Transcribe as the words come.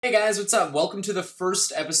Hey guys, what's up? Welcome to the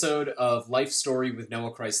first episode of Life Story with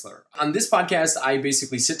Noah Chrysler. On this podcast, I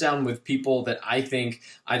basically sit down with people that I think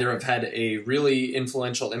either have had a really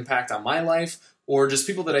influential impact on my life or just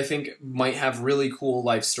people that I think might have really cool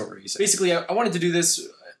life stories. Basically, I wanted to do this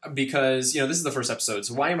because, this is the first episode,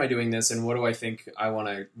 so why am I doing this and what do I think I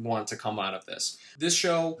want to come out of this? This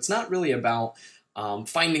show, it's not really about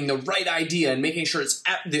finding the right idea and making sure it's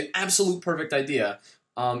the absolute perfect idea.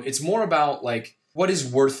 It's more about what is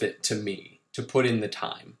worth it to me to put in the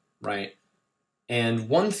time, right? And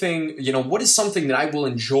one thing, what is something that I will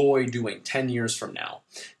enjoy doing 10 years from now?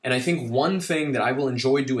 And I think one thing that I will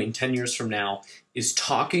enjoy doing 10 years from now is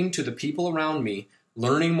talking to the people around me,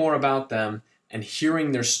 learning more about them, and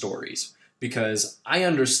hearing their stories. Because I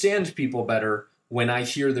understand people better when I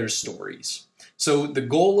hear their stories. So the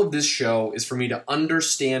goal of this show is for me to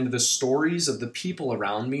understand the stories of the people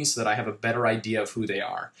around me so that I have a better idea of who they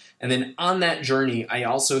are. And then on that journey, I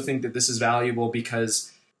also think that this is valuable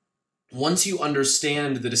because once you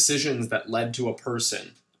understand the decisions that led to a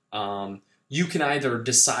person, you can either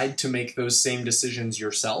decide to make those same decisions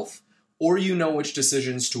yourself, or you know which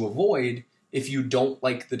decisions to avoid if you don't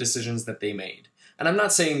like the decisions that they made. And I'm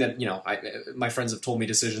not saying that, my friends have told me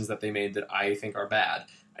decisions that they made that I think are bad.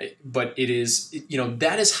 But it is,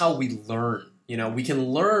 that is how we learn. We can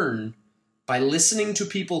learn by listening to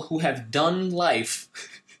people who have done life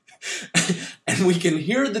and we can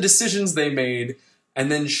hear the decisions they made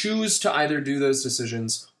and then choose to either do those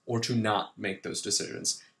decisions or to not make those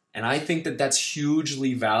decisions. And I think that that's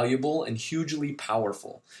hugely valuable and hugely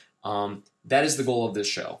powerful. That is the goal of this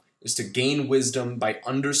show, is to gain wisdom by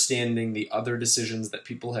understanding the other decisions that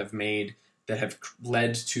people have made that have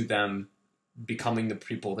led to them becoming the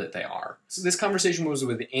people that they are. So this conversation was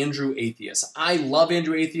with Andrew Atheist. I love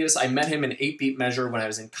Andrew Atheist. I met him in 8-Beat Measure when I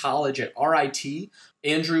was in college at RIT.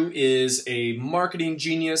 Andrew is a marketing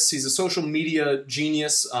genius. He's a social media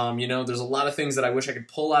genius. There's a lot of things that I wish I could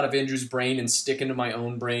pull out of Andrew's brain and stick into my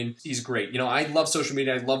own brain. He's great. I love social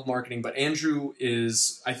media. I love marketing, but Andrew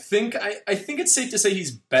is, I think it's safe to say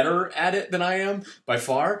he's better at it than I am by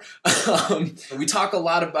far. We talk a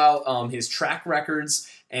lot about his track records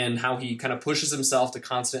and how he kind of pushes himself to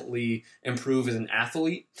constantly improve as an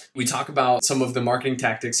athlete. We talk about some of the marketing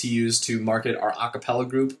tactics he used to market our a cappella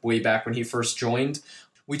group way back when he first joined.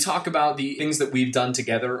 We talk about the things that we've done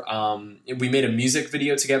together. We made a music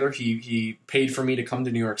video together. He paid for me to come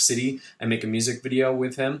to New York City and make a music video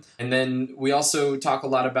with him. And then we also talk a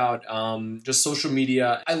lot about just social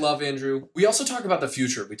media. I love Andrew. We also talk about the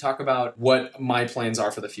future. We talk about what my plans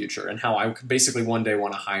are for the future and how I basically one day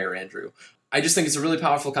want to hire Andrew. I just think it's a really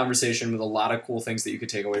powerful conversation with a lot of cool things that you could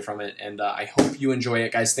take away from it, and I hope you enjoy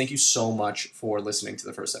it. Guys, thank you so much for listening to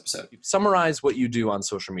the first episode. Summarize what you do on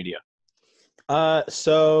social media.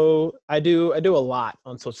 So I do a lot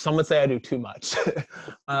on social. Some would say I do too much.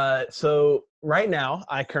 So right now,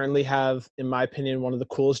 I currently have, in my opinion, one of the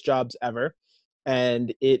coolest jobs ever, and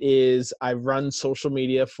it is I run social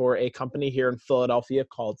media for a company here in Philadelphia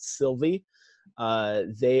called Silvi.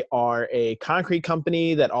 They are a concrete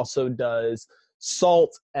company that also does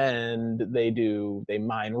salt, and they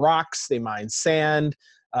mine rocks, they mine sand.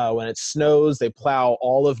 When it snows, they plow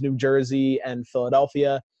all of New Jersey and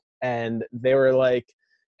Philadelphia. And they were like,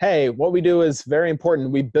 hey, what we do is very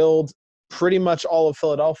important. We build pretty much all of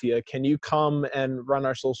Philadelphia. Can you come and run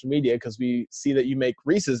our social media? Because we see that you make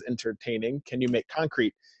Reese's entertaining. Can you make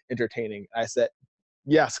concrete entertaining? I said,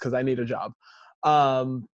 yes, because I need a job.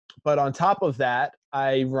 But on top of that,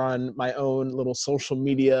 I run my own little social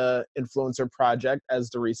media influencer project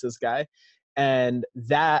as the Reese's guy. And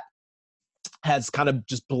that has kind of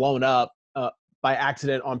just blown up by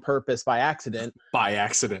accident, on purpose, by accident. By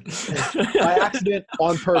accident. By accident,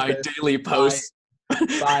 on purpose. By daily posts.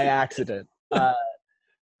 By accident.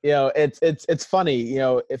 It's funny,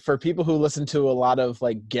 for people who listen to a lot of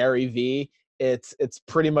Gary Vee, it's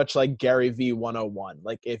pretty much like Gary Vee 101.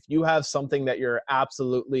 Like if you have something that you're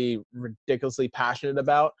absolutely ridiculously passionate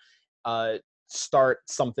about, start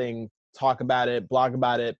something, talk about it, blog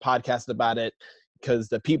about it, podcast about it, because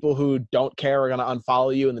the people who don't care are going to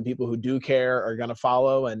unfollow you and the people who do care are going to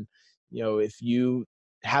follow. And, if you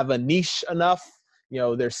have a niche enough,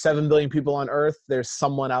 there's 7 billion people on earth. There's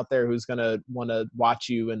someone out there who's going to want to watch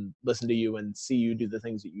you and listen to you and see you do the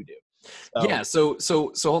things that you do. Yeah. So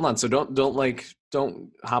hold on. So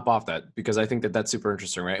don't hop off that, because I think that that's super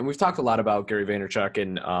interesting. Right. And we've talked a lot about Gary Vaynerchuk,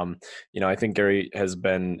 and, I think Gary has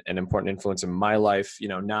been an important influence in my life,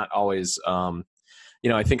 not always,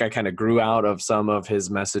 I think I kind of grew out of some of his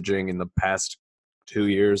messaging in the past 2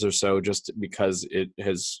 years or so, just because it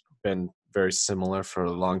has been very similar for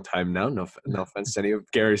a long time now. No offense to any of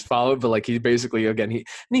Gary's followed, but like he basically, again,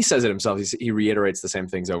 he says it himself. He reiterates the same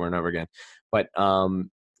things over and over again. But and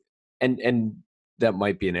that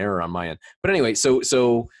might be an error on my end. But anyway,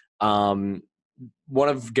 so one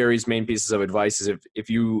of Gary's main pieces of advice is if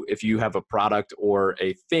you have a product or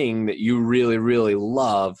a thing that you really, really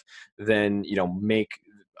love, then, you know, make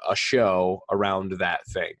a show around that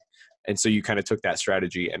thing. And so you kind of took that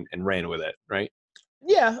strategy and ran with it, right?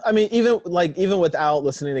 Yeah, I mean, even without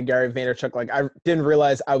listening to Gary Vaynerchuk, like I didn't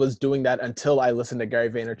realize I was doing that until I listened to Gary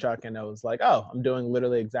Vaynerchuk, and I was like, oh, I'm doing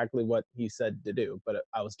literally exactly what he said to do, but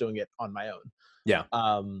I was doing it on my own. Yeah.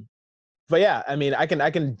 But yeah, I mean, I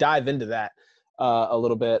can dive into that a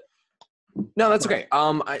little bit. No, that's okay.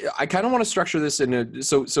 I kind of want to structure this in a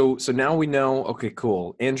so now we know. Okay,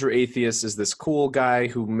 cool. Andrew Atheist is this cool guy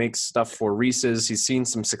who makes stuff for Reese's. He's seen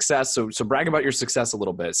some success. So brag about your success a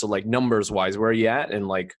little bit. So like numbers wise, where are you at, and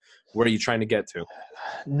like where are you trying to get to?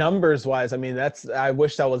 Numbers wise, I mean, I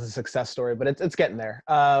wish that was a success story, but it's getting there.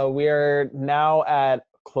 We are now at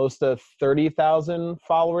close to 30,000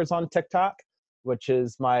 followers on TikTok, which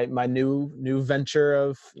is my new venture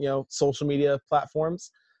of, you know, social media platforms.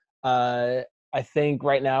 I think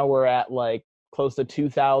right now we're at like close to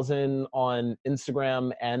 2,000 on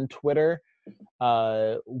Instagram and Twitter.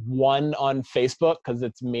 One on Facebook, because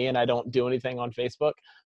it's me and I don't do anything on Facebook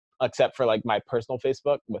except for like my personal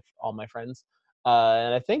Facebook with all my friends.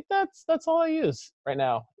 And I think that's all I use right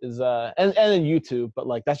now is and then YouTube, but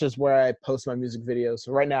like that's just where I post my music videos.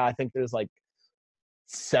 So right now I think there's like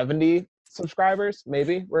 70 subscribers,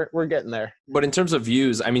 maybe. We're getting there. But in terms of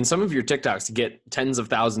views, I mean, some of your TikToks get tens of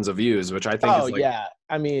thousands of views, which I think is like, yeah.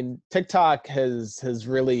 I mean, TikTok has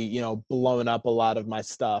really, you know, blown up a lot of my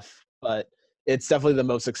stuff, but it's definitely the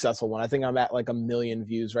most successful one. I think I'm at like 1 million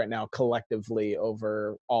views right now collectively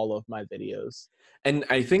over all of my videos. And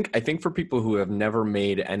I think for people who have never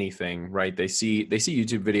made anything, right? They see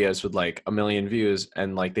YouTube videos with like 1 million views,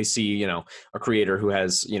 and like they see, you know, a creator who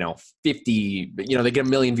has, you know, 50, you know, they get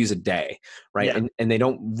 1 million views a day, right? Yeah. And they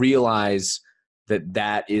don't realize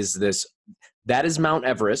that is Mount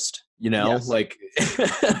Everest, you know, Yes. like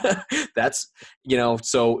that's, you know,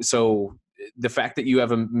 so the fact that you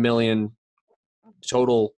have 1 million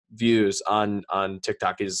total views on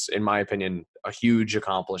TikTok is, in my opinion, a huge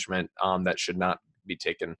accomplishment that should not be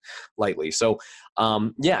taken lightly. So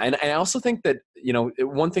yeah, and I also think that, you know,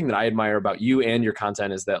 one thing that I admire about you and your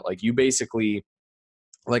content is that like you basically,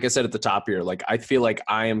 like I said at the top here, like I feel like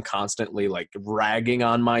I am constantly like ragging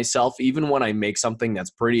on myself, even when I make something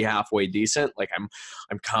that's pretty halfway decent. Like I'm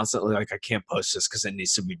constantly like, I can't post this because it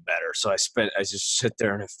needs to be better. So I just sit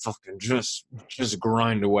there and I fucking just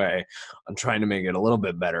grind away on trying to make it a little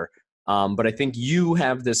bit better. But I think you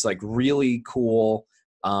have this like really cool.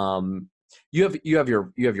 You have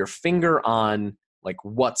your finger on like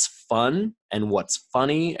what's fun and what's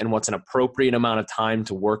funny and what's an appropriate amount of time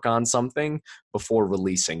to work on something before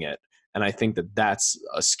releasing it. And I think that that's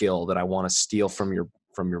a skill that I want to steal from your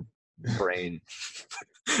brain.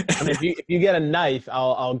 I mean, if you get a knife,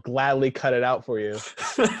 I'll gladly cut it out for you.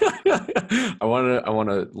 I want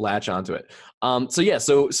to latch onto it. So yeah,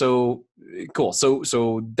 so cool.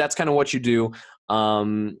 So that's kind of what you do.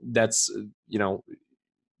 That's, you know,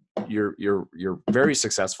 you're very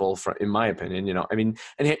successful in my opinion, you know. I mean,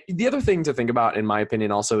 and the other thing to think about in my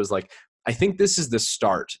opinion also is like, I think this is the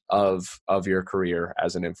start of your career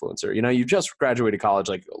as an influencer. You know, you just graduated college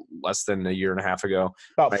like less than a year and a half ago.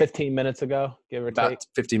 About right? 15 minutes ago, give or take.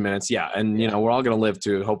 15 minutes. Yeah. And, you know, we're all going to live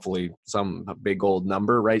to hopefully some big old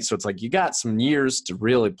number, right? So it's like, you got some years to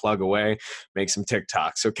really plug away, make some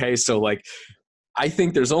TikToks. Okay. So like, I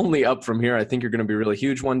think there's only up from here. I think you're going to be really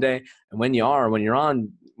huge one day. And when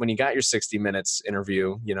you got your 60 minutes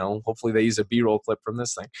interview, you know, hopefully they use a B-roll clip from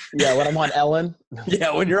this thing. Yeah, when I'm on Ellen.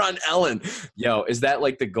 Yeah, when you're on Ellen. Yo, is that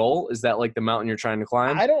like the goal? Is that like the mountain you're trying to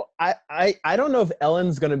climb? I don't know if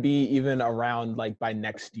Ellen's gonna be even around like by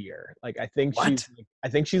next year. Like I think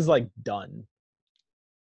she's like done.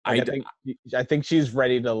 Like, I think she's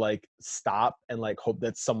ready to like stop and like hope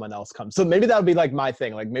that someone else comes. So maybe that would be like my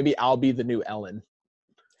thing. Like maybe I'll be the new Ellen.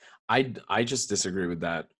 I just disagree with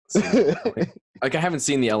that. So, like I haven't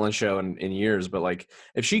seen the Ellen show in years, but like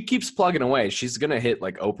if she keeps plugging away, she's gonna hit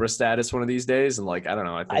like Oprah status one of these days. And like I don't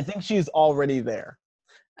know, I think she's already there.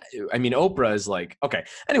 I mean, Oprah is like, okay.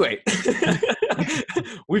 Anyway,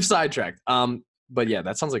 we've sidetracked. But yeah,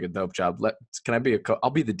 that sounds like a dope job. Can I be I'll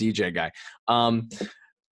be the DJ guy.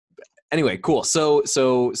 Anyway, cool.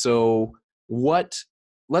 So what?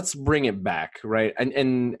 Let's bring it back, right?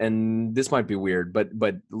 And this might be weird, but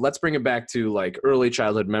let's bring it back to like early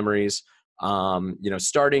childhood memories. You know,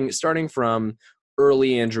 starting from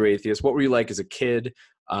early Andrew Atheist? What were you like as a kid?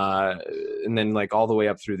 And then like all the way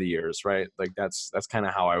up through the years, right? Like that's kind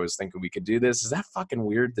of how I was thinking we could do this. Is that fucking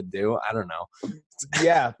weird to do? I don't know.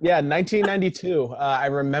 Yeah, 1992. I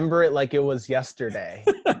remember it like it was yesterday.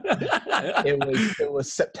 It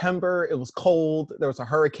was September. It was cold. There was a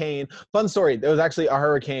hurricane. Fun story. There was actually a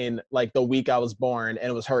hurricane like the week I was born, and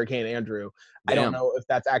it was Hurricane Andrew. Damn. I don't know if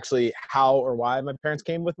that's actually how or why my parents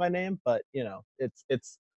came with my name, but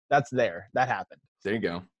it's that's there. That happened. There you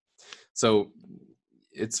go. So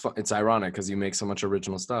it's ironic because you make so much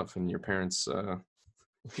original stuff, and your parents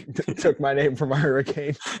took my name from a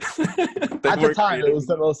hurricane. They At the weren't time, creating-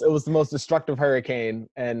 it was the most destructive hurricane,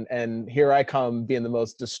 and here I come being the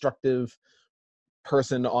most destructive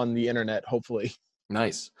person on the internet. Hopefully,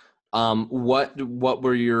 Nice. What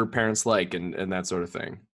were your parents like, and that sort of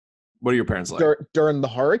thing? What are your parents like? During the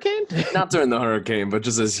hurricane. Not during the hurricane, but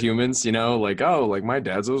just as humans, like, oh, like my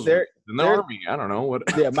dad's was They're- in the they're- army. I don't know what.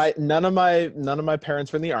 Yeah, none of my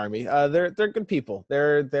parents were in the army. They're good people.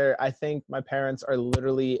 I think my parents are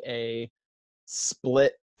literally a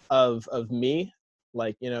split of me.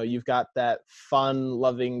 Like, you've got that fun,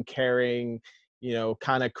 loving, caring,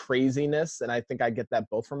 kind of craziness, and I think I get that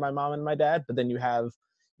both from my mom and my dad. But then you have,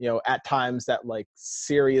 at times that like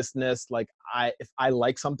seriousness. Like if I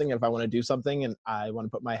like something, if I want to do something, and I want to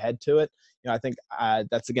put my head to it, I think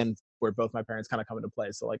that's again where both my parents kind of come into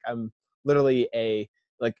play. So like I'm literally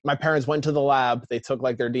like my parents went to the lab, they took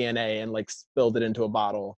like their DNA and like spilled it into a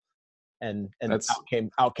bottle, and That's-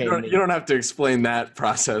 out came me. You don't have to explain that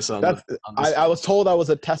process on. That's, on this. I was told I was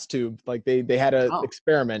a test tube. Like they had an Oh.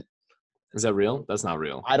 experiment. Is that real? That's not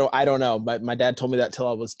real. I don't know. My dad told me that till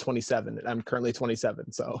I was 27, and I'm currently 27.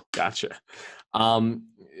 So Gotcha.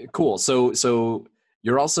 Cool. So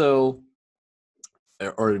you're also,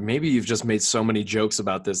 or maybe you've just made so many jokes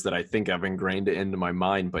about this that I think I've ingrained it into my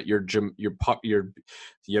mind. But you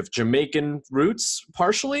have Jamaican roots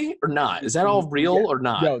partially or not? Is that all real Yeah. or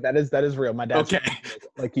not? No, that is real. My dad's Okay.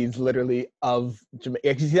 like he's literally of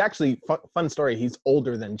Jamaica. He's actually fun story. He's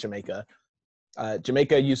older than Jamaica.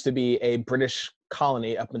 Jamaica used to be a British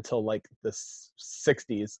colony up until like the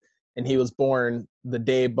 60s, and he was born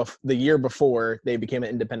the year before they became an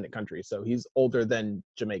independent country. So he's older than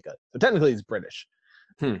Jamaica. So technically, he's British.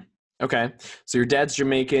 Okay. So your dad's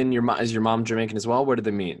Jamaican. Is your mom Jamaican as well? Where did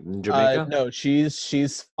they meet? In Jamaica? No, she's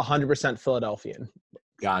 100% Philadelphian,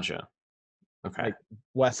 Gotcha. Okay. Like-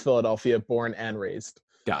 West Philadelphia, born and raised.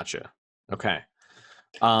 Gotcha. Okay.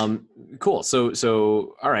 Cool.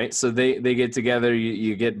 So all right. So they get together.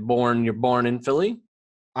 You get born. You're born in Philly.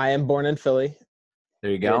 I am born in Philly.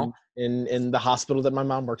 There you go. In the hospital that my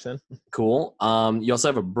mom works in. Cool. You also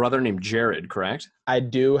have a brother named Jared, correct? I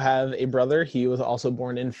do have a brother. He was also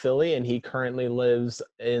born in Philly, and he currently lives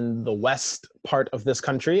in the west part of this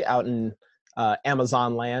country, out in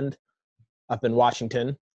Amazon land, up in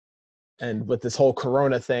Washington. And with this whole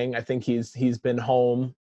Corona thing, I think he's been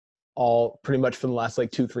home all pretty much for the last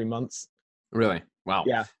like 2-3 months. Really? Wow.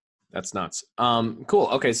 Yeah. That's nuts. Cool.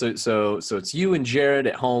 Okay. So it's you and Jared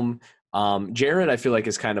at home. Jared, I feel like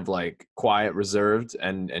is kind of like quiet, reserved,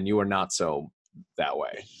 and you are not so that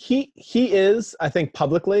way. He is, I think,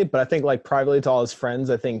 publicly, but I think like privately to all his friends,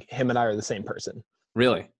 I think him and I are the same person.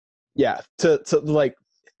 Really? Yeah. To like,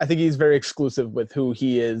 I think he's very exclusive with who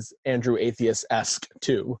he is, Andrew Atheist-esque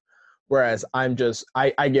too. Whereas I'm just,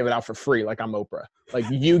 I give it out for free. Like I'm Oprah. Like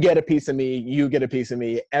you get a piece of me, you get a piece of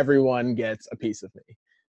me, everyone gets a piece of me.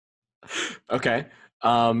 Okay.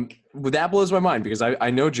 Well, that blows my mind because I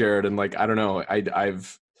know Jared and like I don't know I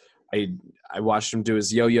watched him do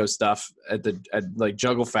his yo-yo stuff at like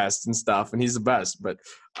Juggle Fest and stuff, and he's the best. But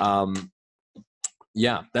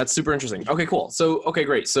yeah, that's super interesting. Okay, cool. So okay,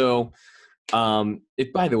 great. So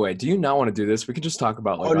if by the way, do you not want to do this? We could just talk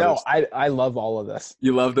about like. Oh no, stuff. I love all of this.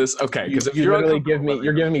 You love this? Okay, You because if literally uncomfortable,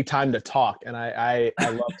 you're giving me time to talk, and I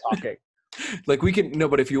love talking. like we can no,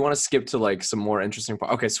 but if you want to skip to like some more interesting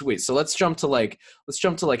okay, sweet. So let's jump to like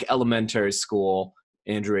elementary school.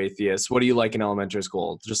 Andrew Atheist, what do you like in elementary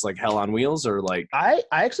school? Just like Hell on Wheels, or like I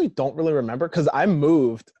actually don't really remember because I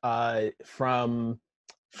moved from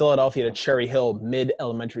Philadelphia to Cherry Hill mid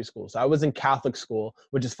elementary school. So I was in Catholic school,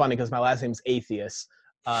 which is funny because my last name's Atheist.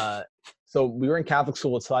 So we were in Catholic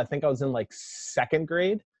school until I think I was in like second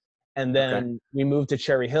grade. And then we moved to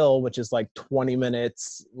Cherry Hill, which is like 20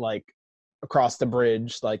 minutes like across the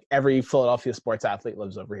bridge. Like every Philadelphia sports athlete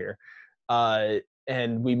lives over here.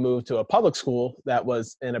 And we moved to a public school that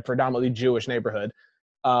was in a predominantly Jewish neighborhood.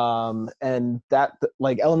 And that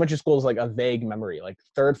like elementary school is like a vague memory. Like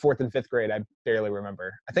third, fourth, and fifth grade, I barely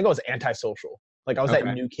remember. I think I was antisocial. Like I was that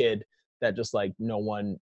new kid that just like no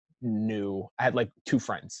one knew. I had like 2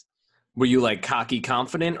 friends. Were you like cocky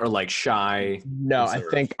confident or like shy No,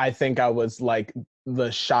 reserved? I think I was like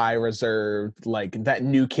the shy, reserved, like that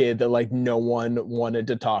new kid that like no one wanted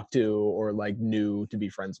to talk to or like knew to be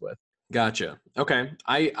friends with. Gotcha. Okay.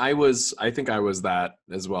 I think I was that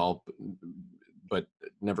as well, but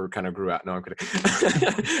never kind of grew out. No, I'm kidding.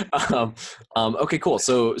 Okay, cool.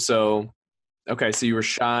 Okay, so you were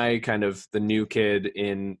shy, kind of the new kid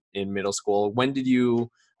in middle school. When did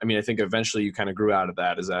you? I mean, I think eventually you kind of grew out of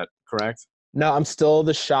that. Is that correct? No, I'm still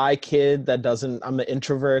the shy kid that doesn't. I'm the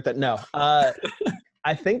introvert that no.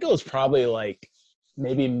 I think it was probably like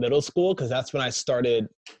maybe middle school because that's when I started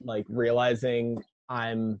like realizing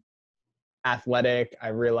I'm athletic. I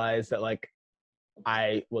realized that like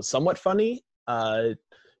I was somewhat funny.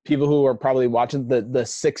 People who are probably watching the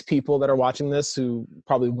six people that are watching this, who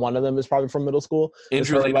probably one of them is probably from middle school, has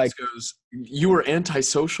Andrew heard Latos like, goes, "You were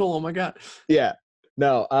antisocial? Oh my god!" yeah,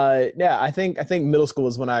 no, yeah, I think middle school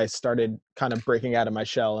was when I started kind of breaking out of my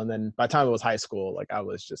shell, and then by the time it was high school, like I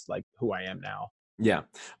was just like who I am now. Yeah.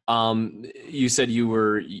 You said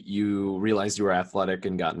you realized you were athletic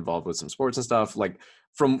and got involved with some sports and stuff. Like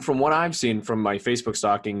from what I've seen from my Facebook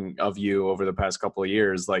stalking of you over the past couple of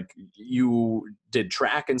years, like you did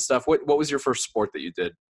track and stuff. What was your first sport that you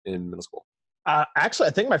did in middle school? Actually,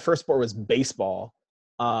 I think my first sport was baseball,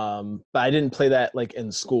 but I didn't play that like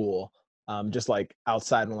in school, just like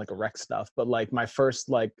outside on like a rec stuff. But like my first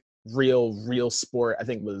like real sport, I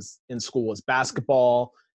think was in school was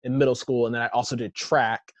basketball in middle school, and then I also did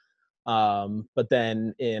track. But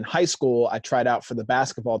then in high school, I tried out for the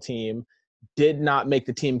basketball team. Did not make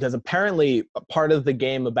the team because apparently a part of the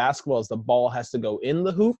game of basketball is the ball has to go in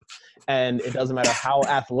the hoop, and it doesn't matter how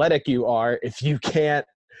athletic you are if you can't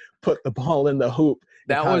put the ball in the hoop, it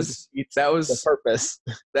That kind of was defeats that the was purpose.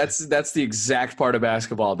 that's the exact part of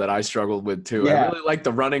basketball that I struggled with too. I Yeah, really like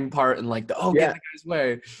the running part and like the get in yeah, the guy's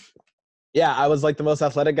way. yeah. I was like the most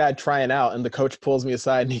athletic guy trying out, and the coach pulls me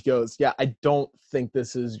aside and he goes, "Yeah, I don't think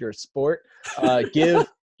this is your sport.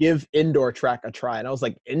 Give indoor track a try." And I was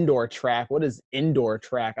like, "Indoor track? What is indoor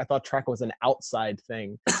track? I thought track was an outside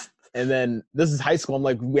thing." And then this is high school. I'm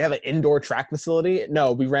like, we have an indoor track facility?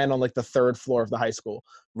 No, we ran on like the third floor of the high school.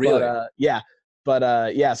 But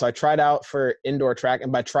Really yeah, so I tried out for indoor track,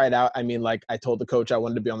 and by tried out, I mean like I told the coach I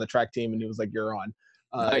wanted to be on the track team, and he was like, "You're on."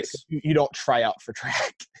 nice. You don't try out for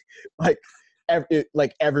track, like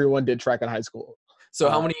like everyone did track in high school. So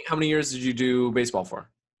Uh, how many years did you do baseball for?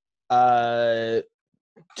 uh,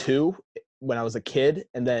 two when I was a kid,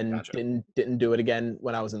 and then Gotcha. didn't do it again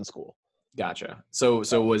when I was in school. Gotcha. So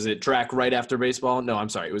was it track right after baseball? No, I'm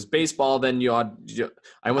sorry. It was baseball. Then I almost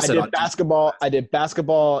I said did audition. basketball. I did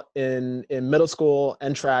basketball in middle school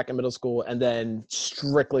and track in middle school, and then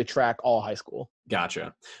strictly track all high school.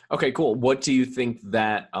 Gotcha. Okay, cool. What do you think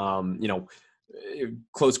that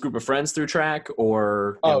close group of friends through track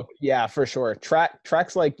or Oh yeah, for sure.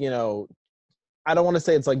 Track's like I don't want to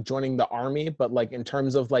say it's like joining the army, but like in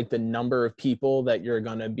terms of like the number of people that you're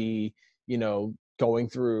gonna be going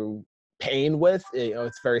through pain with,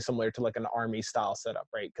 it's very similar to like an army style setup,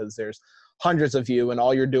 right? Because there's hundreds of you, and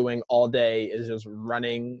all you're doing all day is just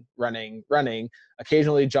running,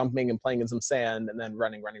 occasionally jumping and playing in some sand, and then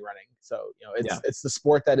running. So yeah. it's the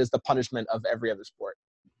sport that is the punishment of every other sport.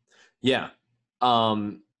 Yeah.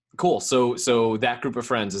 Cool. So that group of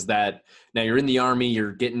friends is that now you're in the army,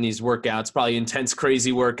 you're getting these workouts, probably intense,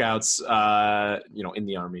 crazy workouts, in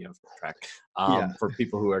the army of track, Yeah. for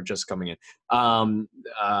people who are just coming in. Um,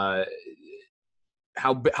 uh,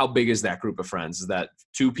 how big is that group of friends? Is that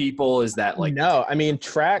two people? Is that like, No, I mean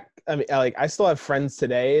track. I mean, like I still have friends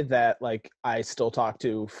today that like I still talk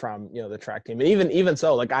to from the track team, and even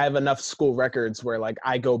so, like I have enough school records where like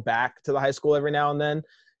I go back to the high school every now and then.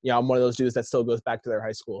 I'm one of those dudes that still goes back to their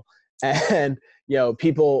high school, and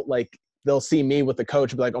people like they'll see me with the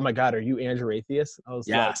coach and be like, "Oh my God, are you Andrew Atheist?" I was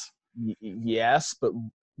like, yes, Yes, but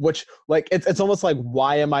which like it's almost like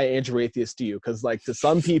why am I Andrew Atheist to you? Because like to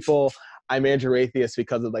some people I'm Andrew Atheist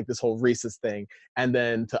because of like this whole Reese's thing, and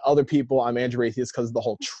then to other people I'm Andrew Atheist because of the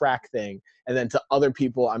whole track thing, and then to other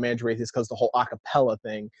people I'm Andrew Atheist because of the whole acapella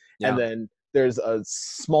thing, and yeah. then there's a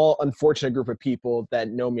small unfortunate group of people that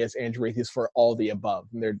know me as Andrew Atheist for all the above,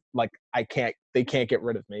 and they're like they can't get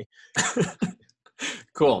rid of me.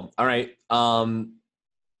 Cool. All right.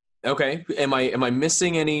 Okay. Am I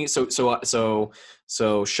missing any?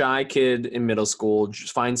 So shy kid in middle school,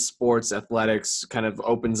 just finds sports, athletics, kind of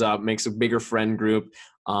opens up, makes a bigger friend group.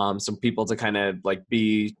 Some people to kind of like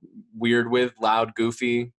be weird with, loud,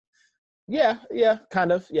 goofy. Yeah,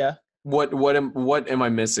 kind of, yeah. What am I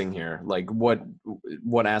missing here? Like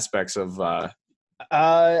what aspects of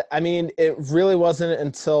I mean, it really wasn't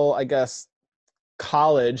until I guess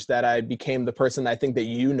college that I became the person I think that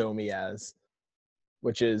you know me as,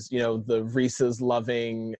 which is, the Reese's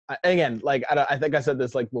loving. Again, like I think I said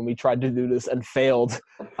this like when we tried to do this and failed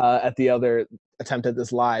at the other attempt at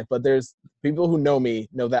this live. But there's people who know me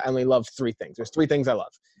know that I only love three things. There's three things I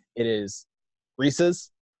love. It is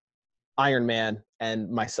Reese's, Iron Man,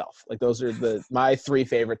 and myself. Like those are my three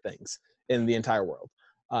favorite things in the entire world.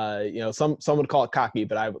 Some would call it cocky,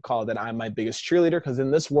 but I would call it that I'm my biggest cheerleader, because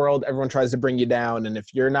in this world, everyone tries to bring you down, and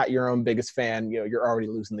if you're not your own biggest fan, you're already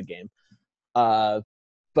losing the game.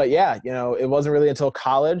 But yeah, it wasn't really until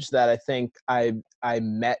college that I think I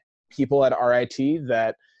met people at RIT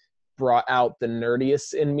that brought out the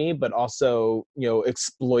nerdiest in me, but also,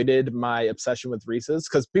 exploited my obsession with Reese's.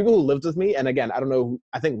 Because people who lived with me, and again, I don't know,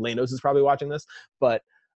 I think Lanos is probably watching this, but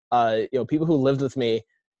people who lived with me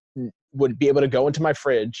would be able to go into my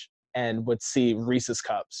fridge and would see Reese's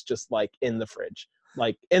cups just like in the fridge,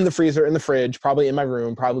 like in the freezer, in the fridge, probably in my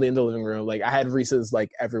room, probably in the living room. Like I had Reese's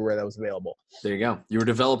like everywhere that was available. There you go. You were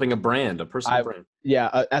developing a brand, a personal brand.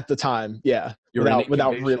 Yeah, at the time, yeah,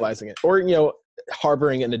 without realizing it, or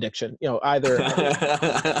harboring an addiction. Either.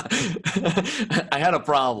 I had a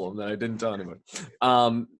problem that I didn't tell anyone.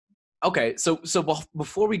 Okay, so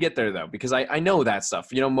before we get there though, because I know that stuff,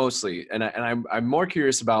 mostly, and I'm more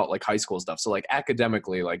curious about like high school stuff. So like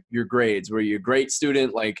academically, like your grades, were you a great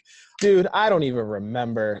student? Like, dude, I don't even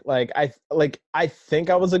remember. I think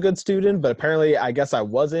I was a good student, but apparently I guess I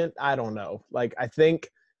wasn't. I don't know. Like I think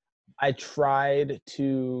I tried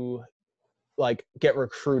to like get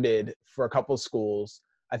recruited for a couple of schools.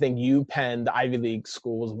 I think UPenn, the Ivy League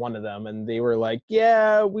school, was one of them. And they were like,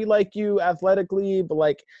 yeah, we like you athletically, but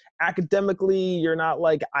like academically, you're not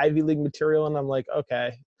like Ivy League material. And I'm like,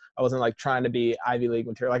 okay. I wasn't like trying to be Ivy League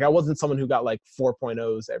material. Like I wasn't someone who got like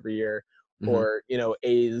 4.0s every year or,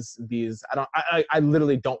 A's, B's. I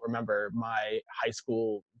literally don't remember my high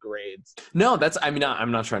school grades. No,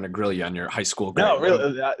 I'm not trying to grill you on your high school grade. No,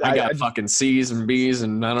 really. I got fucking C's and B's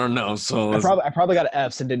and I don't know. So I probably got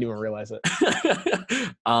F's and didn't even realize it.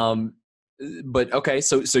 But okay.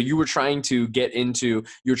 So you were trying to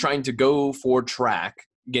go for track,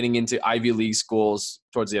 getting into Ivy League schools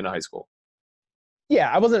towards the end of high school. Yeah.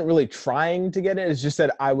 I wasn't really trying to get it. It's just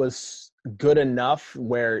that I was good enough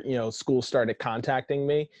where, schools started contacting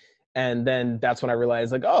me. And then that's when I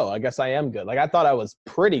realized like, oh, I guess I am good. Like I thought I was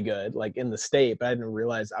pretty good, like in the state, but I didn't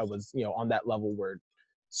realize I was, on that level where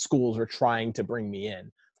schools were trying to bring me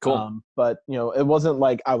in. Cool. But it wasn't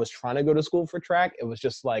like I was trying to go to school for track. It was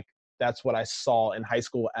just like, that's what I saw in high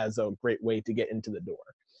school as a great way to get into the door.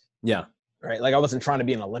 Yeah. Right. Like I wasn't trying to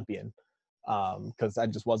be an Olympian because I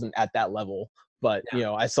just wasn't at that level. But,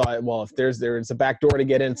 I saw it. Well, if there's a back door to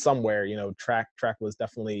get in somewhere, track was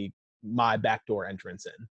definitely my backdoor entrance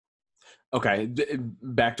in. Okay.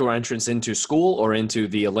 Backdoor entrance into school or into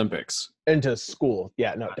the Olympics? Into school.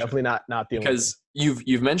 Yeah, no, gotcha. Definitely not the Olympics. Because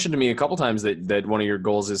you've mentioned to me a couple times that one of your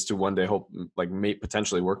goals is to one day hope like may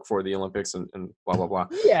potentially work for the Olympics and blah, blah, blah.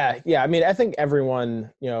 Yeah. I mean, I think everyone,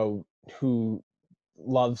 who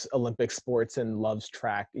loves Olympic sports and loves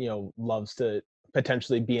track, loves to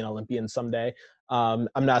potentially be an Olympian someday. I'm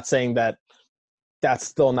not saying that that's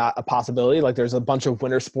still not a possibility. Like there's a bunch of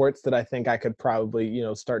winter sports that I think I could probably,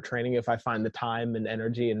 start training if I find the time and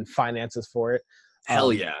energy and finances for it.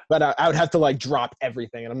 Hell yeah. But I would have to like drop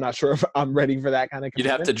everything. And I'm not sure if I'm ready for that kind of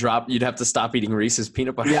commitment. You'd have to stop eating Reese's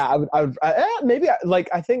peanut butter. Yeah.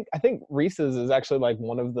 I think Reese's is actually like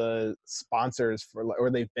one of the sponsors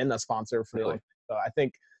or they've been a sponsor for really? So I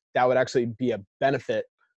think that would actually be a benefit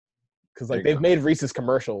because like they've made Reese's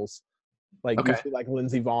commercials. Like you see like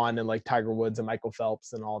Lindsey Vonn and like Tiger Woods and Michael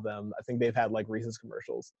Phelps and all of them. I think they've had like Reese's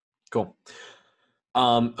commercials. Cool.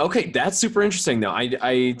 Okay, that's super interesting though.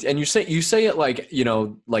 And you say it like,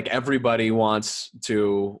 like everybody wants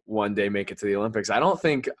to one day make it to the Olympics. I don't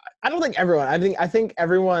think everyone. I think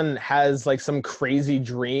everyone has like some crazy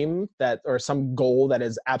dream or some goal that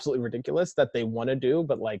is absolutely ridiculous that they want to do,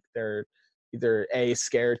 but like they're either A,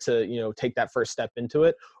 scared to, take that first step into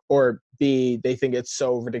it, or B, they think it's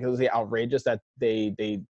so ridiculously outrageous that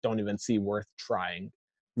they don't even see worth trying.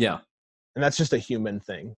 Yeah. And that's just a human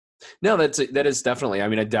thing. No, that is definitely, I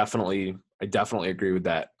definitely agree with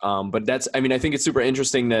that. But I think it's super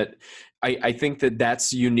interesting that I think that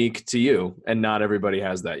that's unique to you and not everybody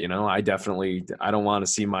has that, I don't want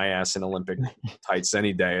to see my ass in Olympic tights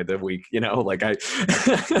any day of the week, like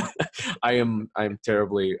I'm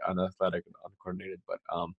terribly unathletic and uncoordinated, but,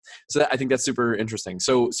 so I think that's super interesting.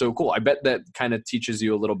 So cool. I bet that kind of teaches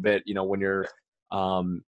you a little bit,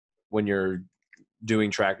 when you're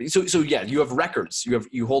doing track. So yeah, you have records.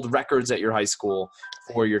 You hold records at your high school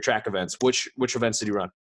for your track events. Which events did you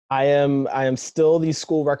run? I am still the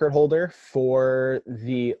school record holder for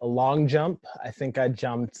the long jump. I think I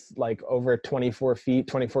jumped like over 24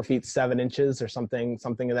 feet 7 inches or something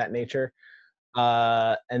of that nature.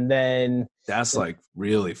 And then That's like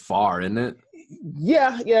really far, isn't it?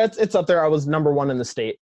 yeah, it's up there. I was number one in the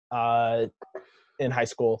state uh, in high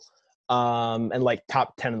school, and like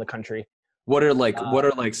top 10 in the country. What are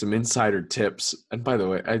like some insider tips? And by the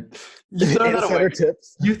way, I you throw that away. Insider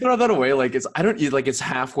tips. You throw that away like it's I don't you like it's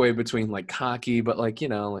halfway between like hockey, but like I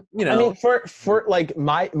mean, for like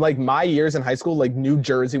my years in high school, like New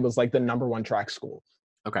Jersey was like the number one track school.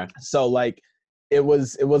 Okay. So like it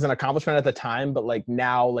was an accomplishment at the time, but like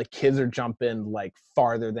now like kids are jumping like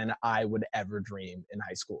farther than I would ever dream in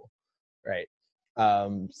high school, right?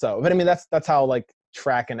 So but I mean that's how like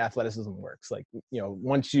track and athleticism works. Like,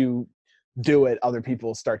 once you do it, other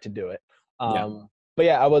people start to do it. Yeah. But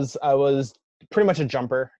yeah, I was pretty much a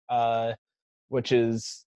jumper, which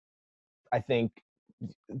is I think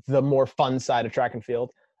the more fun side of track and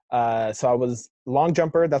field. So I was long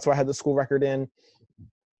jumper. That's what I had the school record in.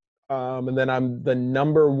 And then I'm the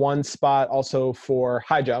number one spot also for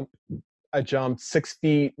high jump. I jumped 6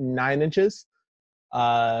 feet 9 inches,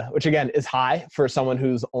 which again is high for someone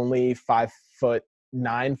who's only 5'9",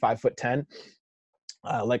 5'10",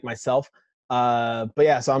 like myself. But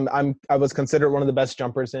yeah, so I was considered one of the best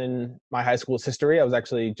jumpers in my high school's history. I was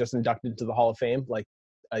actually just inducted to the Hall of Fame like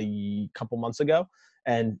a couple months ago,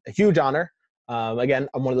 and a huge honor. Again,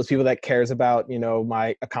 I'm one of those people that cares about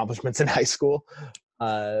my accomplishments in high school.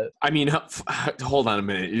 I mean, hold on a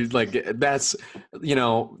minute. You like that's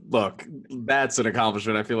look, that's an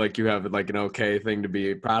accomplishment. I feel like you have like an okay thing to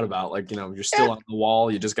be proud about. Like, you're still on the wall.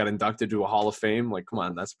 You just got inducted to a Hall of Fame. Like, come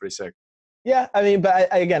on, that's pretty sick. Yeah, I mean, but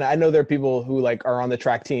again, I know there are people who like are on the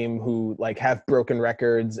track team who like have broken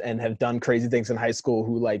records and have done crazy things in high school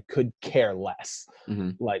who like could care less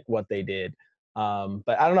Mm-hmm. like what they did.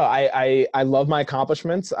 But I don't know. I love my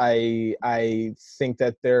accomplishments. I think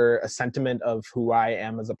that they're a sentiment of who I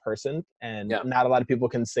am as a person, and Yeah. not a lot of people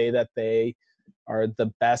can say that they are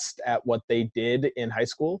the best at what they did in high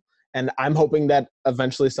school. And I'm hoping that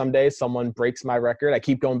eventually someday someone breaks my record. I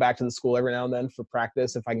keep going back to the school every now and then for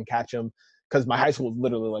practice if I can catch them, because my high school is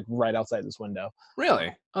literally like right outside this window.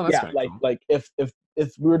 Really? Oh, that's Yeah, kind of like cool. like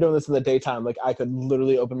if we were doing this in the daytime, like I could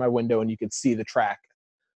literally open my window and you could see the track.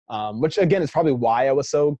 Which again is probably why I was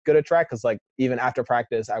so good at track, because like even after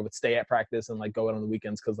practice, I would stay at practice and like go out on the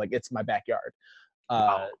weekends because like it's my backyard.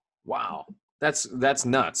 Wow. Wow. That's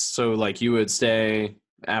nuts. So like you would stay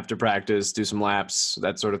after practice, do some laps,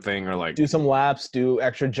 that sort of thing, or like Do some laps, do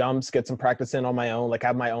extra jumps, get some practice in on my own, like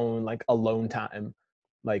have my own like alone time,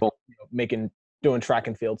 like Cool. doing track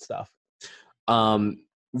and field stuff. Um,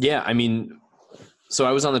 yeah, I mean, so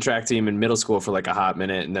I was on the track team in middle school for like a hot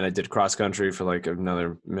minute, and then I did cross country for like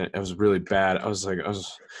another minute. It was really bad. It was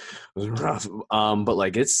rough. But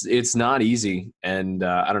like it's not easy, and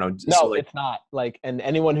I don't know. No, So like, it's not. Like, and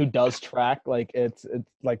anyone who does track, like it's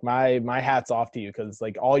like my hat's off to you, because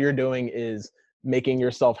like all you're doing is making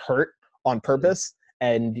yourself hurt on purpose,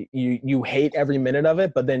 and you hate every minute of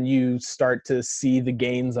it, but then you start to see the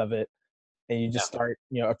gains of it, and you just yeah, start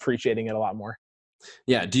appreciating it a lot more.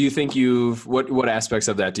 yeah. Do you think what aspects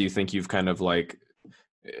of that do you think you've kind of like,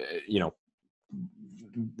 you know,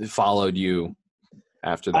 followed you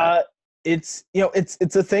after that? It's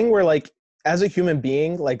a thing where like as a human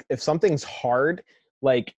being, like if something's hard,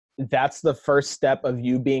 like that's the first step of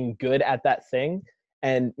you being good at that thing.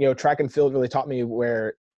 And track and field really taught me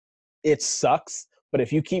where it sucks, but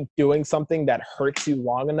if you keep doing something that hurts you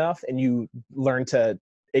long enough and you learn to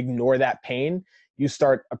ignore that pain, you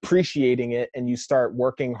start appreciating it and you start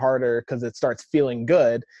working harder because it starts feeling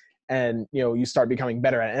good, and you start becoming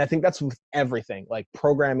better at it. And I think that's with everything, like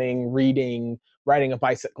programming, reading, riding a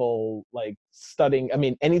bicycle, like studying. I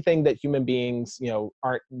mean, anything that human beings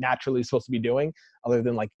aren't naturally supposed to be doing other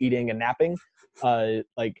than like eating and napping.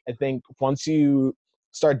 Like I think once you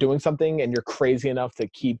start doing something and you're crazy enough to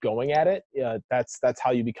keep going at it, that's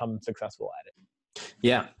how you become successful at it.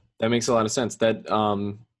 Yeah, that makes a lot of sense. That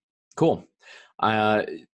cool. Uh,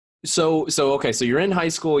 so okay, so you're in high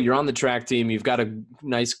school, you're on the track team, you've got a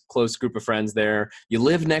nice close group of friends there. You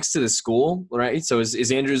live next to the school, right? So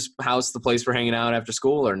is Andrew's house the place for hanging out after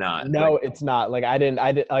school or not? No, Like, it's not. Like I didn't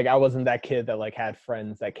like I wasn't that kid that like had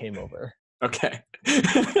friends that came over. okay.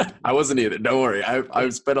 I wasn't either. Don't worry. I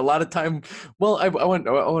spent a lot of time. Well, I went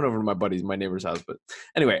over to my neighbor's house, but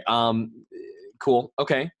anyway, cool.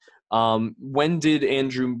 Okay. When did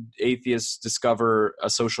Andrew Atheist discover a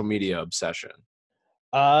social media obsession?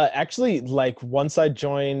 Actually, like once I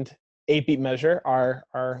joined 8 Beat Measure, our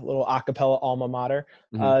little acapella alma mater,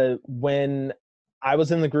 Mhm. when I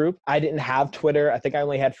was in the group. I didn't have Twitter. I think I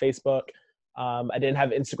only had Facebook. I didn't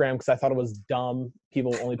have Instagram because I thought it was dumb.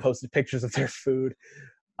 People only posted pictures of their food.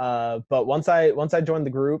 But once I joined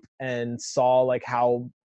the group and saw like how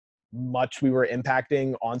much we were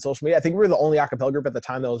impacting on social media, I think we were the only acapella group at the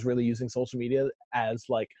time that was really using social media as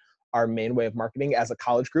like our main way of marketing as a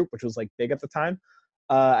college group, which was like big at the time.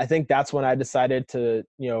 I think that's when I decided to,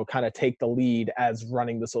 kind of take the lead as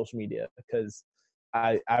running the social media, because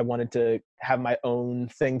I wanted to have my own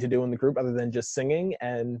thing to do in the group other than just singing.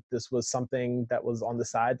 And this was something that was on the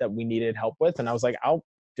side that we needed help with. And I was like, I'll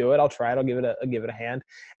do it. I'll try it. I'll give it a hand.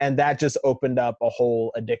 And that just opened up a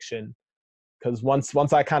whole addiction. Because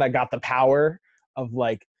once I kind of got the power of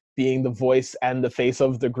like being the voice and the face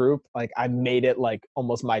of the group, like I made it like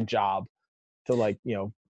almost my job to like,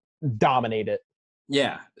 dominate it.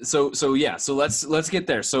 Yeah. So yeah. So let's get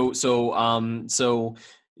there. So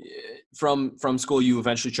from school, you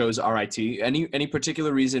eventually chose RIT. Any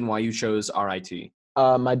particular reason why you chose RIT?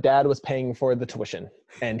 My dad was paying for the tuition,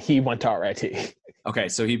 and he went to RIT. Okay,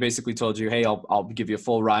 so he basically told you, "Hey, I'll give you a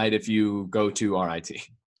full ride if you go to RIT."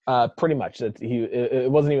 Pretty much.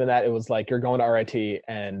 It wasn't even that. It was like, you're going to RIT,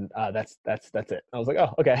 and that's it. I was like,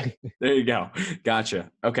 oh, okay. There you go. Gotcha.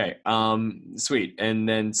 Okay. Sweet. And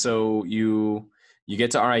then so you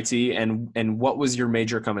get to RIT, and what was your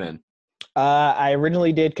major coming in? I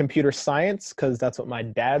originally did computer science because that's what my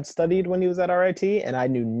dad studied when he was at RIT, and I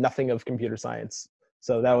knew nothing of computer science.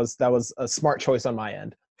 So that was a smart choice on my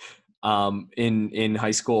end. In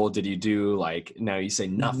high school, did you do like, now you say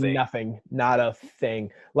nothing? Nothing, not a thing.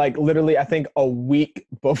 Like literally, I think a week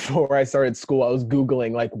before I started school, I was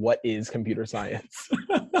Googling like, what is computer science?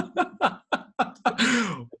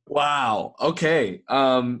 Wow. Okay.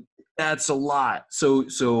 That's a lot. So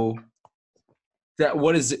that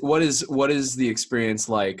what is the experience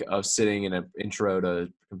like of sitting in an intro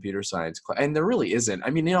to computer science class? And there really isn't. I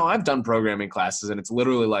mean, I've done programming classes, and it's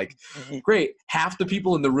literally like, great, half the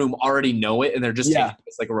people in the room already know it, and they're just taking it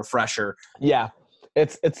as like a refresher. Yeah,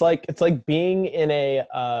 it's like being in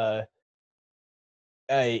a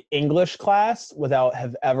English class without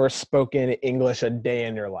have ever spoken English a day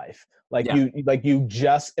in your life. Like you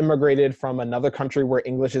just immigrated from another country where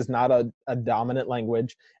English is not a dominant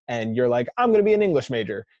language, and you're like, I'm going to be an English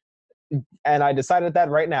major. And I decided that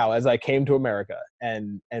right now as I came to America,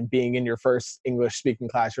 and being in your first English speaking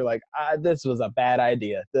class, you're like, this was a bad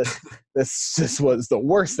idea. This was the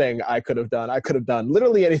worst thing I could have done. I could have done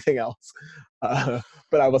literally anything else.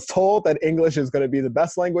 But I was told that English is going to be the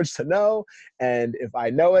best language to know. And if I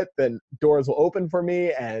know it, then doors will open for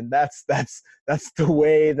me. And that's the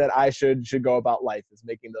way that I should go about life, is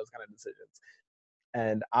making those kind of decisions.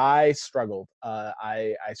 And I struggled.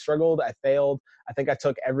 I struggled. I failed. I think I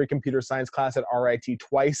took every computer science class at RIT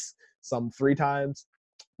twice, some 3 times.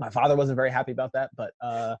 My father wasn't very happy about that, but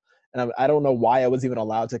and I don't know why I was even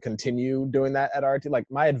allowed to continue doing that at RIT. Like,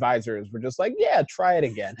 my advisors were just like, yeah, try it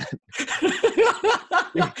again.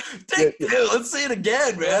 Let's say it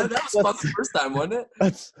again, man. That was fun the first time, wasn't it?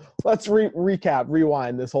 Let's recap,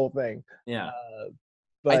 rewind this whole thing. Yeah.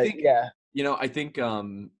 But I think, yeah.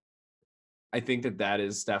 I think that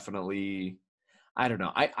is definitely, I don't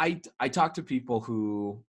know. I talk to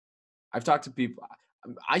people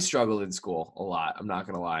I struggled in school a lot. I'm not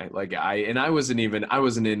going to lie. Like I was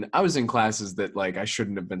in classes that like I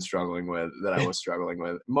shouldn't have been struggling with, that I was struggling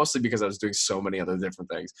with, mostly because I was doing so many other different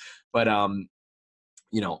things. But, I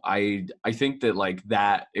think that like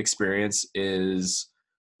that experience is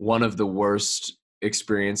one of the worst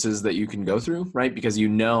experiences that you can go through, right? Because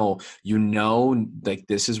like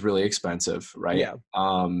this is really expensive, right? Yeah.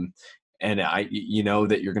 And that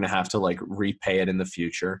you're going to have to like repay it in the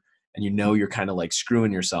future, and you're kind of like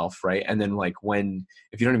screwing yourself, right? And then like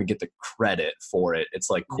if you don't even get the credit for it, it's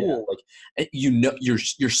like, cool. Yeah. Like,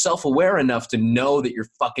 you're self-aware enough to know that you're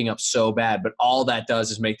fucking up so bad, but all that does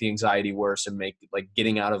is make the anxiety worse and make like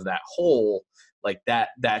getting out of that hole like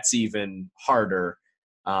that's even harder.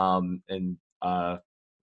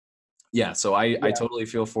 So I totally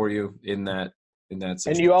feel for you in that situation.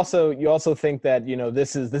 And you also think that,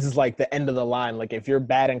 this is like the end of the line. Like, if you're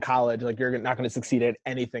bad in college, like, you're not going to succeed at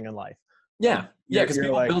anything in life. Yeah. Yeah. Because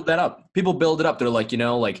people build that up. People build it up. They're like,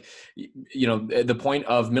 the point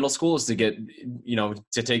of middle school is to get,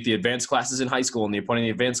 to take the advanced classes in high school. And the point of the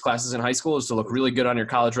advanced classes in high school is to look really good on your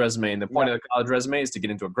college resume. And the point of the college resume is to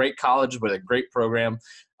get into a great college with a great program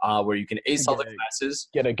where you can ace all the classes.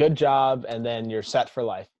 Get a good job, and then you're set for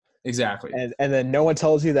life. Exactly. And then no one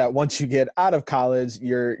tells you that once you get out of college,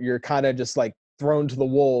 you're kind of just like thrown to the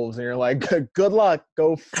wolves, and you're like, good luck,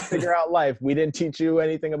 go figure out life. We didn't teach you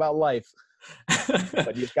anything about life.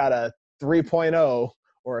 But you've got a 3.0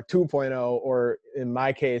 or a 2.0, or in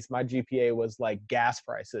my case, my GPA was like gas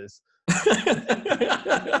prices.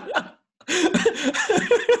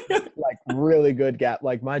 Like really good gas.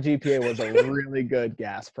 Like my GPA was a really good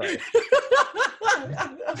gas price.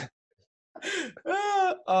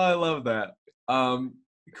 Oh, I love that.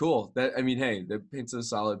 Cool. That, I mean, hey, that paints a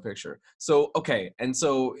solid picture. So, okay. And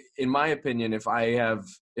so in my opinion, if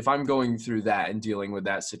I'm going through that and dealing with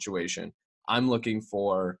that situation, I'm looking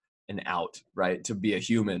for an out, right? To be a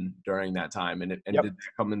human during that time. And Yep. did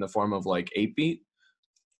that come in the form of like 8-Beat?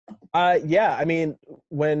 Yeah. I mean,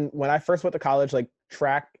 when I first went to college, like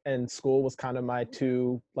track and school was kind of my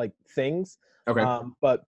two like things. Okay.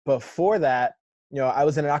 But before that, I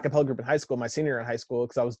was in an a cappella group in high school, my senior year in high school,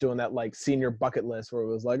 because I was doing that like senior bucket list where it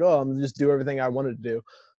was like, oh, I'm gonna just do everything I wanted to do.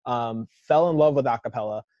 Fell in love with a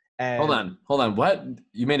cappella. And Hold on. What?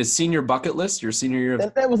 You made a senior bucket list your senior year?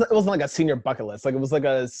 it wasn't like a senior bucket list. Like it was like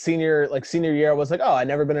a senior year. I was like, oh, I've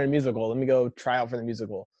never been in a musical. Let me go try out for the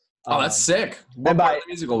musical. Oh, that's sick. What part of the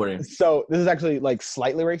musical were you? So this is actually like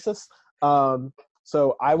slightly racist.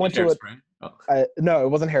 So I went to no, it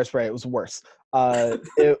wasn't Hairspray. It was worse. I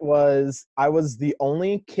was the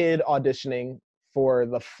only kid auditioning for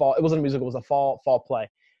the fall. It wasn't a musical. It was a fall play.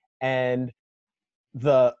 And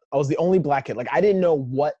I was the only black kid. Like I didn't know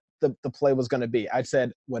what the play was going to be. I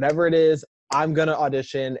said, whatever it is, I'm going to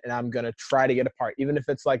audition and I'm going to try to get a part. Even if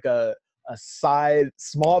it's like a side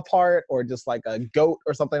small part or just like a goat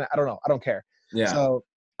or something. I don't know. I don't care. Yeah. So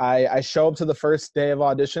I show up to the first day of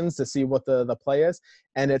auditions to see what the play is,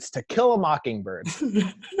 and it's To Kill a Mockingbird.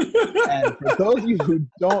 And for those of you who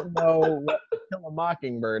don't know what To Kill a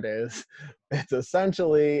Mockingbird is, it's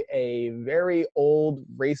essentially a very old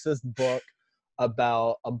racist book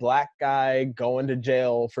about a black guy going to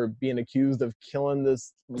jail for being accused of killing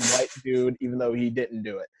this white dude, even though he didn't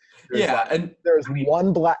do it. There's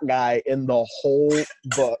one black guy in the whole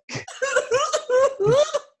book.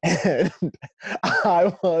 And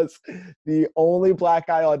I was the only black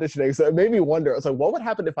guy auditioning. So it made me wonder. I was like, what would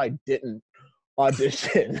happen if I didn't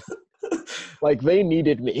audition? Like they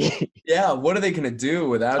needed me. Yeah, what are they gonna do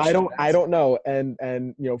without you? I don't know.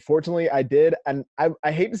 And fortunately I did. And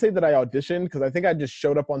I hate to say that I auditioned because I think I just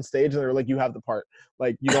showed up on stage and they were like, you have the part.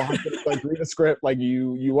 Like you don't have to like read a script, like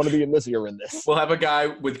you want to be in this, you're in this. We'll have a guy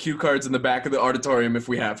with cue cards in the back of the auditorium if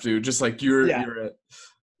we have to, just like you're it.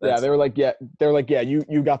 They were like,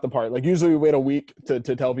 you got the part. Like usually we wait a week to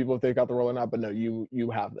tell people if they got the role or not, but no,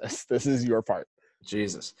 you have this. This is your part.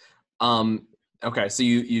 Jesus. Okay, so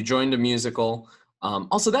you joined a musical.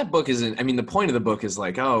 Also that book isn't, I mean, the point of the book is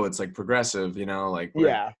like, oh, it's like progressive, like.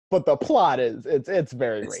 Yeah, but the plot is, it's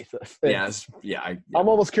very racist. I'm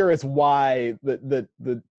almost curious why the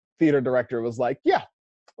theater director was like, yeah,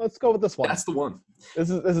 let's go with this one. That's the one. This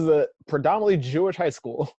is a predominantly Jewish high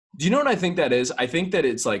school. Do you know what I think that is? I think that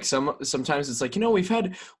it's like sometimes it's like,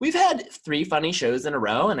 we've had 3 funny shows in a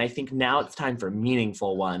row, and I think now it's time for a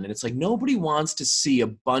meaningful one. And it's like nobody wants to see a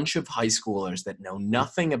bunch of high schoolers that know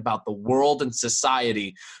nothing about the world and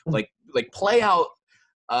society like play out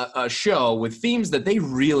a show with themes that they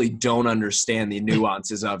really don't understand the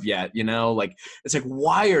nuances of yet, like it's like,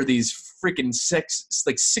 why are these freaking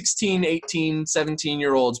 16, 18,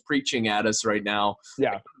 17-year-olds preaching at us right now?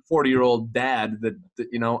 Yeah. 40-year-old dad that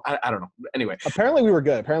I don't know. Anyway, apparently we were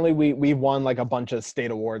good. Apparently we won like a bunch of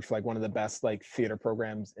state awards for like one of the best like theater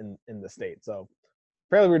programs in the state. So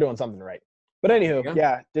apparently we were doing something right. But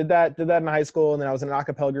anywho, did that in high school, and then I was in an a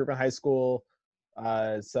cappella group in high school.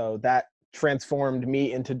 So that transformed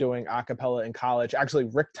me into doing a cappella in college. Actually,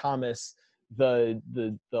 Rick Thomas, the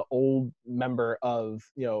old member of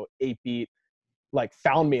 8-Beat, like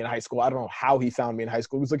found me in high school. I don't know how he found me in high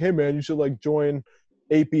school. He was like, hey man, you should like join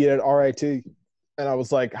 8-Beat at RIT. And I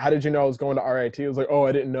was like, how did you know I was going to RIT? He was like, oh,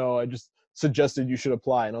 I didn't know. I just suggested you should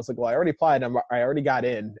apply. And I was like, well, I already applied. I already got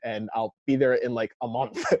in, and I'll be there in like a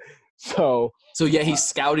month. So yeah, he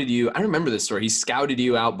scouted you. I remember this story. He scouted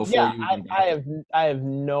you out before you even got there. I have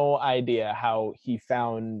no idea how he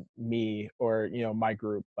found me or my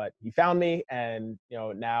group, but he found me, and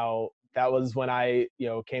now that was when I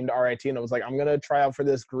came to RIT, and I was like, I'm gonna try out for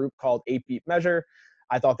this group called 8-Beat Measure.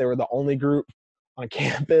 I thought they were the only group on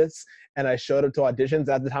campus, and I showed up to auditions.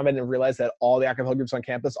 At the time, I didn't realize that all the a cappella groups on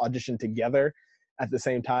campus auditioned together at the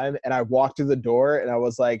same time. And I walked through the door and I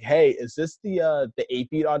was like, hey, is this the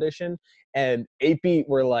 8-Beat audition? And 8-Beat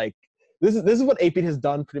were like, this is what 8-Beat has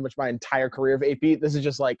done pretty much my entire career of 8-Beat. This is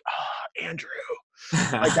just like, Andrew.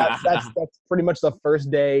 Like that's pretty much the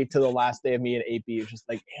first day to the last day of me in 8-Beat. It's just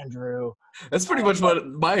like, Andrew. That's pretty much what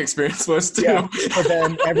my experience was too. Yeah. But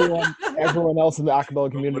then everyone else in the a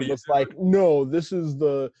cappella community was like, no, this is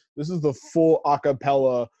the full a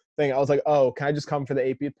cappella thing. I was like, oh, can I just come for the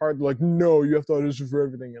 8-beat part? They're like, no, you have to audition for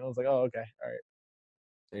everything. And I was like, oh, okay, all right.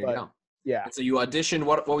 There you But go. yeah. And so you auditioned.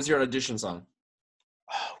 What was your audition song?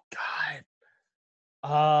 Oh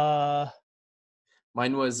God.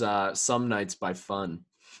 Mine was Some Nights by Fun.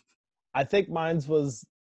 I think mine's was.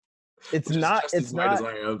 It's Which is not. just as It's white not. as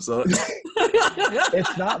I am, so.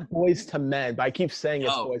 It's not Boys to Men, but I keep saying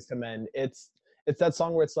it's No. Boys to Men. It's that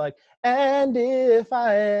song where it's like, and if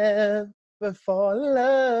I ever fall in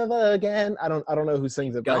love again. I don't know who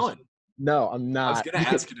sings it. But Going. no, I'm not. I was gonna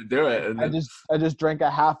ask you to do it, and I then just drank a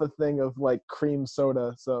half a thing of like cream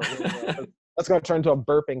soda, so that's gonna turn into a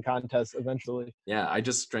burping contest eventually. yeah, I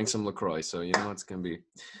just drank some LaCroix, so you know it's gonna be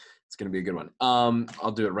a good one.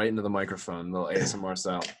 I'll do it right into the microphone, little ASMR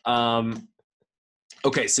style.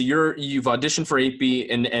 Okay, so you've auditioned for 8-beat,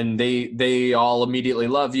 and they all immediately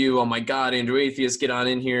love you. Oh my God, Andrew Atheist, get on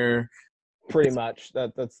in here. Pretty much.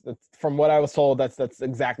 That's from what I was told. That's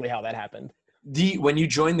exactly how that happened. When you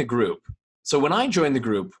joined the group, so when I joined the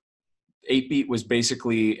group, 8-beat was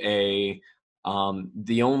basically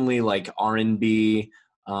the only like R&B.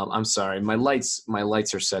 I'm sorry, my lights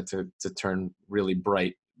are set to turn really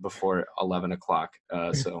bright before 11 o'clock.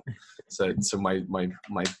 So my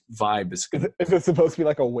vibe is good. Is it supposed to be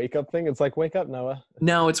like a wake up thing? It's like, wake up, Noah.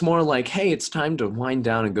 No, it's more like, hey, it's time to wind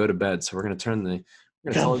down and go to bed. So we're gonna turn the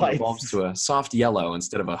tell the bulbs to a soft yellow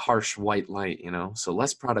instead of a harsh white light. So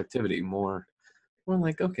less productivity, more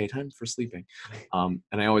like, okay, time for sleeping. And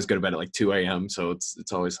I always go to bed at like 2 a.m. So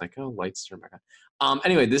it's always like, oh, lights turn back on.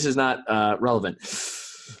 Anyway, this is not relevant.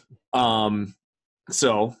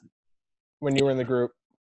 So when you were in the group,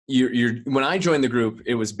 when I joined the group,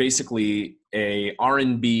 it was basically a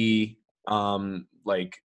R&B,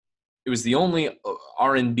 like it was the only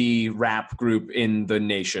R&B rap group in the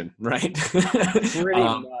nation, right? Pretty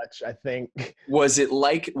much, I think. Was it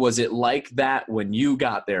like that when you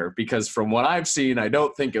got there? Because from what I've seen, I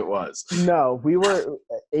don't think it was. No,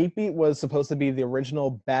 8-beat was supposed to be the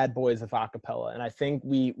original Bad Boys of acapella, and I think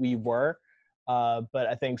we were. But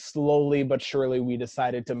I think slowly but surely we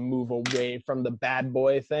decided to move away from the bad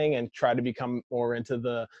boy thing and try to become more into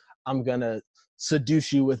the I'm gonna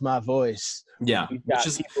seduce you with my voice. Yeah,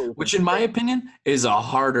 which in my opinion is a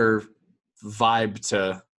harder vibe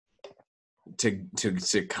to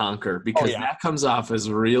conquer, because that comes off as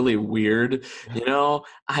really weird.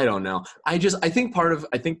 I don't know. I think part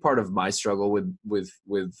of my struggle with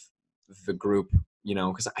the group,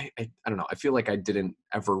 because I don't know, I feel like I didn't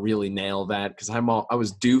ever really nail that, because I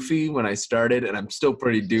was doofy when I started, and I'm still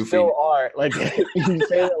pretty doofy. Still are, like you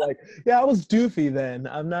say that, like, yeah, I was doofy then.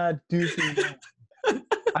 I'm not doofy now.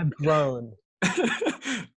 I've grown.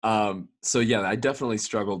 So yeah, I definitely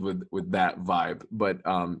struggled with that vibe. But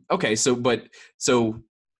okay, so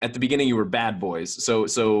at the beginning you were Bad Boys.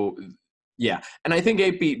 So yeah, and I think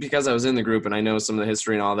 8-beat, because I was in the group and I know some of the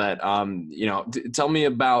history and all that. Tell me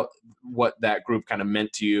about what that group kind of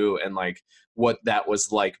meant to you, and like what that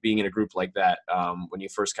was like being in a group like that when you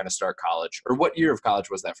first kind of start college. Or what year of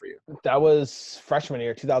college was that for you? That was freshman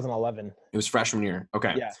year, 2011. It was freshman year.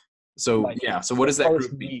 Okay. Yeah. So so what does that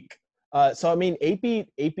group mean? So I mean,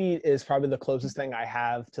 8-beat is probably the closest thing I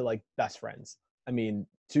have to like best friends. I mean,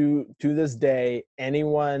 to this day,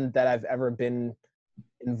 anyone that I've ever been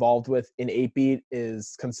involved with in 8-beat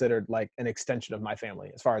is considered like an extension of my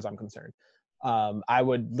family, as far as I'm concerned. I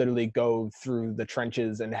would literally go through the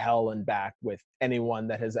trenches and hell and back with anyone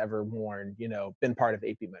that has ever been part of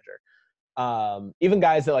 8-beat Measure. Even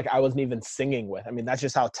guys that like I wasn't even singing with. I mean, that's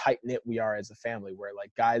just how tight knit we are as a family, where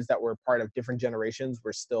like guys that were part of different generations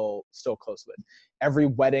we're still close with. Every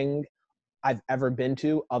wedding I've ever been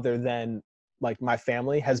to, other than like my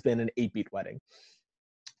family, has been an 8-beat wedding.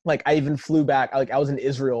 Like I even flew back, like I was in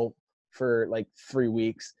Israel for like 3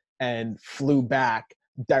 weeks and flew back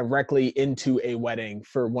directly into a wedding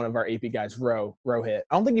for one of our 8-beat guys, Rohit.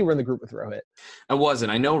 I don't think you were in the group with Rohit. I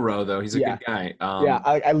wasn't. I know Ro, though. He's a good guy.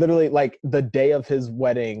 I literally, like, the day of his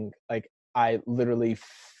wedding, like, I literally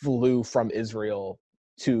flew from Israel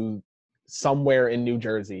to somewhere in New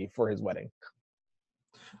Jersey for his wedding.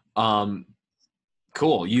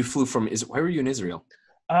 Cool. You flew from why were you in Israel?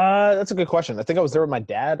 That's a good question. I think I was there with my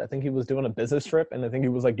dad. I think he was doing a business trip, and I think he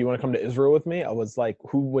was like, "Do you want to come to Israel with me?" I was like,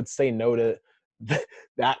 "Who would say no to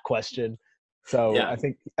that question?" So yeah. I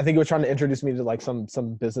think he was trying to introduce me to like some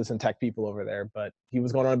business and tech people over there, but he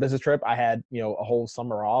was going on a business trip. I had, a whole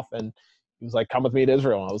summer off, and he was like, "Come with me to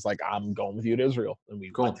Israel." And I was like, "I'm going with you to Israel." And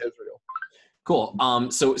we went to Israel. Cool.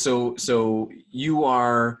 So you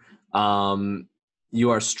are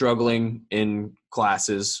struggling in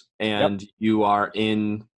classes, and you are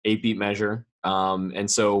in 8-beat Measure, And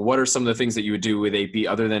so what are some of the things that you would do with AP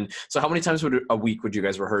other than, so how many times a week would you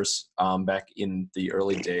guys rehearse back in the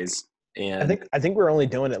early days? And I think we're only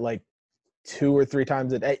doing it like 2 or 3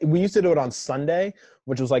 times a day. We used to do it on Sunday,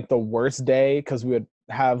 which was like the worst day because we would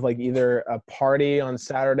have like either a party on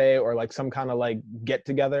Saturday or like some kind of like get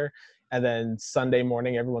together, and then Sunday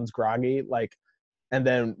morning everyone's groggy, like, and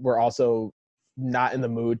then we're also not in the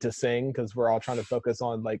mood to sing because we're all trying to focus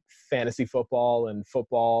on like fantasy football and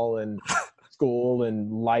school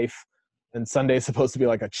and life. And Sunday is supposed to be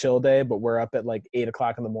like a chill day, but we're up at like 8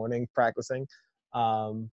 o'clock in the morning practicing.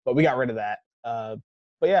 But we got rid of that.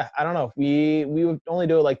 But yeah, I don't know. We would only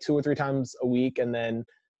do it like 2 or 3 times a week, and then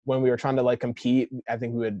when we were trying to like compete, I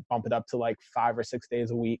think we would bump it up to like 5 or 6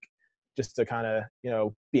 days a week, just to kind of, you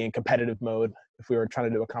know, be in competitive mode if we were trying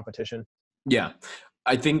to do a competition. yeah,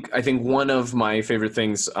 I think one of my favorite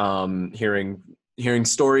things, hearing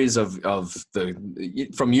stories of the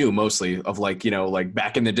from you mostly of like, you know, like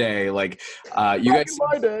back in the day, like you Back guys in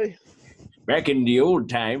my day. back in the old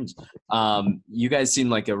times, you guys seem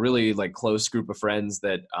like a really like close group of friends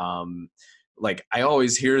that like I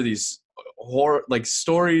always hear these like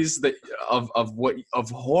stories that of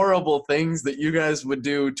horrible things that you guys would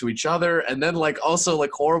do to each other, and then like also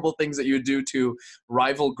like horrible things that you would do to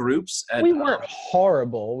rival groups We weren't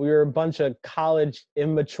horrible. We were a bunch of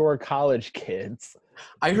immature college kids.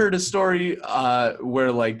 I heard a story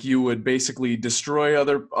where like you would basically destroy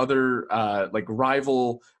other like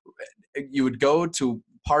rival. You would go to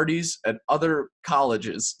parties at other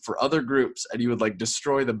colleges for other groups, and you would like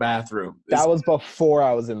destroy the bathroom. That was before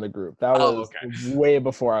I was in the group. That was okay. way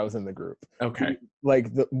before I was in the group. Okay.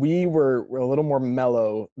 We were a little more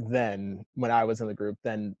mellow then when I was in the group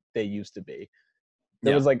than they used to be.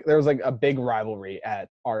 There was like a big rivalry at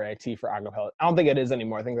RIT for acapella. I don't think it is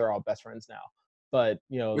anymore. I think they're all best friends now. But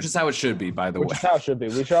you know, which is how it should be, by the way. Which is how it should be.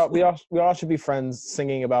 We all should be friends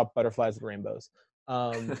singing about butterflies and rainbows.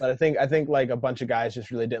 But I think like a bunch of guys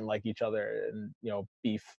just really didn't like each other, and you know,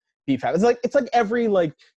 beef happens. It's like every,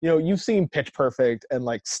 like, you know, you've seen Pitch Perfect and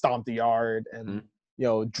like Stomp the Yard and you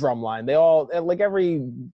know, Drumline. They all, like, every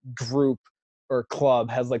group or club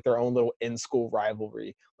has like their own little in-school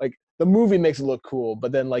rivalry. Like the movie makes it look cool,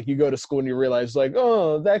 but then like you go to school and you realize like,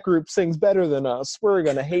 oh, that group sings better than us. We're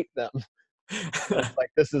gonna hate them.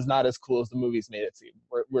 Like, this is not as cool as the movies made it seem.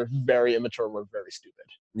 We're very immature. We're very stupid.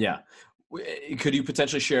 Yeah. Could you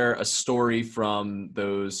potentially share a story from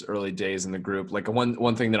those early days in the group? Like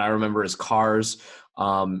one thing that I remember is Cars.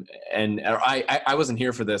 And I wasn't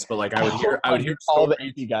here for this, but like I would hear all the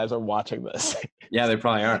AP guys are watching this. Yeah, they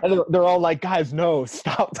probably are. And they're all like, guys, no,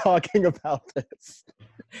 stop talking about this.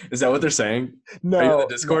 Is that what they're saying? No. Are you in the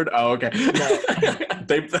Discord? No. Oh, okay. No.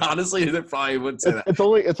 they probably wouldn't say that. It's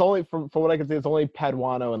only from what I can see, it's only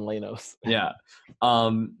Paduano and Lanos. Yeah.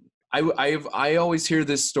 I always hear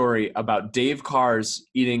this story about Dave Cars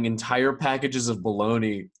eating entire packages of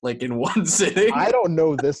bologna like in one sitting. I don't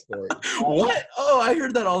know this story. What? Oh, I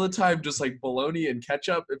heard that all the time. Just like bologna and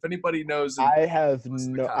ketchup. If anybody knows,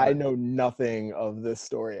 I know nothing of this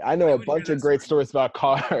story. I know a bunch of great stories about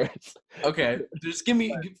Cars. Okay, just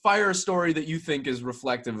fire a story that you think is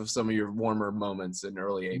reflective of some of your warmer moments in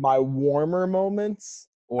early '80s. My warmer moments,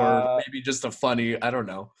 or maybe just a funny. I don't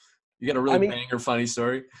know. You got a really banger funny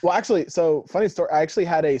story? Well, actually, so funny story. I actually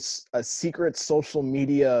had a secret social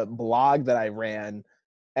media blog that I ran,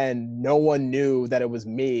 and no one knew that it was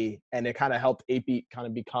me. And it kind of helped AP kind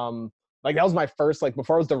of become, like, that was my first, like,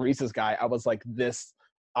 before I was the Reese's guy, I was like this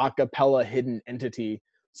a cappella hidden entity.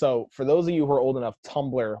 So for those of you who are old enough,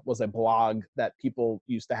 Tumblr was a blog that people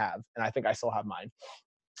used to have, and I think I still have mine.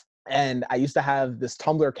 And I used to have this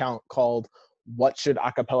Tumblr account called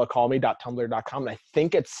whatshouldacapellacallme.tumblr.com, and I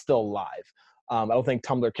think it's still live. I don't think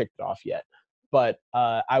Tumblr kicked it off yet, but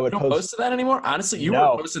I would post to that anymore. Honestly, you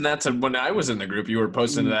were posting that to when I was in the group. You were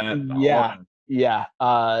posting that. Yeah.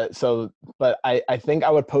 But I think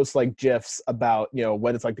I would post like GIFs about, you know,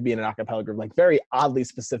 what it's like to be in an acapella group, like very oddly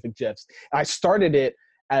specific GIFs. And I started it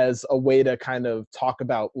as a way to kind of talk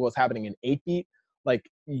about what was happening in 8-Beat. Like,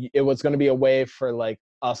 it was going to be a way for like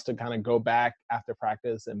us to kind of go back after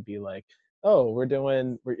practice and be like, oh,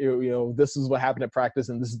 this is what happened at practice,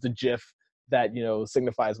 and this is the GIF that, you know,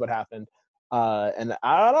 signifies what happened. And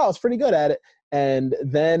I don't know, I was pretty good at it. And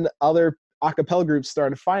then other acapella groups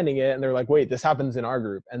started finding it, and they're like, wait, this happens in our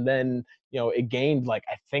group. And then, you know, it gained like,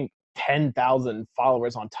 I think 10,000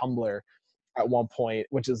 followers on Tumblr at one point,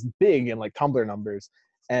 which is big in like Tumblr numbers.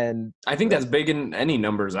 And I think that's big in any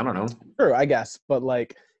numbers. I don't know. Sure, I guess. But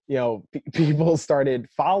like, you know, people started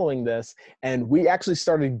following this, and we actually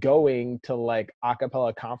started going to like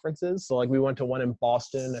acapella conferences. So like, we went to one in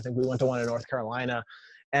Boston. I think we went to one in North Carolina,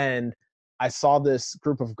 and I saw this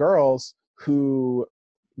group of girls who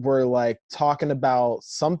were like talking about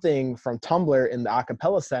something from Tumblr in the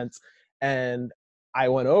acapella sense. And I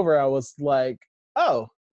went over, I was like, oh,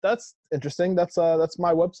 that's interesting. That's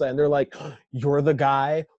my website. And they're like, you're the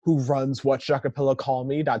guy who runs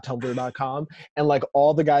whatshacapellacallme.tumblr.com. And like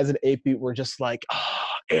all the guys at 8-Beat were just like, oh,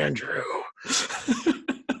 Andrew.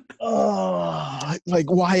 Oh, like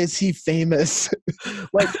why is he famous?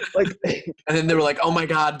 like And then they were like, oh my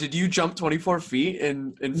God, did you jump 24 feet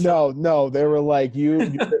in no, they were like,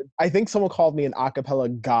 you I think someone called me an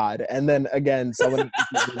acapella god. And then again, someone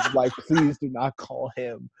was like, please do not call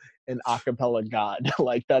him an acapella god.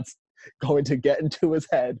 Like that's going to get into his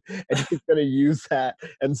head and he's going to use that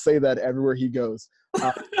and say that everywhere he goes.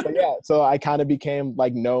 But yeah, so I kind of became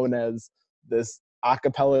like known as this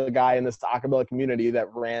acapella guy in this acapella community that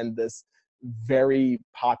ran this very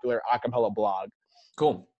popular acapella blog.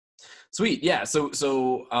 Cool. Sweet. Yeah. So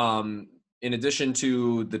in addition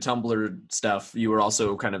to the Tumblr stuff, you were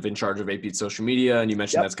also kind of in charge of 8-Beat social media, and you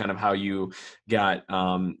mentioned that's kind of how you got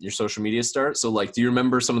your social media start. So like, do you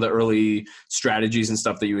remember some of the early strategies and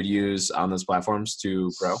stuff that you would use on those platforms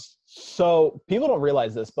to grow? So people don't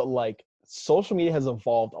realize this, but like social media has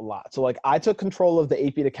evolved a lot. So like I took control of the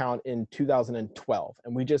 8-Beat account in 2012,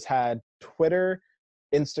 and we just had Twitter,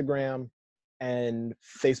 Instagram, and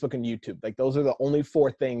Facebook and YouTube. Like those are the only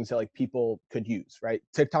 4 things that like people could use, right?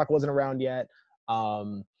 TikTok wasn't around yet.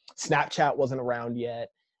 Snapchat wasn't around yet.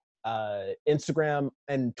 Instagram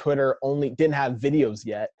and Twitter only didn't have videos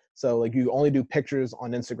yet. So like you only do pictures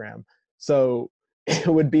on Instagram. So it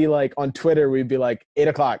would be like on Twitter, we'd be like 8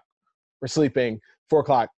 o'clock, we're sleeping, 4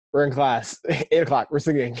 o'clock, we're in class, 8 o'clock, we're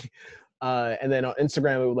singing. And then on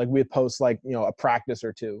Instagram, we'd post like, a practice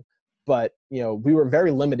or 2, but, we were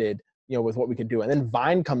very limited, with what we could do. And then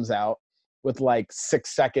Vine comes out with like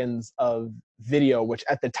 6 seconds of video, which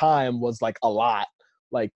at the time was like a lot.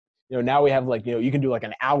 Like, now we have like, you can do like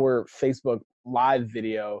an hour Facebook live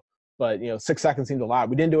video, but 6 seconds seemed a lot.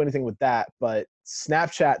 We didn't do anything with that, but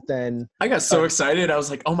Snapchat then. I got so excited. I was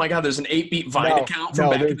like, oh my God, there's an 8-Beat Vine account from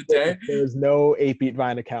back in the day. There's no 8-Beat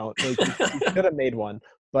Vine account. Like, you could have made one.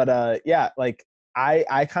 But yeah, like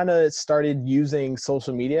I kind of started using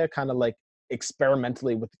social media kind of like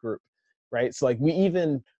experimentally with the group. Right. So like we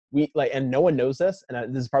and no one knows this.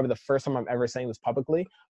 And this is probably the first time I'm ever saying this publicly,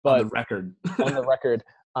 but on the record,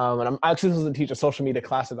 and I'm actually supposed to teach a social media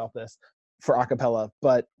class about this for acapella,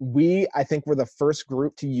 but I think we're the first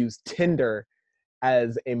group to use Tinder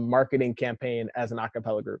as a marketing campaign as an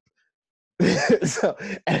acapella group. So,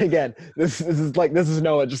 and again, this is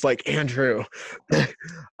Noah just like Andrew.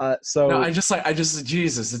 So no, I just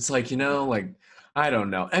Jesus, it's like, like, I don't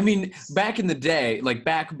know. I mean, back in the day, like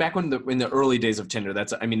back when in the early days of Tinder, that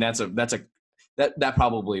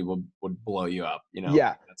probably would blow you up,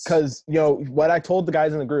 Yeah, because what I told the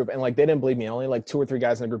guys in the group, and like they didn't believe me. Only like 2 or 3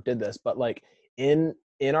 guys in the group did this, but like in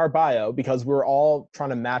our bio, because we're all trying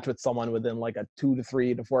to match with someone within like a 2 to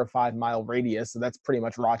 3 to 4 or 5 mile radius, so that's pretty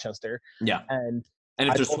much Rochester. Yeah, and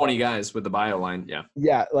if there's 20 guys with the bio line,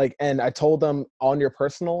 yeah, like, and I told them on your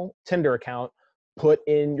personal Tinder account, put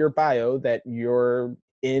in your bio that you're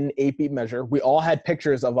in 8-Beat Measure. We all had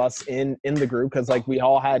pictures of us in the group because like we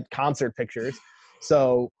all had concert pictures.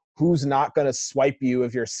 So who's not going to swipe you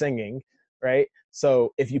if you're singing, right?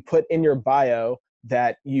 So if you put in your bio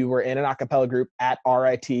that you were in an acapella group at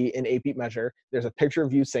RIT in 8-Beat Measure, there's a picture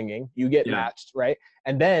of you singing, you get matched, right?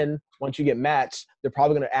 And then once you get matched, they're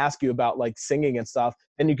probably going to ask you about like singing and stuff.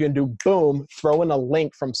 Then you can do boom, throw in a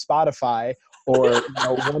link from Spotify or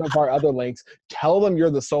one of our other links. Tell them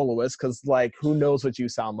you're the soloist, because like who knows what you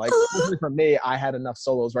sound like. For me, I had enough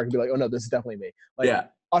solos where I could be like, oh no, this is definitely me. Like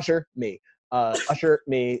Usher, me. Usher,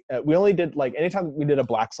 me. We only did like anytime we did a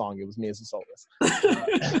Black song, it was me as a soloist.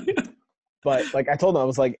 But like I told them, I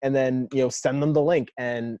was like, and then send them the link.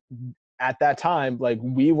 And at that time, like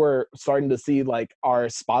we were starting to see like our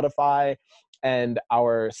Spotify and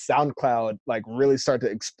our SoundCloud like really start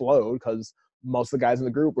to explode, because most of the guys in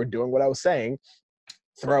the group were doing what I was saying,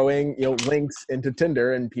 throwing links into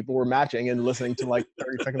Tinder, and people were matching and listening to like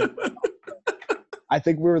 30 seconds. I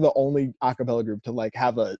think we were the only acapella group to like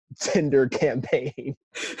have a Tinder campaign.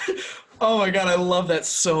 Oh my God, I love that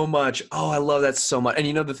so much. Oh, I love that so much.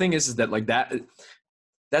 And the thing is that like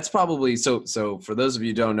that's probably so for those of you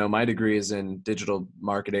who don't know, my degree is in digital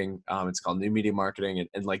marketing. It's called new media marketing.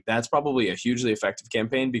 And like, that's probably a hugely effective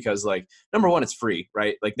campaign because like, number one, it's free,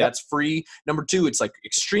 right? Like that's free. Number two, it's like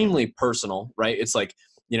extremely personal, right? It's like,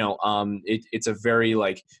 it's a very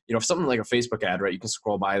like, if something like a Facebook ad, right, you can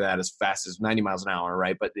scroll by that as fast as 90 miles an hour,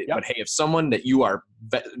 right? But hey, if someone that you are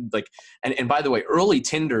like, and by the way, early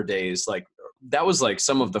Tinder days, like that was like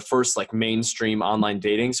some of the first like mainstream online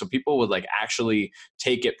dating. So people would like actually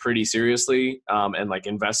take it pretty seriously, and like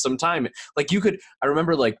invest some time. Like I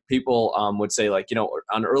remember like people would say like,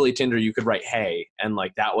 on early Tinder you could write "Hey," and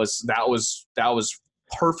like that was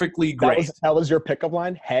perfectly great. That was your pickup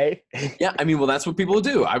line. Hey. Yeah, I mean, well, that's what people would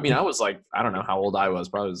do. I mean, I was like, I don't know how old I was.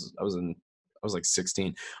 Probably I was like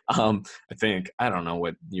 16. I think. I don't know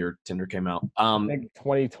what year Tinder came out. I think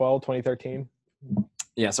 2012, 2013.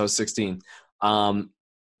 Yeah, so I was 16.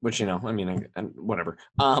 Which, I mean, whatever.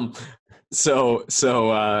 So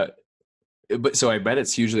I bet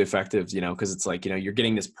it's hugely effective, because it's like, you're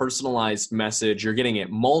getting this personalized message. You're getting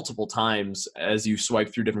it multiple times as you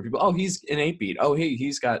swipe through different people. Oh, he's in 8-beat. Oh, hey,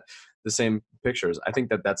 he's got the same pictures. I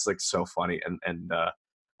think that's like so funny. And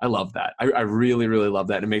I love that. I really, really love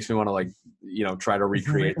that. And it makes me want to like, try to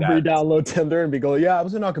recreate that. Re-download Tinder and be going, yeah, I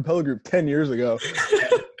was in an acapella group 10 years ago.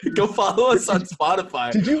 Go follow us on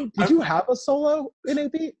Spotify. Did you have a solo in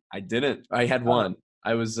 8-beat? I didn't. I had one.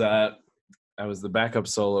 I was the backup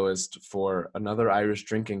soloist for another Irish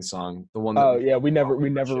drinking song. The one. We never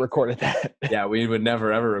recorded that. Yeah, we would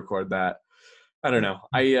never ever record that. I don't know.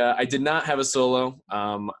 I did not have a solo.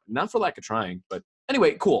 Not for lack of trying, but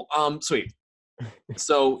anyway, cool. Sweet.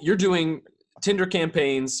 So you're doing Tinder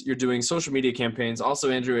campaigns. You're doing social media campaigns. Also,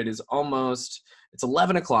 Andrew, it's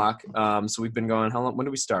 11 o'clock. So we've been going. How long? When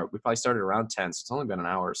did we start? We probably started around 10. So it's only been an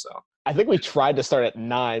hour or so. I think we tried to start at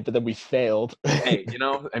 9, but then we failed. Hey,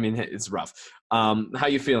 I mean, it's rough. How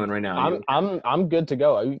you feeling right now? I'm good to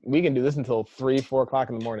go. We can do this until 3, 4 o'clock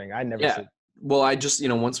in the morning. I never sleep. Well, I just,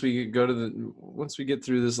 once we get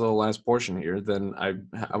through this little last portion here, then I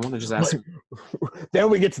want to just ask.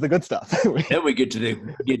 Then we get to the good stuff. Then we get to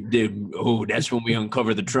that's when we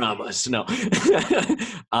uncover the traumas. No.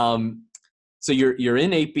 So you're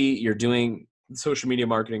in 8-beat, you're doing social media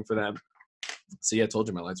marketing for them. So yeah, I told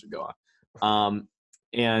you my lights would go off.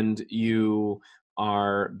 And you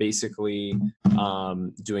are basically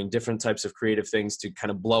doing different types of creative things to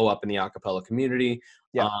kind of blow up in the acapella community.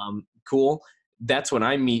 Yeah. Cool. That's when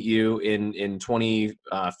I meet you in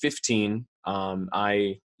 2015.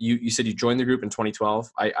 You said you joined the group in 2012.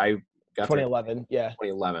 I got 2011. There,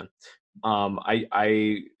 2011.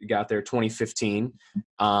 I got there 2015.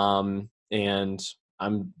 And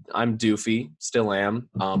I'm doofy, still am.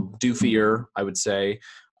 Doofier, I would say.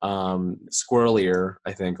 Squirrelier,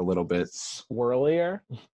 I think, a little bit. Squirrelier?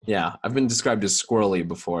 Yeah, I've been described as squirrely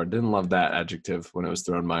before. Didn't love that adjective when it was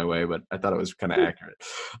thrown my way, but I thought it was kind of accurate.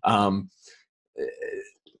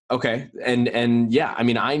 Okay, and yeah, I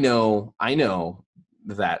mean, I know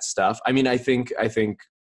that stuff. I mean, I think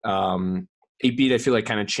 8-beat, I feel like,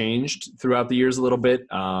 kind of changed throughout the years a little bit.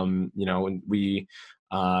 And we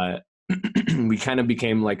we kind of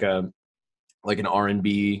became like an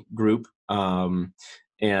R&B group.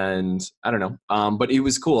 And I don't know. But it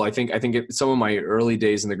was cool. I think some of my early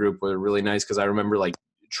days in the group were really nice because I remember like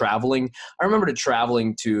traveling. I remember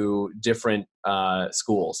traveling to different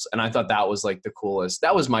schools, and I thought that was like the coolest.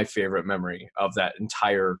 That was my favorite memory of that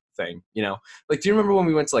entire thing. Like, do you remember when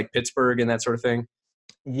we went to like Pittsburgh and that sort of thing?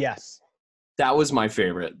 Yes. That was my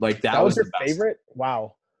favorite. Like that was your the best. favorite?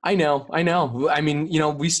 Wow. I know. I mean,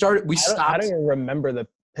 we stopped. I don't even remember the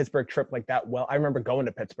Pittsburgh trip like that well. I remember going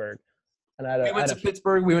to Pittsburgh. And we went to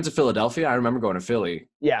Pittsburgh. We went to Philadelphia. I remember going to Philly.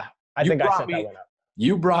 Yeah, I think I set that one up.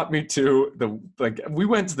 You brought me to we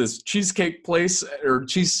went to this cheesecake place or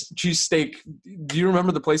cheesesteak. Do you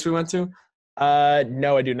remember the place we went to?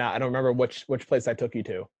 No, I do not. I don't remember which place I took you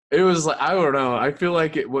to. It was like, I don't know. I feel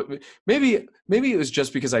like maybe it was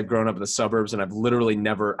just because I've grown up in the suburbs and I've literally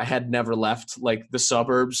never left like the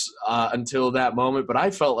suburbs until that moment. But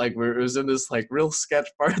I felt like it was in this like real sketch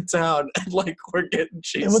part of town and like we're getting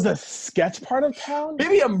cheese. It was a sketch part of town?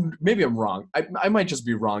 Maybe I'm wrong. I might just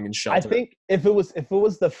be wrong in Shelter. I think if it was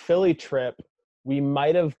the Philly trip, we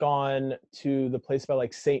might have gone to the place by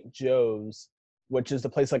like St. Joe's, which is the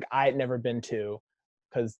place like I had never been to,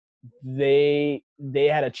 because they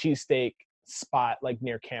had a cheesesteak spot like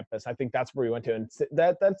near campus. I think that's where we went to, and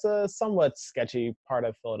that's a somewhat sketchy part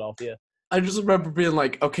of Philadelphia. I just remember being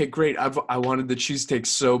like, okay, great. I wanted the cheesesteak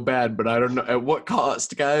so bad, but I don't know at what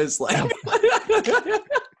cost, guys. Like,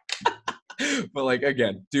 but like,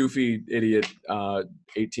 again, doofy, idiot,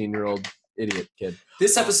 18-year-old idiot kid.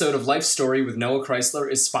 This episode of Life Story with Noah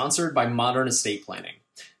Chrysler is sponsored by Modern Estate Planning.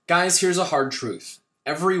 Guys, here's a hard truth.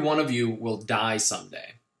 Every one of you will die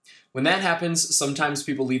someday. When that happens, sometimes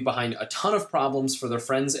people leave behind a ton of problems for their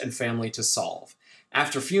friends and family to solve.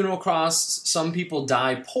 After funeral costs, some people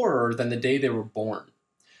die poorer than the day they were born.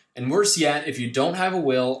 And worse yet, if you don't have a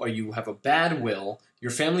will or you have a bad will,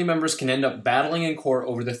 your family members can end up battling in court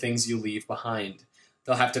over the things you leave behind.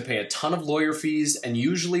 They'll have to pay a ton of lawyer fees, and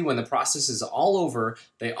usually when the process is all over,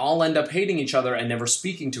 they all end up hating each other and never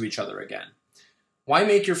speaking to each other again. Why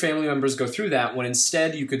make your family members go through that when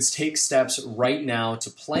instead you could take steps right now to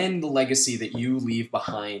plan the legacy that you leave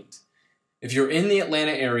behind? If you're in the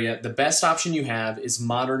Atlanta area, the best option you have is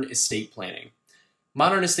Modern Estate Planning.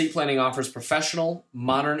 Modern Estate Planning offers professional,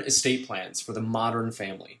 modern estate plans for the modern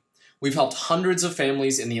family. We've helped hundreds of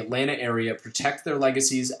families in the Atlanta area protect their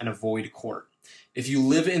legacies and avoid court. If you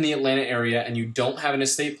live in the Atlanta area and you don't have an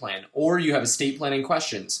estate plan, or you have estate planning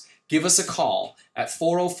questions, give us a call at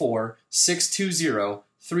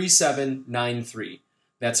 404-620-3793.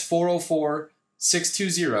 That's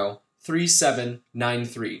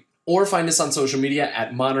 404-620-3793. Or find us on social media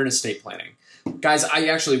at Modern Estate Planning. Guys, I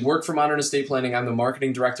actually work for Modern Estate Planning. I'm the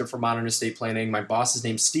marketing director for Modern Estate Planning. My boss is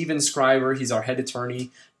named Steven Scriber. He's our head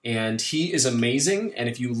attorney, and he is amazing. And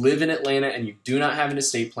if you live in Atlanta and you do not have an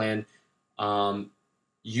estate plan,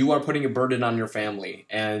 you are putting a burden on your family,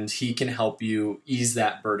 and he can help you ease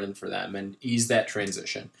that burden for them and ease that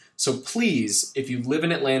transition. So please, if you live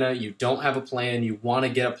in Atlanta, you don't have a plan, you want to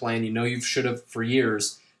get a plan, you know you should have for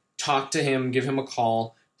years, talk to him, give him a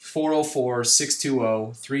call,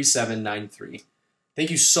 404-620-3793. Thank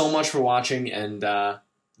you so much for watching, and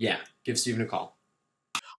give Steven a call.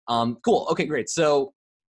 Cool. Okay, great. So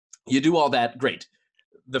you do all that. Great.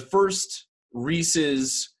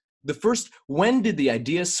 When did the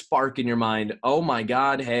idea spark in your mind? Oh my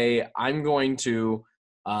God, hey, I'm going to,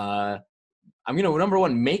 number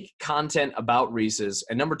one, make content about Reese's.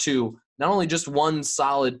 And number two, not only just one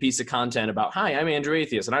solid piece of content about, hi, I'm Andrew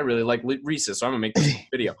Atheist and I really like Reese's, so I'm gonna make this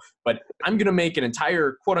video. But I'm gonna make an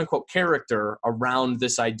entire quote unquote character around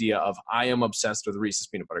this idea of I am obsessed with Reese's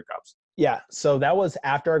peanut butter cups. Yeah, so that was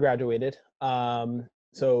after I graduated.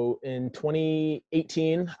 So in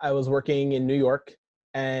 2018, I was working in New York,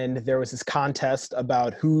 and there was this contest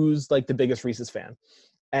about who's like the biggest Reese's fan.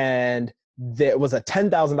 And there was a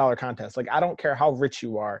 $10,000 contest. Like, I don't care how rich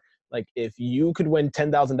you are. Like, if you could win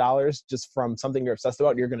 $10,000 just from something you're obsessed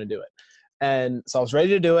about, you're going to do it. And so I was ready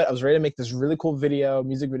to do it. I was ready to make this really cool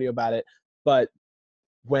music video about it. But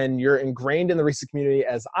when you're ingrained in the Reese's community,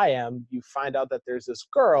 as I am, you find out that there's this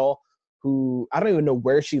girl who, I don't even know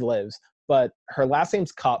where she lives, but her last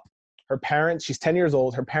name's Cup. Her parents, she's 10 years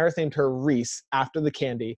old. Her parents named her Reese after the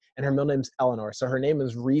candy, and her middle name's Eleanor. So her name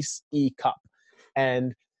is Reese E. Cup.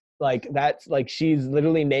 And she's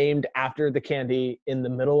literally named after the candy in the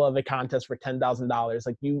middle of a contest for $10,000.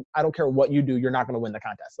 Like, I don't care what you do, you're not going to win the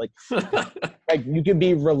contest. Like, like you could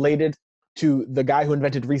be related to the guy who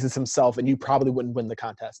invented Reese's himself, and you probably wouldn't win the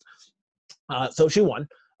contest. So she won.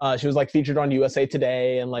 She was like featured on USA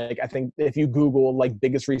Today. And like, I think if you Google like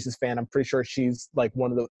biggest Reese's fan, I'm pretty sure she's like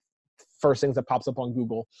one of the first things that pops up on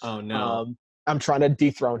Google. Oh no. I'm trying to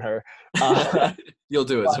dethrone her. You'll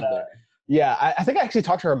do it someday. Yeah, I think I actually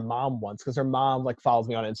talked to her mom once, because her mom like follows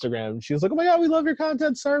me on Instagram. She was like, "Oh my God, we love your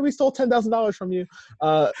content. Sorry, we stole $10,000 from you."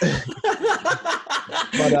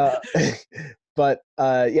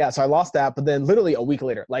 Yeah, so I lost that. But then literally a week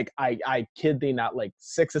later, like I kid thee not, like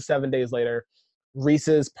 6 or 7 days later,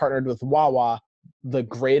 Reese's partnered with Wawa, the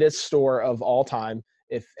greatest store of all time.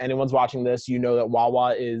 If anyone's watching this, you know that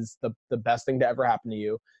Wawa is the best thing to ever happen to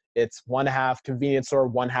you. It's 1/2 convenience store,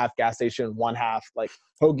 1/2 gas station, 1/2 like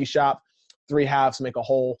hoagie shop, 3 halves make a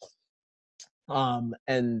whole.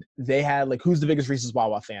 And they had like, who's the biggest Reese's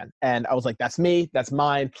Wawa fan? And I was like, that's me, that's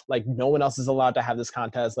mine. Like, no one else is allowed to have this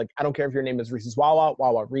contest. Like, I don't care if your name is Reese's Wawa,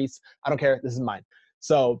 Wawa Reese. I don't care. This is mine.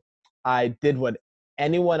 So I did what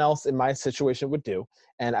anyone else in my situation would do.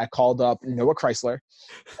 And I called up Noah Chrysler,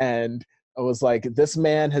 and I was like, this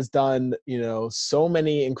man has done, so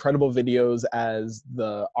many incredible videos as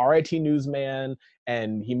the RIT newsman,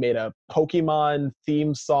 and he made a Pokemon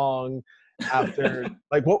theme song after,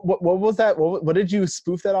 like, what was that? What did you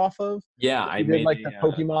spoof that off of? Yeah, I did like the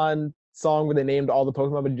Pokemon song where they named all the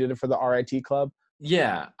Pokemon, but you did it for the RIT club.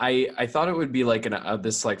 Yeah, I thought it would be like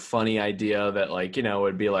this like funny idea that like, it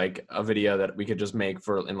would be like a video that we could just make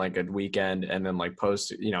in like a weekend and then like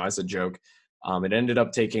post, as a joke. It ended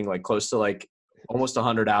up taking like close to like almost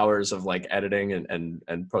 100 hours of like editing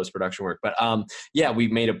and post-production work. But we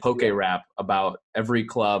made a poke rap about every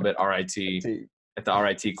club at RIT, at the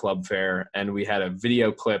RIT club fair. And we had a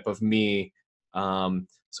video clip of me. So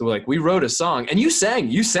like we wrote a song, and you sang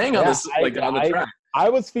on this, like on the track. I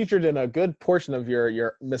was featured in a good portion of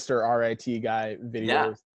your Mr. RIT guy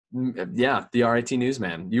videos. Yeah, the RIT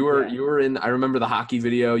newsman. You were in. I remember the hockey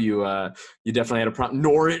video. You definitely had a problem.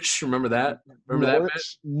 Norwich, remember that? Remember that?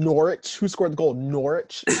 Norwich. Who scored the goal?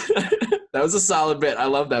 Norwich. That was a solid bit. I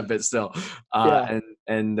love that bit still. Yeah.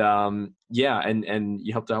 And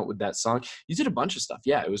you helped out with that song. You did a bunch of stuff.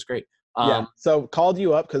 Yeah, it was great. Yeah. So called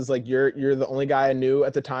you up because like you're the only guy I knew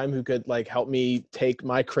at the time who could like help me take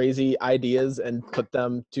my crazy ideas and put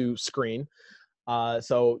them to screen.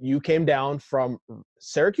 So you came down from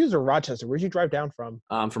Syracuse or Rochester? Where'd you drive down from?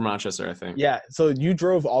 From Rochester, I think. Yeah. So you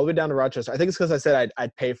drove all the way down to Rochester. I think it's because I said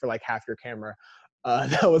I'd pay for like half your camera.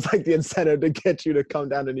 That was like the incentive to get you to come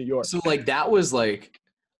down to New York. So like that was like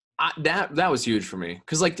that was huge for me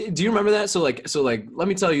because like do you remember that? So like let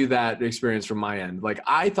me tell you that experience from my end. Like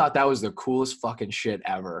I thought that was the coolest fucking shit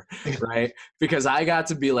ever, right? Because I got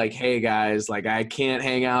to be like, hey guys, like I can't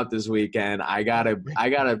hang out this weekend. I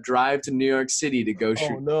gotta drive to New York City to go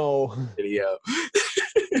shoot video.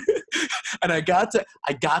 And I got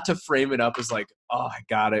to frame it up as like, oh, I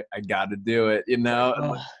gotta do it, you know.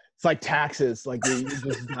 And like, it's like taxes. Like you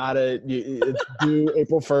just gotta. It's due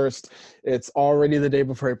April 1st. It's already the day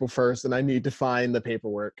before April 1st, and I need to find the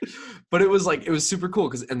paperwork. But it was super cool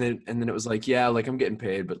because and then it was like, yeah, like I'm getting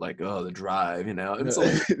paid, but like, oh, the drive, you know. And so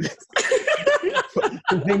the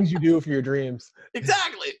things you do for your dreams.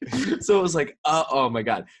 Exactly. So it was like, oh my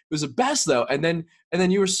god, it was the best though. And then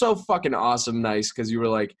you were so fucking awesome, nice, because you were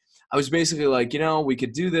like, I was basically like, you know, we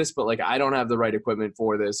could do this, but like I don't have the right equipment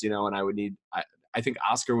for this, you know, and I would need. I think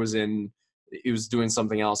Oscar he was doing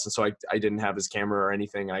something else. And so I didn't have his camera or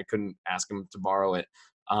anything. And I couldn't ask him to borrow it.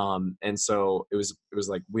 And so it was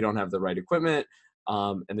like, we don't have the right equipment.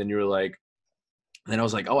 And then you were like, then I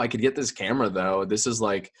was like, oh, I could get this camera though. This is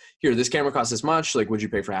like, here, this camera costs this much. Like, would you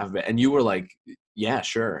pay for half of it? And you were like, yeah,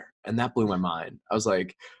 sure. And that blew my mind. I was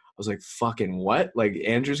like, fucking what? Like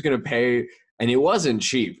Andrew's going to pay. And it wasn't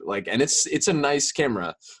cheap, like, and it's a nice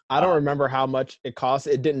camera. I don't remember how much it cost.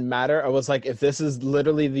 It didn't matter. I was like, if this is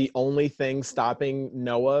literally the only thing stopping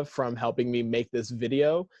Noah from helping me make this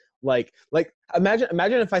video, like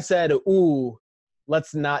imagine if I said, ooh,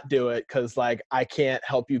 let's not do it because like I can't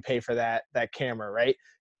help you pay for that camera, right?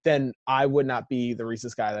 Then I would not be the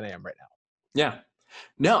Reese's guy that I am right now. Yeah,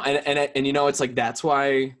 no, and you know, it's like that's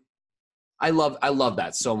why I love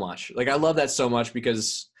that so much. Like I love that so much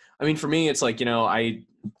because. I mean, for me, it's like, you know, I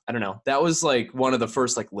don't know. That was like one of the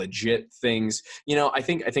first like legit things, you know, I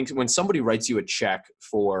think when somebody writes you a check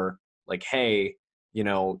for like, hey, you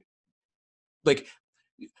know, like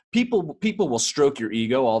people will stroke your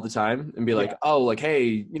ego all the time and be like, oh, like, hey,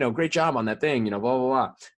 you know, great job on that thing, you know, blah, blah,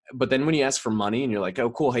 blah. But then when you ask for money and you're like,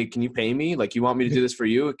 oh, cool. Hey, can you pay me? Like, you want me to do this for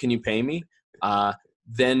you? Can you pay me?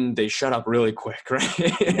 Then they shut up really quick,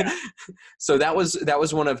 right? Yeah. So that was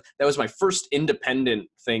my first independent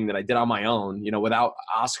thing that I did on my own, you know, without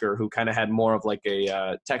Oscar, who kind of had more of like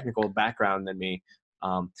a technical background than me.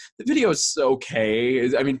 The video is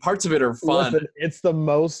okay. I mean, parts of it are fun. Listen, it's the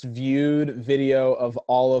most viewed video of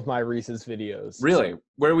all of my Reese's videos. Really?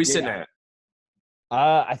 Where are we sitting at?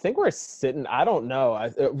 I think we're sitting. I don't know.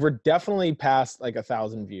 We're definitely past like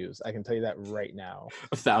 1,000 views. I can tell you that right now.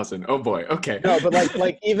 1,000. Oh boy. Okay. No, but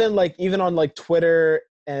even on like Twitter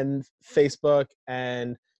and Facebook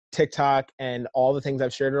and TikTok and all the things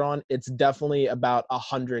I've shared it on, it's definitely about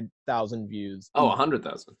 100,000 views. Oh,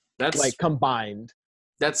 100,000. That's like combined.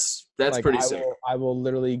 That's like, pretty sick. I will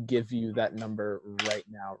literally give you that number right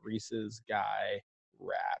now. Reese's Guy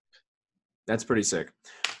Rap. That's pretty sick.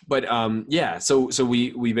 But yeah, so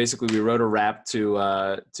we basically wrote a rap to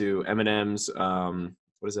Eminem's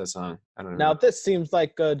what is that song? I don't know. Now this seems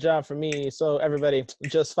like a job for me, so everybody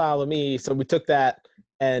just follow me. So we took that,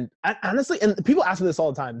 and honestly, and people ask me this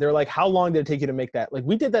all the time. They're like, "How long did it take you to make that?" Like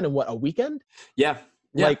we did that in what, a weekend? Yeah.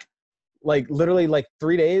 Like literally like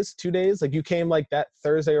 3 days, 2 days. Like you came like that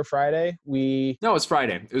Thursday or Friday. No, it was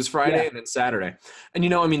Friday. It was Friday and then Saturday. And you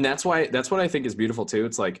know, I mean, that's what I think is beautiful too.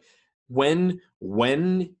 It's like when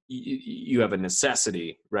you have a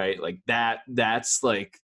necessity, right? Like that's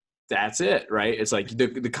it, right? It's like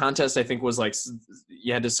the contest, I think, was like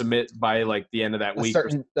you had to submit by like the end of that week,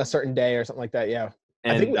 a certain day or something like that. Yeah.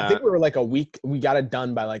 And I think we were like a week. We got it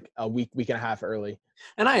done by like a week and a half early.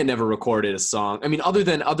 And I had never recorded a song. I mean, other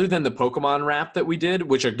than the Pokemon rap that we did,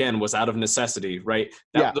 which again was out of necessity, right?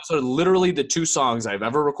 Those are literally the 2 songs I've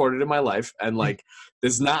ever recorded in my life. And like,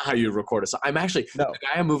 this is not how you record a song. I'm actually the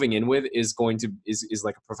guy I'm moving in with is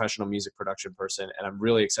like a professional music production person, and I'm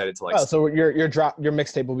really excited to like. Oh, so your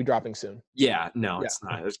mixtape will be dropping soon. Yeah, no, it's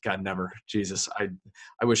not. God, never. Jesus,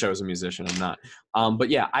 I wish I was a musician. I'm not. But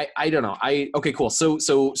yeah, I don't know. Okay, cool. So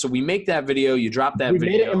we make that video. You drop that video.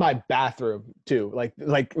 We made it in my bathroom too. Like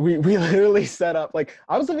we literally set up. Like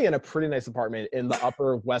I was living in a pretty nice apartment in the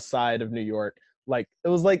Upper West Side of New York. Like it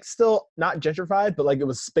was like still not gentrified, but like it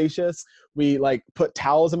was spacious. We like put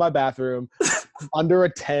towels in my bathroom under a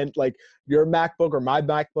tent. Like your MacBook or my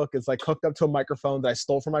MacBook is like hooked up to a microphone that I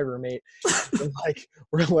stole from my roommate. And like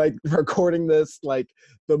we're like recording this like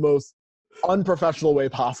the most unprofessional way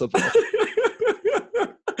possible.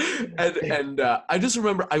 and I just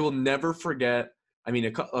remember, I will never forget. I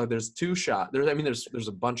mean, there's two shots. There's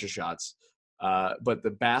a bunch of shots. But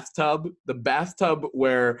the bathtub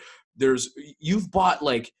where you've bought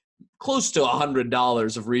like close to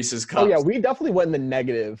 $100 of Reese's cups. Oh yeah, we definitely went in the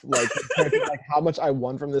negative, like how much I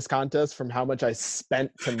won from this contest from how much I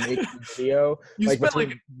spent to make the video. You like spent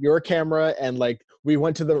between your camera and like we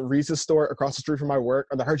went to the Reese's store across the street from my work,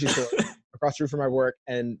 or the Hershey store across the street from my work,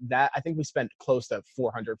 and that I think we spent close to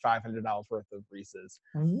 $400-$500 worth of Reese's.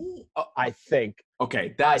 I think.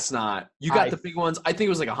 Okay, that's not. You got the big ones. I think it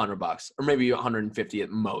was like $100 or maybe 150 at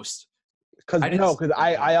most. Because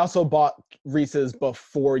I also bought Reese's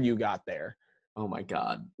before you got there. Oh my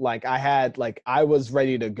God. Like I was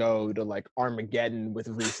ready to go to like Armageddon with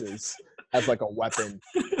Reese's as like a weapon.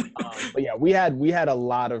 But yeah, we had a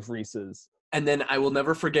lot of Reese's. And then I will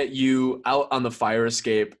never forget you out on the fire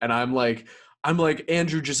escape, and I'm like,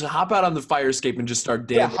 Andrew, just hop out on the fire escape and just start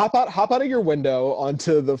dancing. Yeah, hop out of your window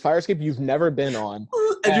onto the fire escape you've never been on.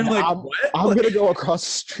 And you're like, what? I'm gonna go across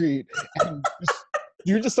the street and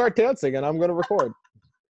you just start dancing, and I'm gonna record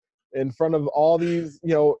in front of all these,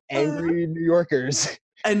 angry New Yorkers.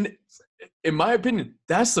 And in my opinion,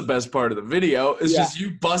 that's the best part of the video. Is just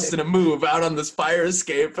you busting a move out on this fire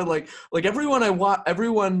escape, and like everyone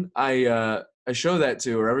I show that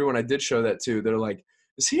to, or everyone I did show that to, they're like,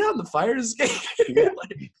 "Is he on the fire escape?"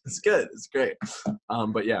 Like, it's good, it's great.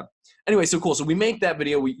 But yeah. Anyway, so cool. So we make that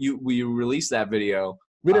video. We release that video.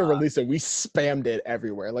 We didn't release it. We spammed it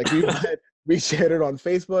everywhere. Like we shared it on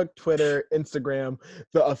Facebook, Twitter, Instagram,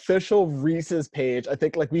 the official Reese's page. I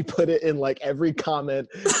think like we put it in like every comment.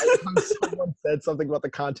 Every time someone said something about the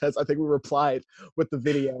contest, I think we replied with the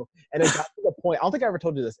video. And it got to the point, I don't think I ever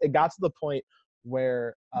told you this. It got to the point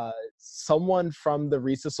where someone from the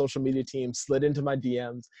Reese's social media team slid into my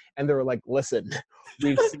DMs and they were like, listen,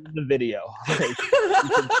 we've seen the video. Like,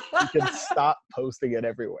 you can stop posting it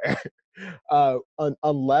everywhere.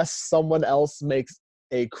 Unless someone else makes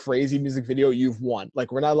a crazy music video, you've won.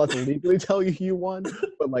 Like, we're not allowed to legally tell you won,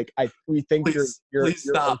 but like we think please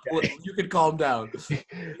stop. Okay. You can calm down. You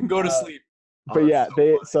can go to sleep. But yeah,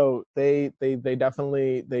 they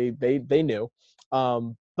definitely they knew.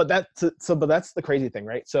 But that's the crazy thing,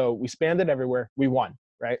 right? So we spanned it everywhere. We won,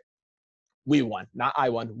 right? We won. Not I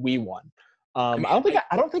won. We won. I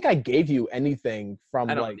don't think I gave you anything from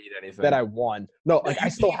like that I won. No, like I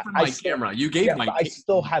still have my camera. You gave my. I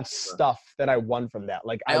still have stuff that I won from that.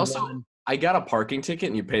 Like I got a parking ticket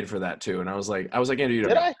and you paid for that too. And I was like, Andrew,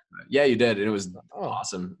 did I? Yeah, you did. And it was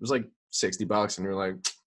awesome. It was like $60, and you're like,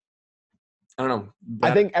 I don't know.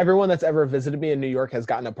 I think everyone that's ever visited me in New York has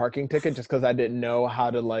gotten a parking ticket just because I didn't know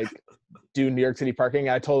how to like do New York City parking.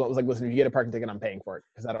 I told them, I was like, listen, if you get a parking ticket, I'm paying for it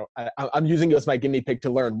because I'm using you as my guinea pig to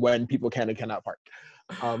learn when people can and cannot park.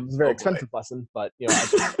 It's a very expensive lesson, but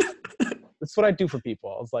that's what I do for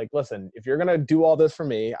people. I was like, listen, if you're gonna do all this for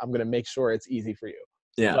me, I'm gonna make sure it's easy for you.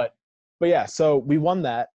 Yeah. But yeah, so we won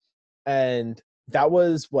that, and that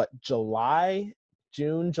was what, July,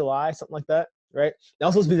 something like that, right? That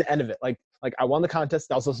was supposed to be the end of it. Like I won the contest.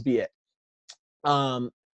 That was supposed to be it.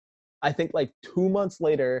 I think like 2 months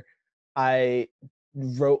later, I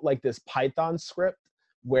wrote like this Python script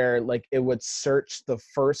where like it would search the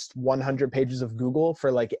first 100 pages of Google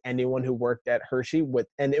for like anyone who worked at Hershey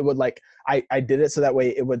and it would like, I did it so that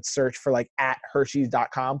way it would search for like at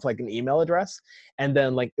Hershey's.com for like an email address. And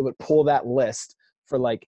then like it would pull that list for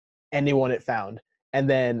like anyone it found. And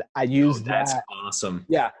then I used that's that. Awesome.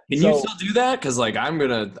 Yeah. Can you still do that? Cause like I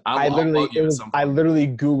literally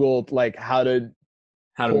Googled like how to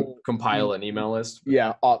compile an email list.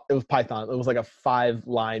 Yeah. It was Python. It was like a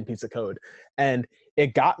 5-line piece of code. And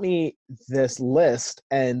it got me this list.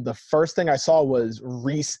 And the first thing I saw was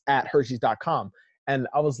Reese at Hershey's.com. And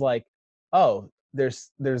I was like, oh,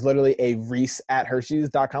 there's literally a Reese at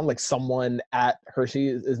Hershey's.com. Like someone at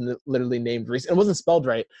Hershey's is literally named Reese. And it wasn't spelled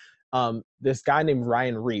right. This guy named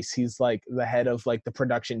Ryan Reese, he's like the head of like the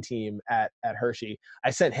production team at Hershey.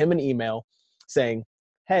 I sent him an email saying,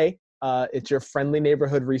 hey, it's your friendly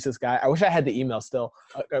neighborhood Reese's guy. I wish I had the email still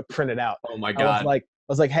printed out. Oh my God. I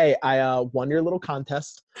was like, hey, I won your little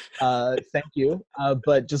contest. Thank you.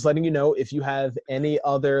 But just letting you know, if you have any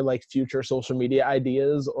other like future social media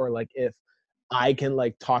ideas, or like if I can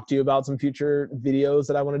like talk to you about some future videos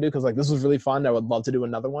that I want to do, because like this was really fun. I would love to do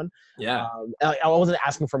another one. Yeah. I wasn't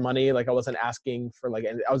asking for money. Like I wasn't asking for like,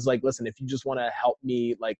 and I was like, listen, if you just want to help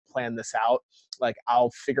me like plan this out, like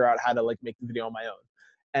I'll figure out how to like make the video on my own.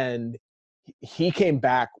 And he came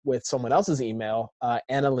back with someone else's email,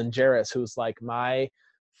 Anna Lingeris, who's like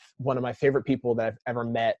one of my favorite people that I've ever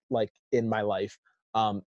met like in my life,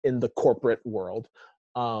 in the corporate world.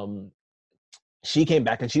 She came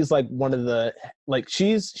back and she's like one of the, like,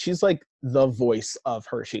 she's like the voice of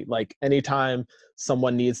Hershey. Like anytime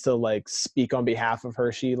someone needs to like speak on behalf of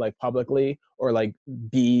Hershey, like publicly, or like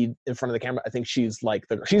be in front of the camera, I think she's like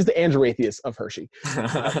she's the Andrew Atheist of Hershey.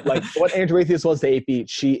 Like what Andrew Atheist was to 8-Beat,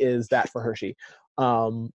 she is that for Hershey.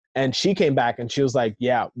 And she came back and she was like,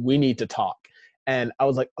 yeah, we need to talk. And I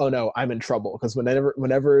was like, oh no, I'm in trouble. Because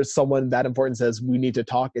whenever someone that important says we need to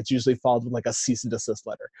talk, it's usually followed with like a cease and desist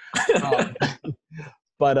letter.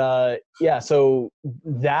 But yeah, so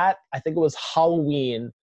that, I think it was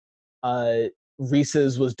Halloween,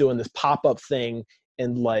 Reese's was doing this pop-up thing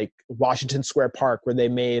in like Washington Square Park, where they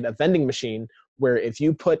made a vending machine where if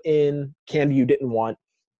you put in candy you didn't want,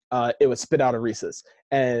 it would spit out a Reese's.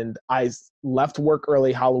 And I left work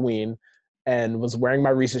early Halloween and was wearing my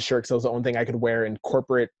Reese's shirt, because that was the only thing I could wear in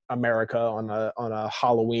corporate America on a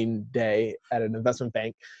Halloween day at an investment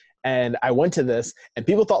bank. And I went to this, and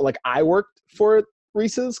people thought like I worked for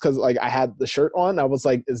Reese's, because like I had the shirt on. I was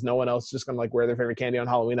like, is no one else just gonna like wear their favorite candy on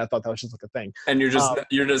Halloween? I thought that was just like a thing. And you're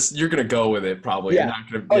gonna go with it probably. Yeah.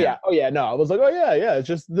 You're not gonna, Oh yeah. No, I was like, oh yeah. It's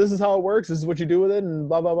just, this is how it works. This is what you do with it, and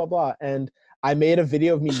blah blah blah blah. And I made a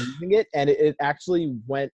video of me using it, and it actually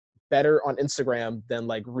went better on Instagram than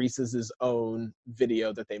like Reese's own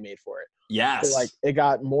video that they made for it. Yes. So, like it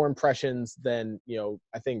got more impressions than,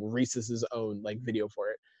 I think Reese's own like video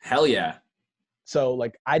for it. Hell yeah. So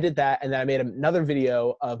like I did that, and then I made another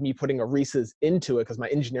video of me putting a Reese's into it, because my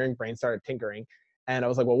engineering brain started tinkering. And I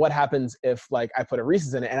was like, well, what happens if like I put a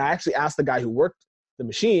Reese's in it? And I actually asked the guy who worked the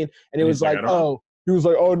machine, and he was like, oh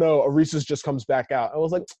no, a Reese's just comes back out. I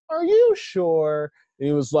was like, are you sure? And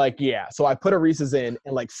he was like, yeah. So I put a Reese's in,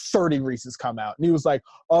 and like 30 Reese's come out. And he was like,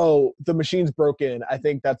 oh, the machine's broken. I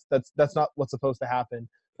think that's not what's supposed to happen.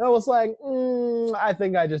 And I was like, I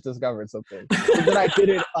think I just discovered something. And then I did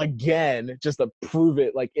it again just to prove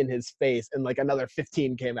it, like in his face, and like another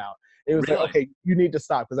 15 came out. It was like, okay, you need to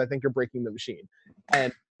stop, because I think you're breaking the machine.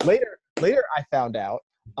 And later I found out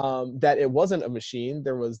that it wasn't a machine.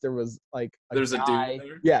 There was like there's guy, a dude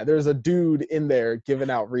there? Yeah, there's a dude in there giving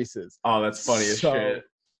out Reese's. Oh, that's funny as shit.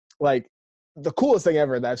 Like the coolest thing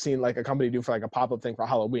ever that I've seen like a company do for like a pop-up thing for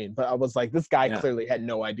Halloween. But I was like, this guy clearly had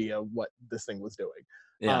no idea what this thing was doing.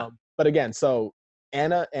 Yeah. But again, so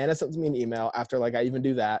Anna sends me an email after like I even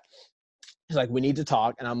do that. She's like, we need to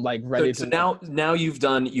talk, and I'm like ready so to. Now you've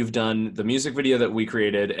done the music video that we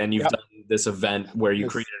created, and you've done this event where you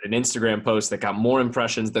created an Instagram post that got more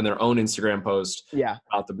impressions than their own Instagram post. Yeah.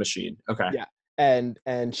 About the machine. Okay. Yeah.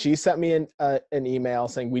 And she sent me an email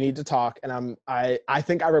saying we need to talk, and I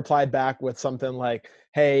think I replied back with something like,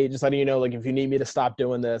 hey, just letting you know, like if you need me to stop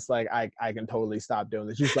doing this, like I can totally stop doing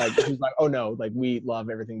this. She's like oh no, like we love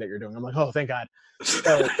everything that you're doing. I'm like, oh thank God.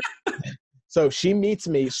 So she meets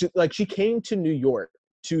me. She came to New York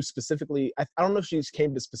to specifically. I don't know if she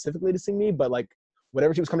came to specifically to see me, but like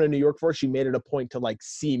whatever she was coming to New York for, she made it a point to like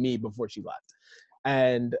see me before she left.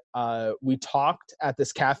 And we talked at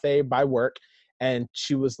this cafe by work. And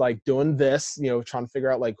she was like doing this, trying to figure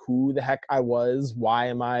out like who the heck I was. Why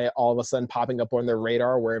am I all of a sudden popping up on their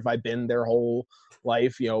radar? Where have I been their whole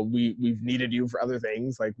life? We've needed you for other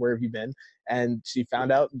things. Like, where have you been? And she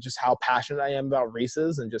found out just how passionate I am about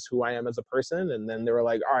Reese's and just who I am as a person. And then they were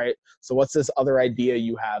like, all right, so what's this other idea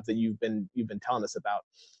you have that you've been telling us about?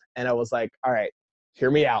 And I was like, all right, hear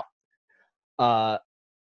me out. All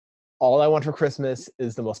I Want for Christmas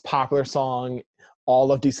is the most popular song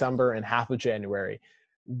all of December and half of January.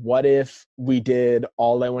 What if we did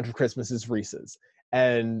All I Want for Christmas is Reese's?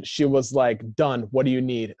 And she was like, done. What do you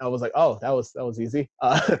need? I was like, oh, that was easy.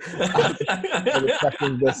 I was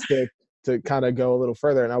expecting this to kind of go a little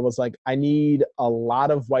further. And I was like, I need a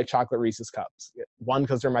lot of white chocolate Reese's cups. One,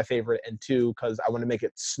 because they're my favorite, and two, because I want to make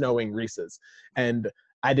it snowing Reese's. And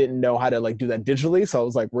I didn't know how to like do that digitally. So I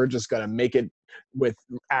was like, we're just going to make it with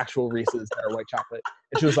actual Reese's that are white chocolate.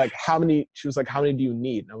 And she was like, how many do you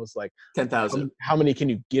need? And I was like, 10,000. How many can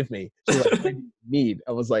you give me? She was like, what do you need?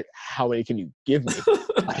 I was like, how many can you give me?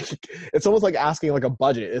 Like, it's almost like asking like a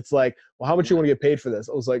budget. It's like, well, how much you want to get paid for this?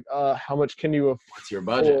 I was like, how much can you afford? What's your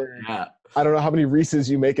budget? Yeah. I don't know how many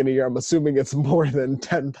Reese's you make in a year. I'm assuming it's more than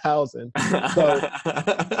 10,000.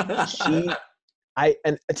 So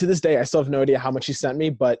And to this day, I still have no idea how much he sent me,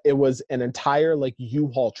 but it was an entire like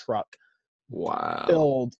U-Haul truck Wow.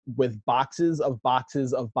 filled with boxes of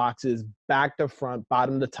boxes of boxes, back to front,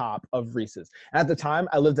 bottom to top of Reese's. And at the time,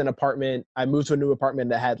 I lived in an apartment. I moved to a new apartment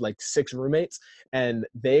that had like 6 roommates, and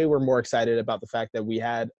they were more excited about the fact that we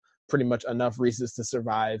had pretty much enough Reese's to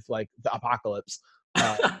survive like the apocalypse.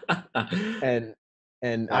 And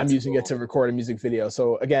I'm That's using it to cool. record a music video.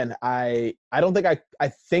 So again, I don't think I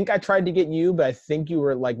think I tried to get you, but I think you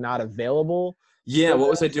were like not available. Yeah, For what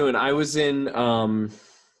was I this. doing? I was in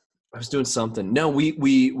I was doing something. No, we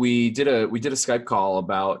did a Skype call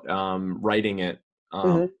about writing it.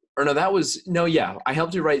 Mhm. Or no, that was no, yeah. I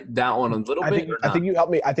helped you write that one a little bit or I not? think you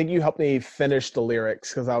helped me. I think you helped me finish the lyrics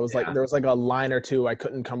because I was like, Yeah. there was like a line or two I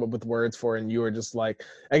couldn't come up with words for, and you were just like,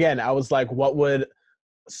 again, I was like, what would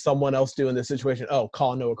someone else do in this situation? Oh,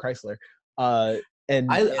 call Noah Chrysler. Uh, and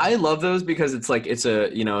I love those because it's like it's a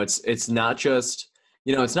it's not just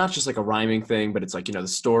it's not just like a rhyming thing, but it's like the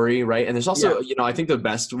story, right? And there's yeah, also I think the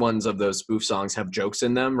best ones of those spoof songs have jokes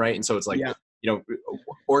in them, right? And so it's like yeah,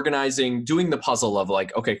 organizing, doing the puzzle of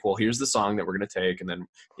like, okay, cool, here's the song that we're gonna take, and then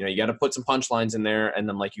you got to put some punchlines in there, and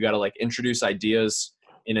then like you got to like introduce ideas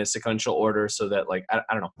in a sequential order so that like I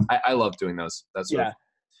don't know, I love doing those. That's sort of yeah.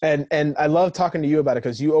 And I love talking to you about it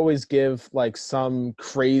because you always give like some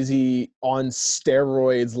crazy on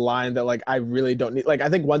steroids line that like I really don't need. Like I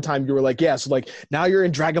think one time you were like, yeah, so like now you're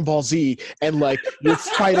in Dragon Ball Z and like you're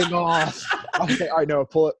fighting off. Okay, all right, no,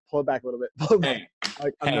 pull it back a little bit. Pull it back. hey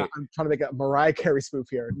Like hey. I'm trying to make a Mariah Carey spoof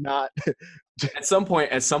here, not At some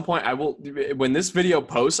point, I will. When this video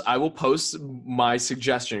posts, I will post my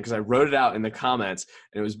suggestion because I wrote it out in the comments,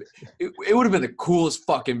 and it would have been the coolest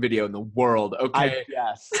fucking video in the world. I Okay.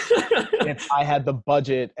 guess if I had the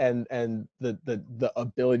budget and the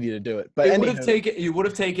ability to do it. But It would have anywho, taken you would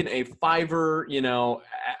have taken a Fiverr,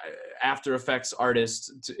 After Effects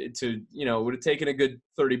artist to it would have taken a good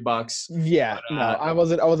 $30. yeah, But no, I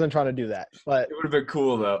wasn't trying to do that. But it would have been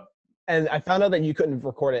cool though. and I found out that you couldn't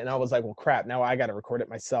record it, and I was like, well, crap, now I got to record it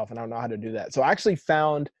myself, and I don't know how to do that. So I actually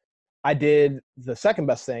found I did the second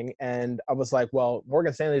best thing, and I was like, well,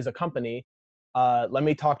 Morgan Stanley is a company. Let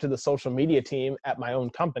me talk to the social media team at my own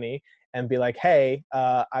company and be like, hey,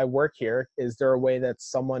 I work here. Is there a way that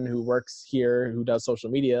someone who works here who does social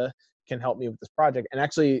media can help me with this project? And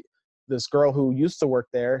actually, this girl who used to work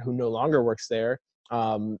there, who no longer works there,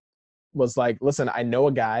 was like, listen, I know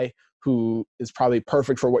a guy who is probably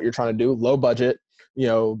perfect for what you're trying to do, low budget,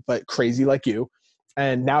 but crazy like you.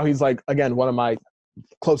 And now he's like, again, one of my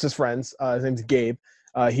closest friends. His name's Gabe.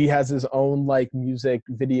 He has his own like music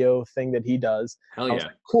video thing that he does. Hell I was yeah.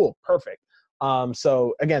 like, cool, perfect.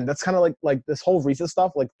 So again, that's kind of like this whole Reese's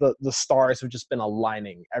stuff. Like the stars have just been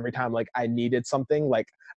aligning every time. Like I needed something, like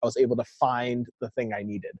I was able to find the thing I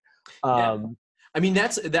needed. Yeah. I mean,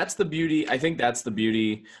 that's the beauty. I think that's the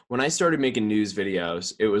beauty. When I started making news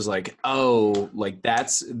videos, it was like, oh, like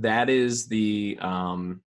that is the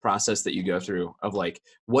process that you go through of like,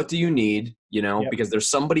 what do you need? Yep. Because there's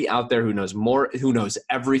somebody out there who knows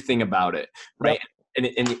everything about it, right?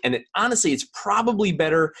 Yep. And honestly, it's probably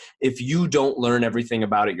better if you don't learn everything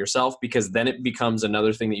about it yourself, because then it becomes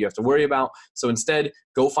another thing that you have to worry about. So instead,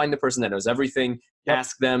 go find the person that knows everything. Yep.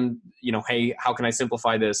 Ask them, hey, how can I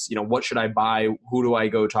simplify this? What should I buy? Who do I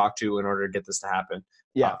go talk to in order to get this to happen?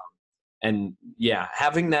 Yeah. And yeah,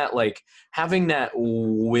 having that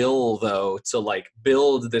will though to like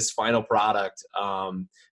build this final product,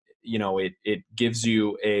 it gives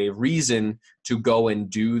you a reason to go and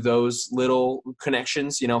do those little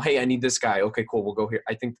connections. Hey, I need this guy. Okay, cool. We'll go here.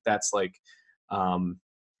 I think that's like,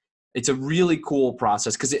 it's a really cool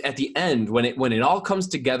process because at the end, when it all comes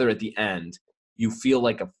together at the end, you feel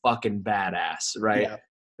like a fucking badass, right? Yeah.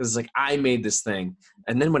 Because it's like, I made this thing.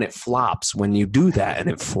 And then when it flops, when you do that and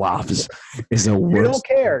it flops, is the worst. You don't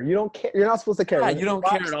care. You don't care. You're not supposed to care. Yeah, When you it don't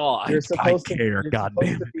flops, care at all. You're I supposed to care. You're God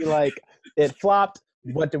supposed damn to it. be like, it flopped.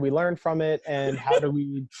 What did we learn from it, and how do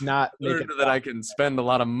we not make it That flop? I can spend a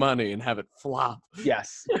lot of money and have it flop.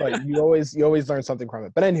 Yes, but you always learn something from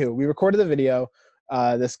it. But anywho, we recorded the video.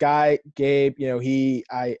 This guy Gabe,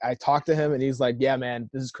 I talked to him, and he's like, "Yeah, man,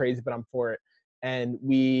 this is crazy, but I'm for it." And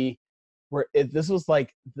this was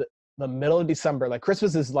like the middle of December. Like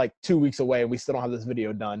Christmas is like 2 weeks away, and we still don't have this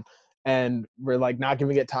video done. And we're like not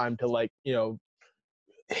giving it time to like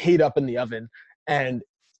heat up in the oven. And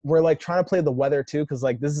we're like trying to play the weather too, because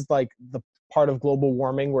like this is like the part of global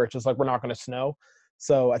warming where it's just like we're not going to snow.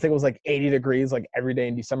 So I think it was like 80 degrees like every day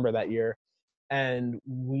in December that year, and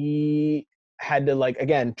we had to like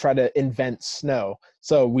again try to invent snow.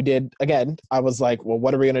 So we did again. I was like, well,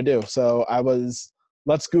 what are we going to do? So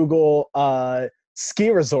let's Google ski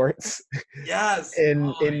resorts Yes. in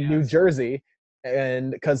Oh, New yes. Jersey.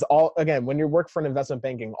 And because when you work for an investment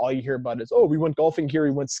banking, all you hear about is, oh, we went golfing here,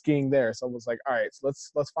 we went skiing there. So I was like, all right, so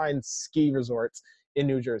let's find ski resorts in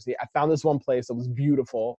New Jersey. I found this one place that was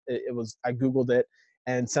beautiful. I Googled it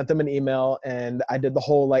and sent them an email, and I did the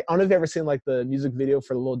whole, like, I don't know if you've ever seen like the music video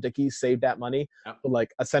for the Lil Dicky Save That Money. Yep. But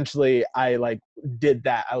like essentially I like did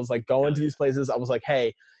that. I was like going to these places. I was like,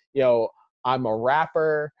 hey, I'm a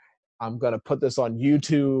rapper. I'm gonna put this on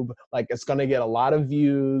YouTube. Like, it's gonna get a lot of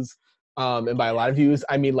views. And by a lot of views,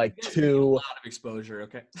 I mean like Yes, two. a lot of exposure.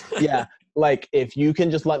 Okay. Yeah. Like, if you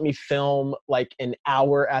can just let me film like an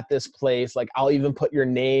hour at this place, like I'll even put your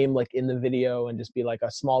name like in the video and just be like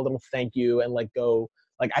a small little thank you, and like go,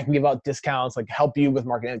 like I can give out discounts, like help you with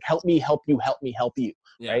marketing, like help me help you, help me help you.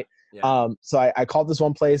 Yeah. Right. Yeah. So I called this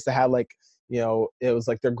one place that had like, it was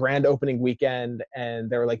like their grand opening weekend, and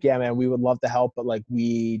they were like, yeah, man, we would love to help, but like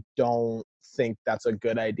we don't think that's a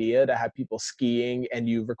good idea to have people skiing and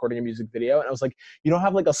you recording a music video. And I was like, you don't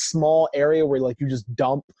have like a small area where like you just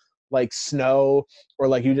dump like snow, or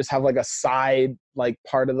like you just have like a side like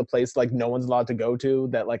part of the place like no one's allowed to go to,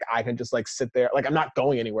 that like I can just like sit there, like I'm not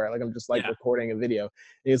going anywhere, like I'm just like recording a video.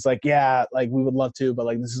 And he's like, yeah, like we would love to, but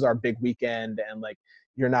like this is our big weekend, and like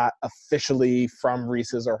you're not officially from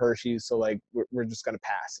Reese's or Hershey's, so like we're just gonna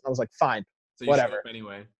pass. And I was like, fine, So you whatever. showed up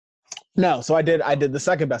anyway. No, so I did the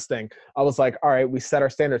second best thing. I was like, all right, we set our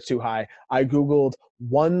standards too high. I Googled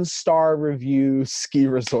 1-star review ski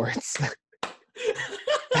resorts.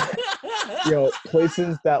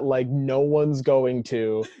 Places that like no one's going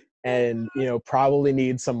to, and probably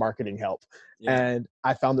need some marketing help. Yeah. And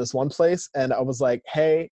I found this one place, and I was like,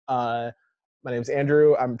 hey, my name's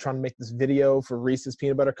Andrew. I'm trying to make this video for Reese's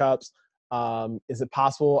Peanut Butter Cups. Is it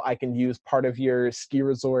possible I can use part of your ski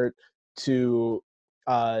resort to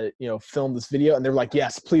film this video? And they were like,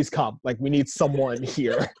 yes, please come, like we need someone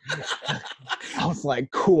here. I was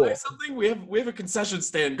like, cool. Buy something. We have a concession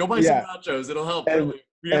stand. Go buy some nachos. It'll help. Really.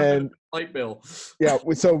 We have a light bill. Yeah.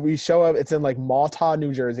 So we show up. It's in like Malta,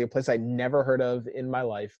 New Jersey, a place I never heard of in my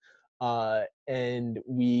life. And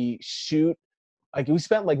we shoot. Like we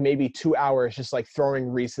spent like maybe 2 hours just like throwing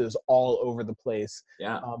Reese's all over the place.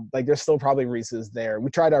 Yeah. Like there's still probably Reese's there.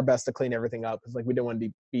 We tried our best to clean everything up because like we didn't want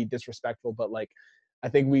to be disrespectful, but like I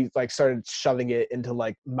think we like started shoving it into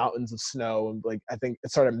like mountains of snow, and like I think it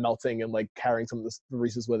started melting and like carrying some of the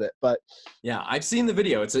Reese's with it. But yeah, I've seen the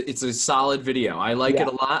video. It's a solid video. I like it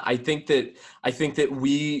a lot. I think that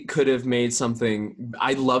we could have made something.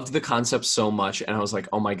 I loved the concept so much, and I was like,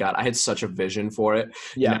 oh my god, I had such a vision for it.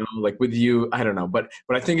 Yeah, like with you, I don't know, but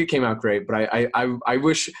I think it came out great. But I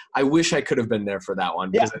wish I could have been there for that one.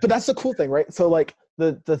 Yeah, but that's the cool thing, right? So like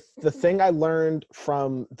the thing I learned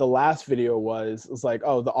from the last video was like,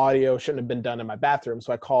 oh, the audio shouldn't have been done in my bathroom.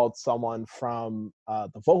 So I called someone from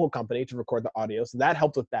the vocal company to record the audio. So that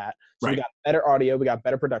helped with that. So we got better audio, we got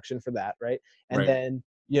better production for that, right? And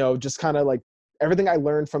then, just kind of like everything I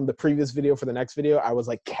learned from the previous video for the next video, I was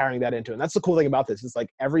like carrying that into it. And that's the cool thing about this. It's like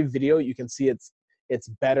every video you can see it's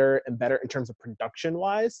better and better in terms of production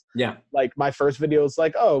wise. Yeah. Like my first video is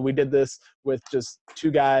like, oh, we did this with just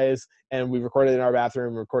 2 guys and we recorded in our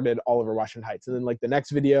bathroom, recorded all over Washington Heights. And then like the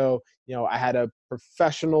next video, I had a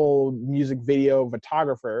professional music video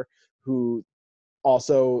photographer who I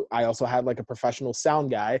also had like a professional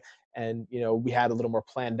sound guy, and, we had a little more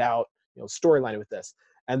planned out, storyline with this.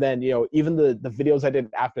 And then, even the videos I did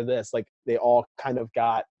after this, like they all kind of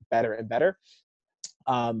got better and better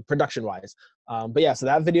production wise. But yeah, so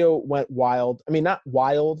that video went wild. I mean, not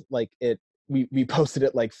wild, like we posted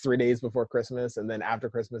it like 3 days before Christmas, and then after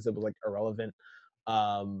Christmas it was like irrelevant.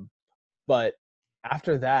 But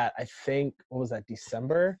after that, I think, what was that,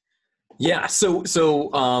 December? Yeah. So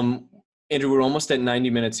Andrew, we're almost at 90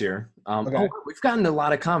 minutes here. Okay. Oh, we've gotten a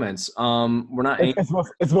lot of comments. We're not.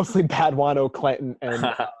 It's mostly Bad Wano, Clinton,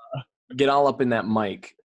 and get all up in that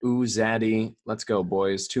mic. Ooh, Zaddy, let's go,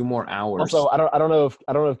 boys. 2 more hours. Also, I don't know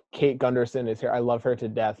if Kate Gunderson is here. I love her to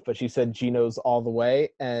death, but she said Gino's all the way.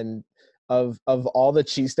 And of all the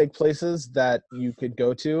cheesesteak places that you could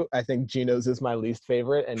go to, I think Gino's is my least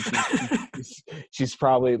favorite, and she's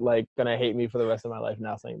probably like gonna hate me for the rest of my life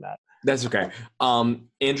now saying that. That's okay.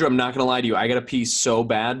 Andrew, I'm not gonna lie to you. I got to pee so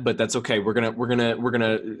bad, but that's okay. We're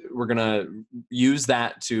gonna use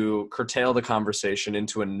that to curtail the conversation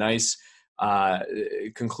into a nice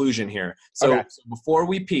conclusion here. So before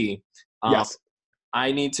we pee, yes,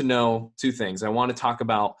 I need to know 2 things. I want to talk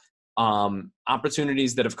about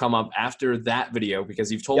opportunities that have come up after that video,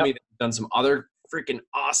 because you've told me that you've done some other freaking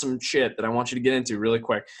awesome shit that I want you to get into really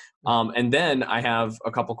quick. And then I have a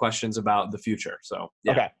couple questions about the future. So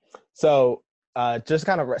yeah. Okay. So just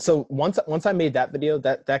kind of, so once I made that video,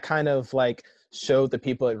 that kind of like showed the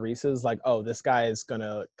people at Reese's like, oh, this guy is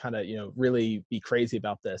gonna kind of, really be crazy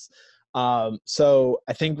about this. So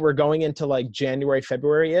I think we're going into like January,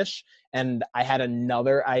 February-ish, and I had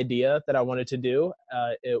another idea that I wanted to do.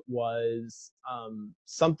 It was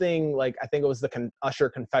something like, I think it was the Usher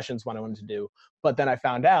Confessions one I wanted to do, but then I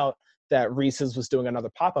found out that Reese's was doing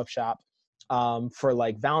another pop-up shop for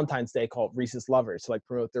like Valentine's Day called Reese's Lovers, to like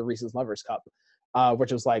promote their Reese's Lovers cup,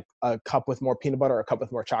 which was like a cup with more peanut butter or a cup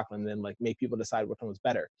with more chocolate, and then like make people decide which one was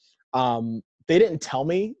better. They didn't tell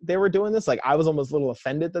me they were doing this. Like I was almost a little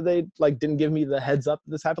offended that they like didn't give me the heads up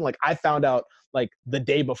that this happened. Like I found out like the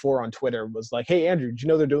day before on Twitter, was like, hey Andrew, did you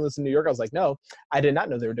know they're doing this in New York? I was like, no, I did not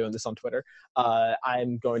know they were doing this on Twitter.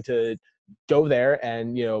 I'm going to go there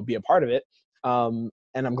and be a part of it. And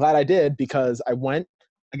I'm glad I did, because I went,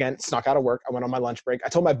 again, snuck out of work. I went on my lunch break. I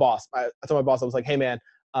told my boss, I was like, hey man,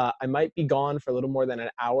 I might be gone for a little more than an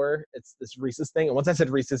hour. It's this Reese's thing. And once I said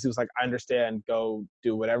Reese's, he was like, I understand. Go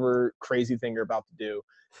do whatever crazy thing you're about to do.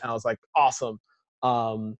 And I was like, awesome.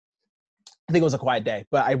 I think it was a quiet day,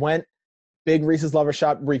 but I went, big Reese's Lover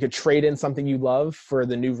Shop where you could trade in something you love for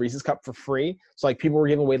the new Reese's cup for free. So like people were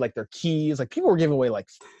giving away like their keys, like people were giving away like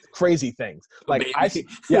crazy things. Like I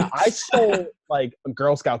stole like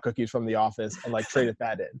Girl Scout cookies from the office and like traded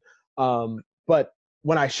that in. But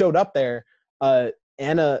when I showed up there,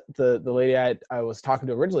 Anna, the lady I was talking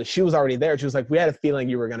to originally, she was already there. She was like, we had a feeling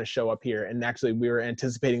you were going to show up here. And actually we were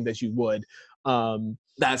anticipating that you would.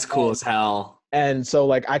 That's cool as hell. And so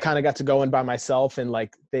like I kind of got to go in by myself, and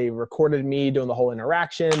like they recorded me doing the whole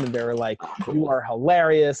interaction, and they were like, cool. You are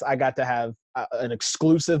hilarious. I got to have an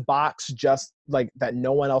exclusive box just like that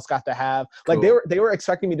no one else got to have. Cool. Like they were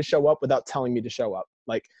expecting me to show up without telling me to show up.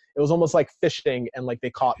 Like it was almost like fishing, and like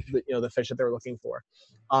they caught the fish that they were looking for.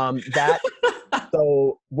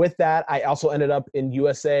 So with that, I also ended up in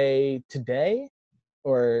USA Today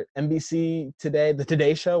or NBC Today, the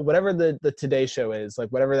Today Show, whatever the Today Show is, like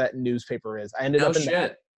whatever that newspaper is. I ended up in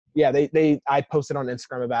that. Yeah, I posted on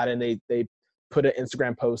Instagram about it, and they put an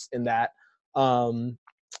Instagram post in that. So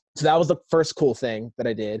that was the first cool thing that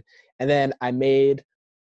I did. And then I made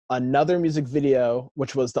another music video,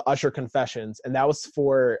 which was the Usher Confessions, and that was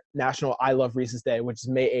for National I Love Reese's Day, which is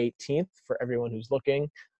May 18th for everyone who's looking.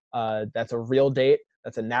 That's a real date.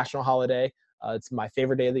 That's a national holiday. It's my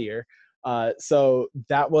favorite day of the year. So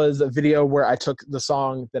that was a video where I took the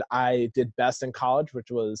song that I did best in college,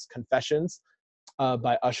 which was Confessions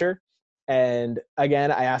by Usher. And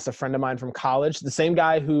again, I asked a friend of mine from college, the same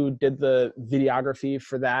guy who did the videography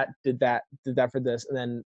for that, did that for this. And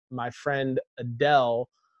then my friend Adele,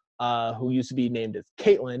 who used to be named as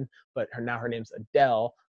Caitlin, but now her name's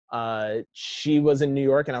Adele. She was in New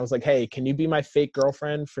York, and I was like, hey, can you be my fake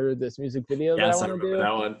girlfriend for this music video that I want to do?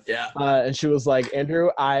 That one. Yeah. And she was like, Andrew,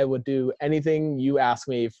 I would do anything you ask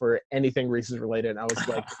me for anything Reese's related. And I was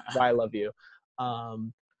like, I love you.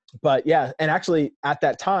 But yeah, and actually at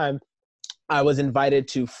that time, I was invited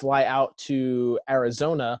to fly out to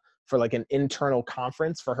Arizona for like an internal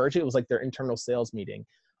conference for Hershey. It was like their internal sales meeting.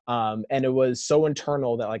 And it was so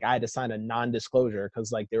internal that like I had to sign a non-disclosure,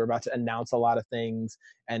 because like they were about to announce a lot of things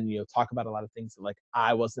and talk about a lot of things that like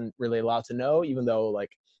I wasn't really allowed to know, even though like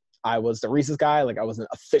I was the Reese's guy. Like I wasn't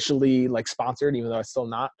officially like sponsored, even though I'm still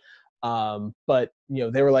not. But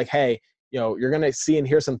they were like, hey, you're gonna see and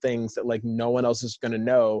hear some things that like no one else is gonna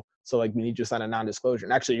know. So like we need you to sign a non-disclosure,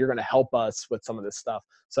 and actually you're gonna help us with some of this stuff.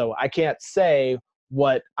 So I can't say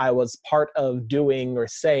what I was part of doing or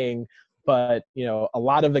saying, but a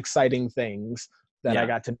lot of exciting things that I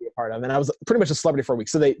got to be a part of. And I was pretty much a celebrity for a week.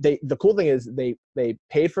 So the cool thing is they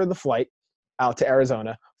paid for the flight out to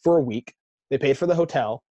Arizona for a week. They paid for the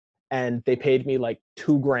hotel, and they paid me like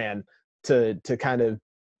 $2,000 to kind of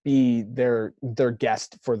be their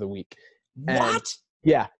guest for the week. And what?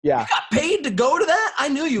 Yeah. You got paid to go to that? I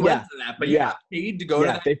knew you went to that, but you got paid to go to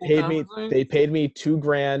that. They paid me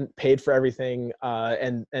 $2,000, paid for everything.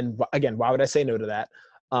 And again, why would I say no to that?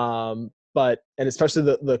 But especially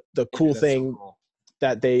the cool thing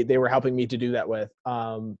that they were helping me to do that with.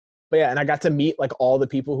 But yeah, and I got to meet like all the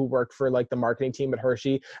people who worked for like the marketing team at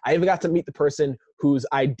Hershey. I even got to meet the person whose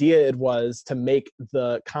idea it was to make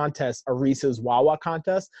the contest a Reese's Wawa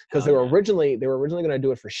contest, because they were originally going to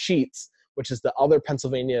do it for Sheetz, which is the other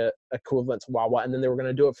Pennsylvania equivalent to Wawa, and then they were going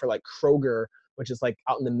to do it for like Kroger, which is like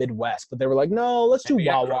out in the Midwest. But they were like, no, let's do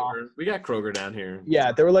Wawa. We got Kroger down here.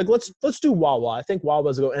 Yeah, they were like, let's do Wawa. I think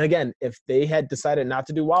Wawa's a go. And again, if they had decided not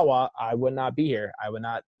to do Wawa, I would not be here. I would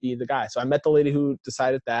not be the guy. So I met the lady who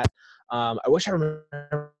decided that. I wish I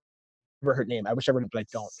remember her name. I wish I remember, but I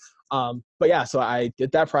don't. But yeah, so I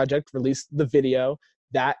did that project, released the video.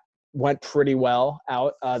 That went pretty well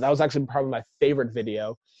out. That was actually probably my favorite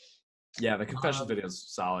video. Yeah, the confessions video is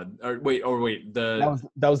solid. Or wait, That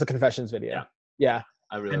was the confessions video. Yeah.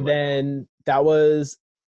 I really And like then that was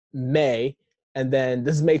May, and then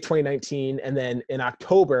this is May 2019, and then in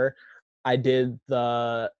October I did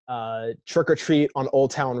the Trick or Treat on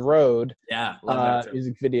Old Town Road love that too.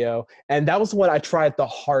 music video, and that was what I tried the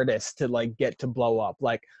hardest to like get to blow up.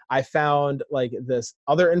 Like I found like this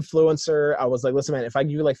other influencer. I was like, listen man, if I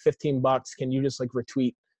give you like $15, can you just like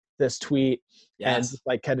retweet this tweet and just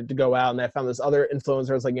like get it to go out? And I found this other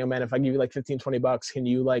influencer. I was like, yo man, if I give you like $15-20, can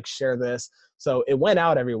you like share this? So it went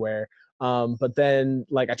out everywhere. But then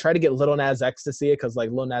like I tried to get Lil Nas X to see it, because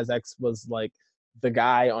like Lil Nas X was like the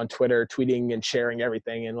guy on Twitter tweeting and sharing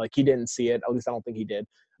everything, and like he didn't see it. At least I don't think he did.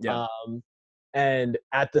 And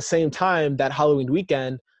at the same time, that Halloween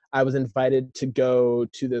weekend, I was invited to go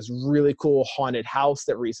to this really cool haunted house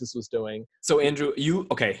that Reese's was doing. So Andrew,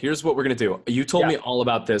 here's what we're going to do. You told me all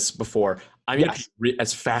about this before. I'm going to pee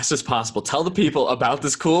as fast as possible. Tell the people about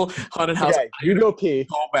this cool haunted house. Okay, you go pee.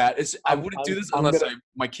 So bad. I wouldn't do this unless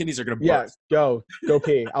my kidneys are going to burst. Yeah, go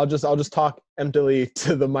pee. I'll just talk emptily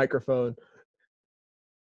to the microphone.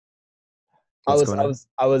 I was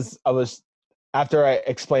after I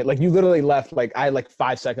explained, like you literally left, like I had like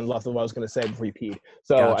 5 seconds left of what I was going to say before you peed.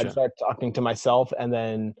 So I just started talking to myself, and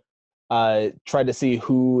then tried to see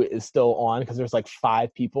who is still on, because there's like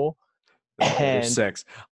 5 people. And there's 6.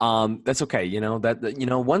 That's okay.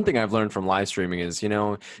 One thing I've learned from live streaming is, you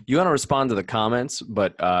want to respond to the comments,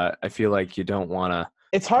 but I feel like you don't want to.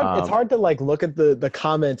 It's hard. It's hard to like look at the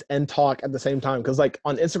comments and talk at the same time, because like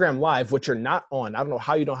on Instagram Live, which you're not on, I don't know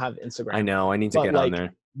how you don't have Instagram. I know. I need to get on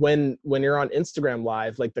there. When you're on Instagram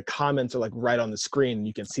Live, like the comments are like right on the screen, and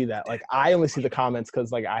you can see that. Like I only see the comments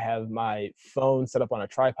because like I have my phone set up on a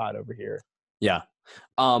tripod over here. Yeah.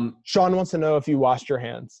 Sean wants to know if you washed your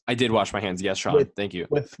hands. I did wash my hands. Yes, Sean. Thank you.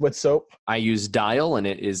 With soap? I use Dial, and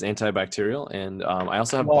it is antibacterial. And I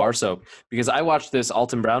also have bar soap, because I watched this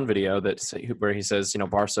Alton Brown video where he says,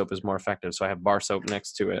 bar soap is more effective. So I have bar soap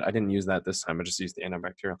next to it. I didn't use that this time. I just used the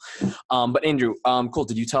antibacterial. But Andrew, cool.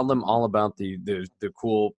 Did you tell them all about the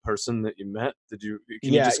cool person that you met? Can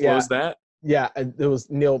you disclose that? Yeah, it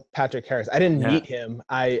was Neil Patrick Harris. I didn't meet him.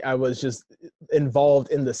 I was just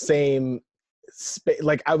involved in the same space.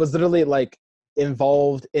 Like I was literally like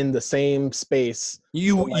involved in the same space.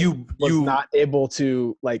 You was not able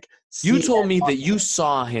to like. You told me that you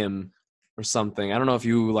saw him or something. I don't know if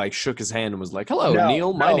you like shook his hand and was like, "Hello,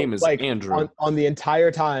 Neil. My name is Andrew." On the entire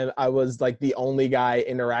time, I was like the only guy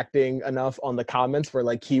interacting enough on the comments where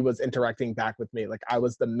like he was interacting back with me. Like I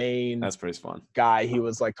was the main. That's pretty fun. Guy he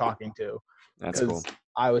was like talking to. That's cool.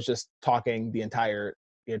 I was just talking the entire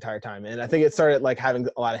time, and I think it started like having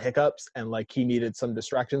a lot of hiccups, and like he needed some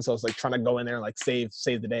distraction, so I was like trying to go in there and like save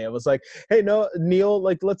the day. I was like, hey, no, Neil,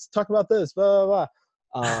 like let's talk about this, blah blah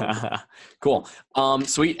blah. Cool.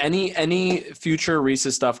 Sweet. Any future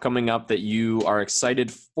Reese's stuff coming up that you are excited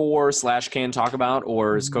for / can talk about,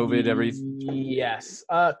 or is COVID everything? Yes.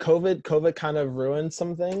 COVID kind of ruined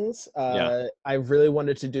some things. I really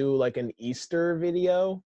wanted to do like an Easter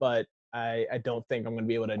video, but I don't think I'm gonna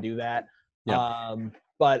be able to do that.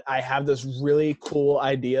 But I have this really cool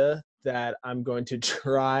idea that I'm going to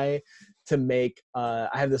try to make. I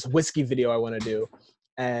have this whiskey video I want to do.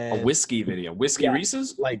 And a whiskey video? Whiskey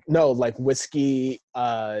Reese's? Like whiskey,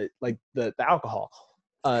 like the alcohol.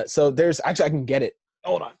 So there's actually, I can get it.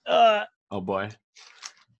 Hold on. Oh boy.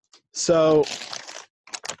 So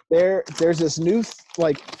there's this new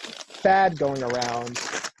like fad going around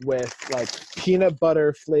with like peanut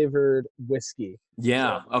butter flavored whiskey.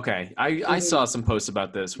 Yeah. Okay. I saw some posts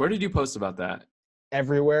about this. Where did you post about that?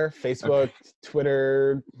 Everywhere. Facebook,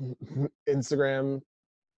 Twitter, Instagram.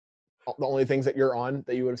 The only things that you're on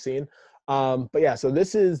that you would have seen. But yeah, so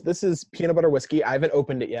this is peanut butter whiskey. I haven't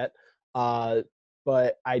opened it yet.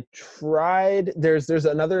 But I tried, there's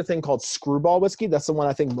another thing called Screwball whiskey. That's the one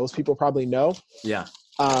I think most people probably know. Yeah.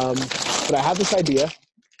 But I have this idea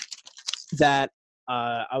that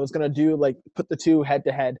I was going to do, like, put the two head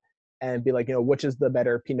to head and be like, which is the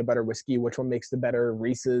better peanut butter whiskey? Which one makes the better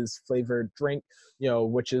Reese's flavored drink?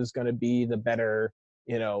 Which is going to be the better,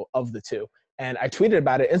 of the two. And I tweeted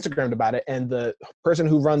about it, Instagrammed about it, and the person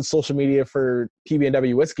who runs social media for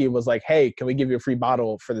PB&W Whiskey was like, hey, can we give you a free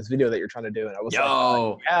bottle for this video that you're trying to do? And I was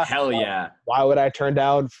like, hell yeah. Why would I turn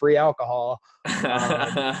down free alcohol? So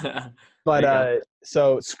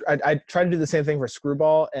I tried to do the same thing for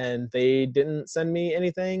Screwball, and they didn't send me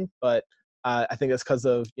anything, but I think that's because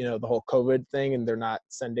of, the whole COVID thing, and they're not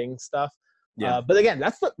sending stuff. Yeah. But again,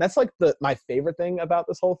 that's like my favorite thing about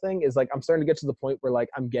this whole thing is like I'm starting to get to the point where like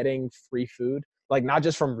I'm getting free food. like not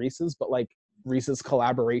just from Reese's, but like Reese's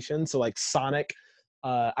collaboration. So like Sonic,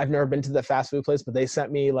 I've never been to the fast food place, but they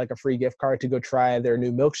sent me like a free gift card to go try their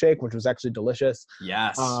new milkshake, which was actually delicious.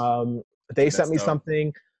 Yes. They sent me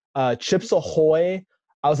something. Chips Ahoy.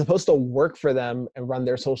 I was supposed to work for them and run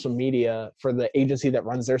their social media for the agency that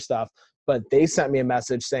runs their stuff, but they sent me a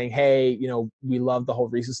message saying, "Hey, you know, we love the whole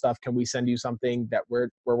Reese's stuff. Can we send you something that we're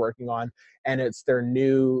working on?" And it's their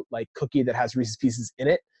new like cookie that has Reese's Pieces in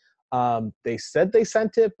it. They said they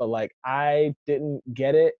sent it, but like I didn't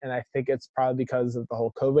get it, and I think it's probably because of the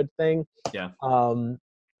whole COVID thing. Yeah.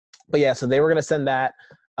 But yeah, so they were gonna send that.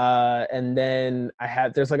 And then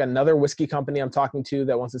there's like another whiskey company I'm talking to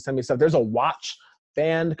that wants to send me stuff. There's a watch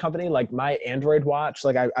band company, like my Android watch.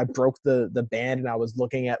 Like I broke the band and I was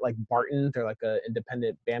looking at like Barton. They're like an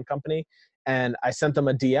independent band company. And I sent them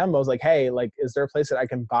a DM. I was like, hey, like, is there a place that I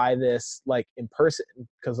can buy this like in person?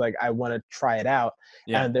 Because like I want to try it out.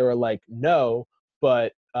 Yeah. And they were like, no,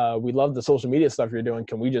 but we love the social media stuff you're doing.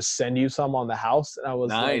 Can we just send you some on the house? And I was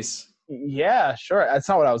nice. Like, yeah, sure. That's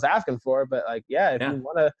not what I was asking for, but like, yeah, if you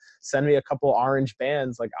want to send me a couple orange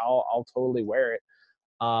bands, like I'll totally wear it.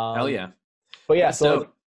 Hell yeah. But yeah, so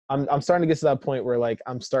I'm starting to get to that point where like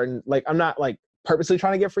I'm not like purposely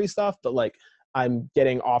trying to get free stuff, but like I'm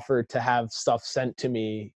getting offered to have stuff sent to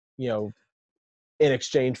me, you know, in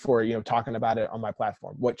exchange for, you know, talking about it on my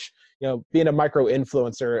platform, which, you know, being a micro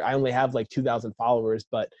influencer, I only have like 2,000 followers,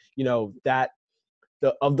 but you know,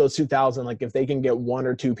 of those 2,000, like if they can get one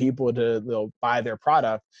or two people to buy their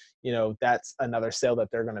product, you know, that's another sale that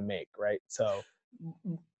they're going to make. Right. So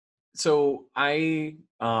I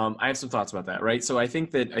have some thoughts about that. Right. So I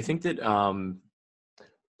think that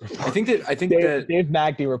Dave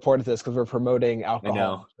Magdy reported this because we're promoting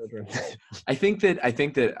alcohol. I think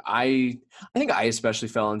I especially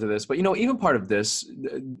fell into this, but you know, even part of this,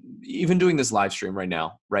 even doing this live stream right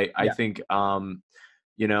now, right? Yeah. I think,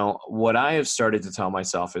 you know, what I have started to tell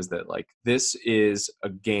myself is that like, this is a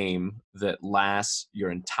game that lasts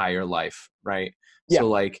your entire life. Right. Yeah. So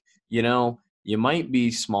like, you know, you might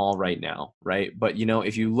be small right now, right? But, you know,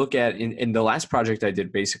 if you look at in the last project I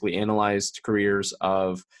did, basically analyzed careers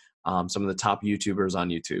of some of the top YouTubers on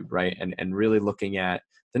YouTube, right? And really looking at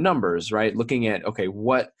the numbers, right? Looking at, okay,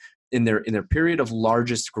 what in their period of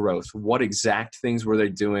largest growth, what exact things were they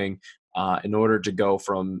doing in order to go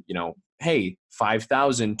from, you know, hey,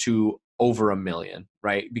 5,000 to over 1 million,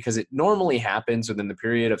 right? Because it normally happens within the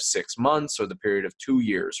period of 6 months or the period of 2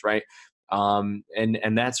 years, right? And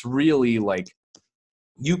that's really like,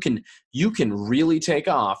 you can really take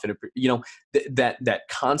off, and you know that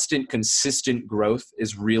constant, consistent growth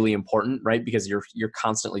is really important, right? Because you're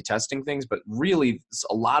constantly testing things. But really,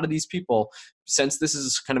 a lot of these people, since this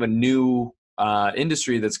is kind of a new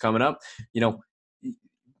industry that's coming up, you know,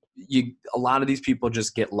 a lot of these people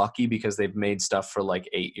just get lucky because they've made stuff for like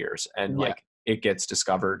 8 years, and like it gets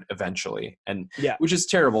discovered eventually, and which is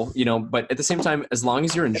terrible, you know. But at the same time, as long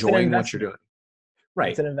as you're enjoying what you're doing,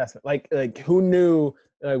 right? It's an investment. Like who knew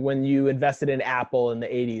when you invested in Apple in the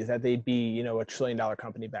 80s that they'd be, you know, $1 trillion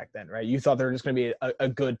company back then, right? You thought they were just going to be a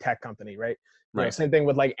good tech company, right? You know, same thing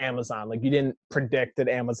with like Amazon. Like you didn't predict that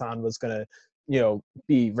Amazon was going to, you know,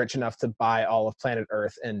 be rich enough to buy all of planet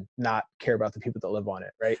Earth and not care about the people that live on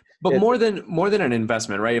it, right? But more than an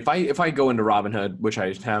investment, right? If I go into Robinhood, which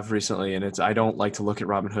I have recently, and I don't like to look at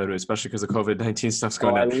Robinhood, especially because the COVID-19 stuff's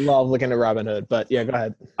going on. I love looking at Robinhood, but yeah, go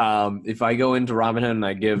ahead. If I go into Robinhood and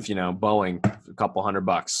I give, you know, Boeing a couple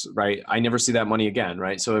 $100, right? I never see that money again,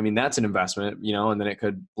 right? So I mean, that's an investment, you know, and then it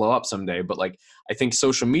could blow up someday. But like, I think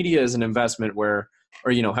social media is an investment or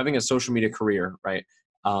you know, having a social media career, right?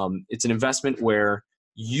 It's an investment where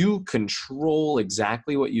you control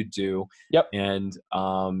exactly what you do. Yep. And,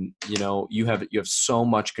 you know, you have so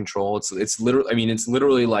much control. It's literally, I mean, it's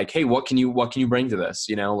literally like, hey, what can you bring to this?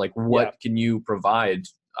 You know, like what can you provide,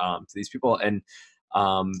 to these people? And,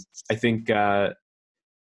 I think that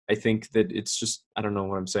it's just, I don't know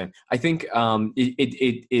what I'm saying. I think,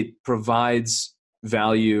 it provides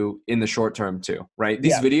value in the short term too, right?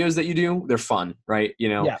 These videos that you do, they're fun, right? You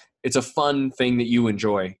know, it's a fun thing that you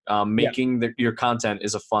enjoy. Making your content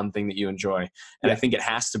is a fun thing that you enjoy. And I think it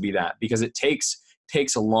has to be that, because it takes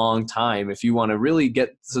a long time if you want to really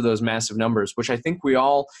get to those massive numbers, which I think we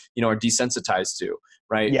all, you know, are desensitized to,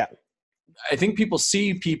 right? Yeah. I think people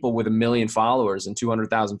see people with 1 million followers and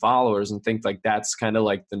 200,000 followers and think like that's kind of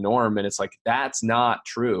like the norm. And it's like, that's not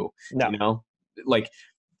true. No. You know, like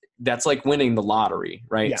that's like winning the lottery,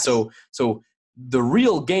 right? Yes. So the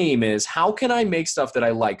real game is, how can I make stuff that I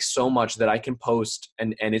like so much that I can post,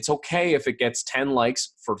 and it's okay if it gets 10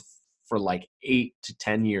 likes for like 8 to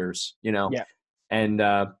 10 years, you know? Yeah. And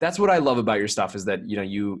that's what I love about your stuff is that, you know,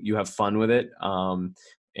 you have fun with it.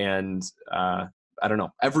 And I don't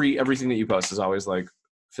know, everything that you post is always like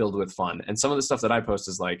filled with fun. And some of the stuff that I post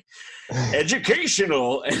is like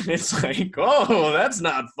educational, and it's like, oh, that's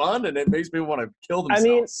not fun, and it makes people want to kill themselves. I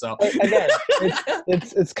mean, so again,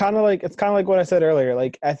 it's kind of like what I said earlier.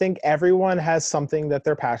 Like, I think everyone has something that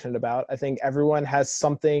they're passionate about. I think everyone has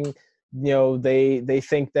something, you know, they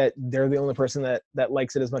think that they're the only person that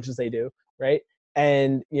likes it as much as they do, right?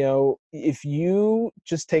 And, you know, if you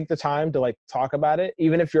just take the time to like talk about it,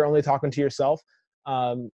 even if you're only talking to yourself,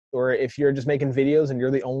 or if you're just making videos and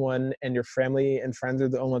you're the only one and your family and friends are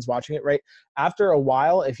the only ones watching it, right? After a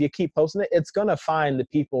while, if you keep posting it, it's going to find the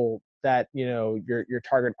people that, you know, your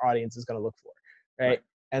target audience is going to look for, right?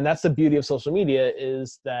 And that's the beauty of social media,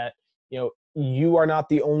 is that, you know, you are not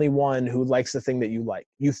the only one who likes the thing that you like.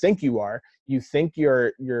 You think you are, you think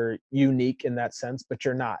you're unique in that sense, but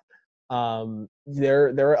you're not.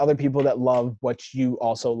 There are other people that love what you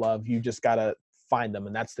also love. You just got to find them,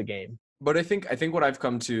 and that's the game. But I think what I've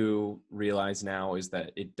come to realize now is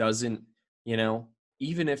that it doesn't, you know,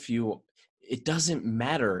 even if you, it doesn't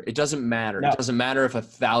matter. It doesn't matter. No. It doesn't matter if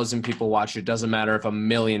 1,000 people watch it. It doesn't matter if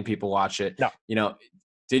 1,000,000 people watch it. No. You know,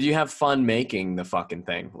 did you have fun making the fucking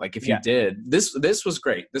thing? Like, if you did, this was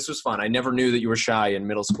great. This was fun. I never knew that you were shy in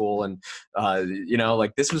middle school, and you know,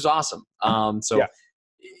 like, this was awesome.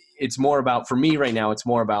 It's more about, for me right now, it's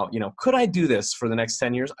more about, you know, could I do this for the next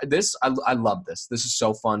 10 years? I love this. This is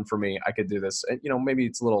so fun for me. I could do this. You know, maybe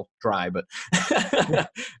it's a little dry, but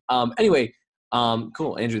anyway,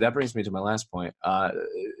 cool. Andrew, that brings me to my last point.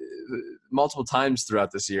 Multiple times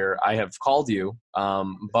throughout this year, I have called you,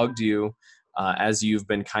 bugged you, as you've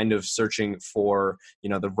been kind of searching for, you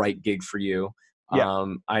know, the right gig for you. Yeah.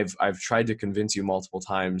 I've tried to convince you multiple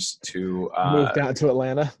times to move down to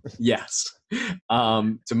Atlanta. Yes.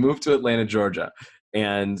 To move to Atlanta, Georgia.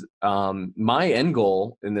 And my end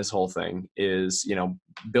goal in this whole thing is, you know,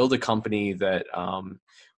 build a company that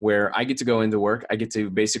where I get to go into work. I get to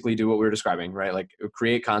basically do what we were describing, right? Like,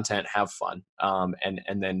 create content, have fun,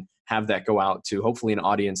 and then have that go out to hopefully an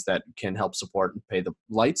audience that can help support and pay the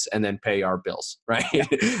lights and then pay our bills, right?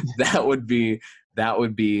 That would be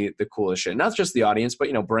the coolest shit. Not just the audience, but,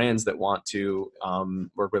 you know, brands that want to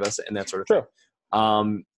work with us and that sort of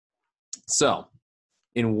thing. So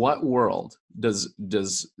in what world does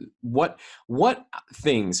what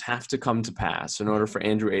things have to come to pass in order for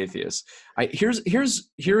Andrew Atheist? Here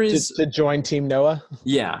is to join Team Noah.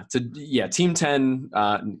 Team 10.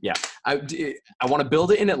 I want to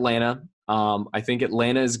build it in Atlanta. I think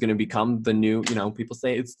Atlanta is going to become the new, you know, people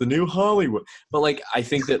say it's the new Hollywood, but like, I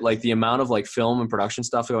think that like the amount of like film and production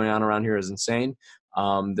stuff going on around here is insane.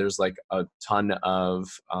 There's like a ton of,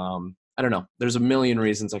 I don't know, there's a million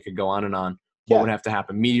reasons I could go on and on. What would have to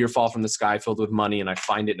happen? Meteor fall from the sky filled with money, and I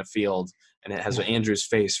find it in a field, and it has Andrew's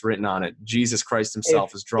face written on it. Jesus Christ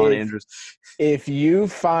himself has drawn Andrew's. If you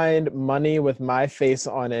find money with my face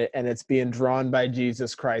on it and it's being drawn by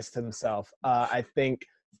Jesus Christ himself, I think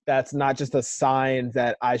that's not just a sign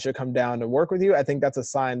that I should come down to work with you. I think that's a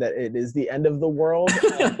sign that it is the end of the world.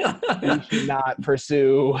 You should not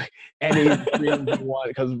pursue any dreams you want,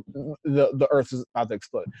 because the earth is about to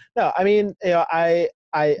explode. No, I mean, you know, I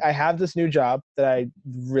have this new job that I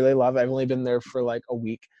really love. I've only been there for like a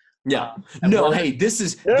week. Yeah. This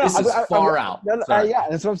is far out. Yeah,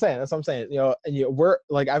 that's what I'm saying. That's what I'm saying. You know, and we're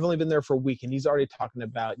like, I've only been there for a week, and he's already talking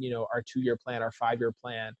about, you know, our 2-year plan, our 5-year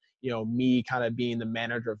plan, you know, me kind of being the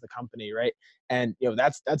manager of the company. Right. And, you know,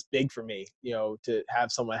 that's big for me, you know, to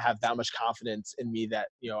have someone have that much confidence in me that,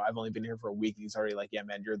 you know, I've only been here for a week. And he's already like, yeah,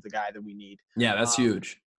 man, you're the guy that we need. Yeah, that's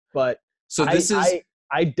huge. But so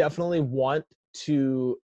I definitely want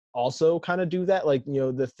to also kind of do that, like, you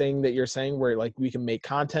know, the thing that you're saying where like we can make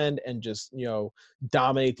content and just, you know,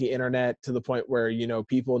 dominate the internet to the point where, you know,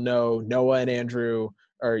 people know Noah and Andrew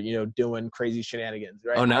are, you know, doing crazy shenanigans,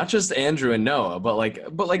 right? Oh, not just Andrew and Noah, but like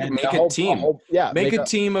make a team. Make a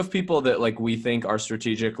team of people that like we think are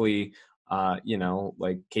strategically you know,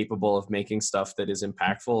 like capable of making stuff that is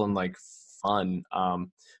impactful and like fun.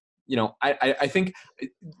 You know, I think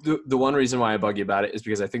the one reason why I bug you about it is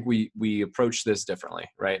because I think we approach this differently,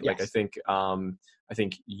 right? Yes. Like, I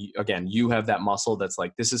think again, you have that muscle that's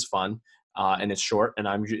like, this is fun, and it's short, and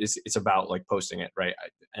it's about like posting it, right?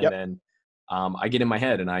 Then I get in my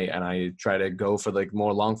head and I try to go for like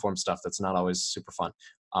more long form stuff that's not always super fun.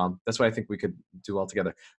 That's what I think we could do all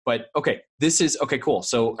together. But okay, cool.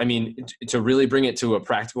 So, I mean, to really bring it to a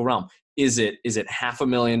practical realm, is it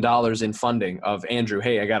 $500,000 in funding of Andrew?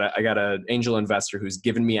 Hey, I got a angel investor who's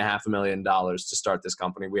given me $500,000 to start this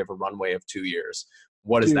company. We have a runway of 2 years.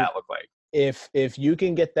 What does that look like? if you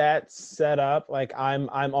can get that set up, like I'm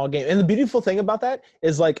all game. And the beautiful thing about that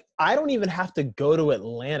is like I don't even have to go to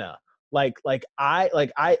Atlanta. For like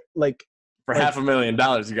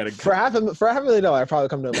 $500,000, you got to for $500,000, I'd probably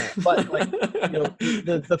come to Atlanta. But like, you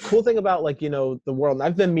know, the cool thing about like, you know, the world, and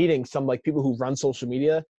I've been meeting some like people who run social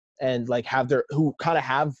media and like who kind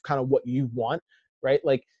of what you want, right?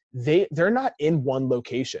 Like they're not in one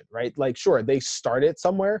location, right? Like, sure, they started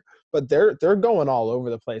somewhere, but they're going all over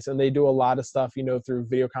the place, and they do a lot of stuff, you know, through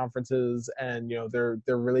video conferences, and you know,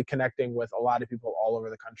 they're really connecting with a lot of people all over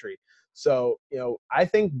the country. So, you know, I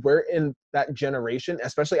think we're in that generation,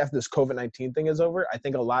 especially after this COVID-19 thing is over. I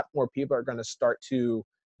think a lot more people are going to start to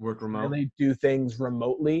work remote, really do things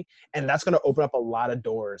remotely, and that's going to open up a lot of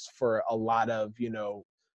doors for a lot of, you know,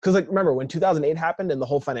 because like remember when 2008 happened and the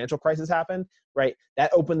whole financial crisis happened, right?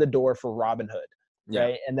 That opened the door for Robinhood,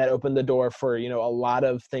 right? And that opened the door for, you know, a lot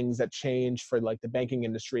of things that changed for like the banking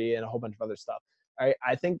industry and a whole bunch of other stuff.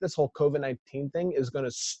 I think this whole COVID-19 thing is going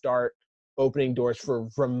to start opening doors for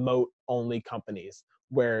remote only companies,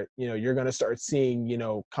 where, you know, you're going to start seeing, you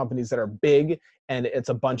know, companies that are big and it's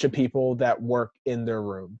a bunch of people that work in their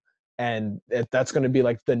room, and that's going to be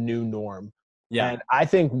like the new norm. Yeah. And I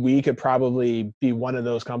think we could probably be one of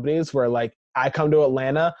those companies where like I come to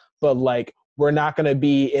Atlanta, but like we're not going to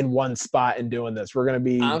be in one spot and doing this. We're going to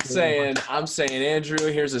be. I'm saying,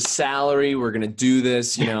 Andrew, here's a salary. We're going to do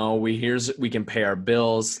this. You know, we can pay our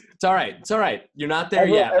bills. It's all right. It's all right. You're not there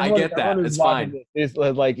yet. I get that. It's fine. It's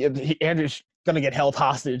like Andrew's going to get held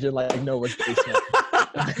hostage in like Noah's basement.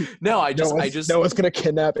 No one's going to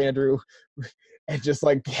kidnap Andrew and just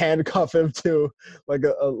like handcuff him to like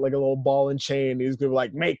a little ball and chain. He's going to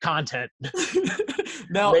like make content.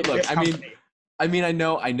 No, look, I mean, I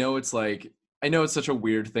know it's like, I know it's such a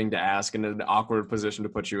weird thing to ask and an awkward position to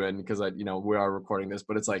put you in, because you know, we are recording this,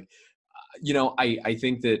 but it's like, you know, I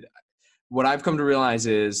think that what I've come to realize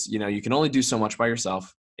is, you know, you can only do so much by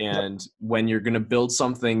yourself. And when you're going to build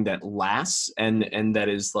something that lasts and that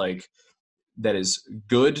is like, that is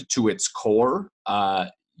good to its core,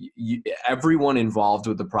 everyone involved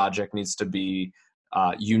with the project needs to be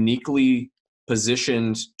uniquely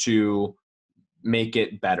positioned to make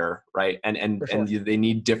it better, right? And they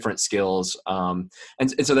need different skills, and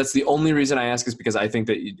so that's the only reason I ask, is because I think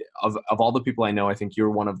that of all the people I know, I think you're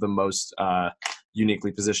one of the most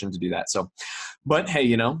uniquely positioned to do that. So, but hey,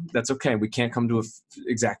 you know, that's okay. We can't come to a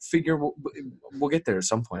exact figure. We'll get there at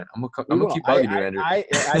some point. I'm gonna keep bugging you,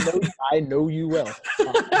 Andrew. I know you will.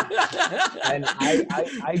 And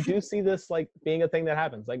I do see this like being a thing that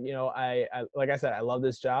happens. Like, you know, I like I said, I love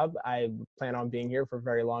this job. I plan on being here for a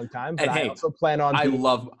very long time. But I also plan on. I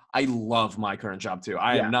love my current job too.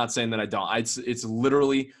 I am not saying that I don't. It's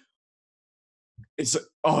literally. This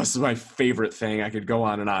is my favorite thing. I could go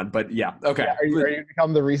on and on, but yeah. Okay. Yeah, are you going to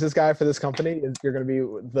become the Reese's guy for this company? You're going to be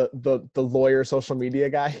the lawyer social media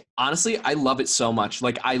guy? Honestly, I love it so much.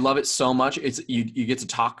 Like, I love it so much. It's you get to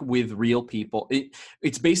talk with real people.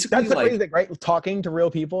 It's basically that's the crazy thing, right? Talking to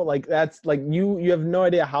real people. Like, that's like you have no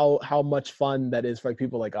idea how much fun that is for like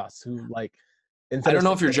people like us who like. I don't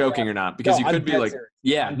know if you're joking or not, because you could be like,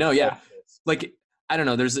 like, I don't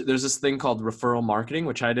know. There's this thing called referral marketing,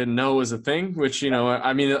 which I didn't know was a thing, which, you know,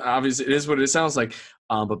 I mean, obviously it is what it sounds like.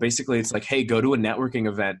 But basically it's like, hey, go to a networking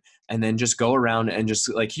event and then just go around and just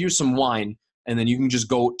like, here's some wine. And then you can just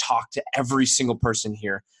go talk to every single person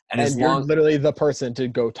here. And you're literally the person to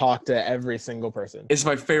go talk to every single person. It's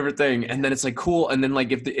my favorite thing. And then it's like, cool. And then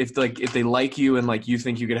like, if they like you and like, you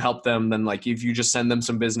think you could help them, then like, if you just send them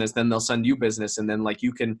some business, then they'll send you business. And then like,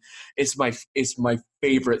 you can, it's my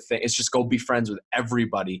favorite thing. It's just go be friends with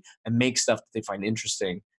everybody and make stuff that they find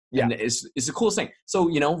interesting. Yeah. And it's the coolest thing. So,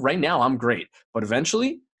 you know, right now I'm great, but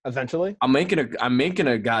eventually I'm making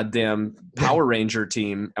a goddamn Power Ranger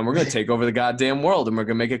team, and we're going to take over the goddamn world, and we're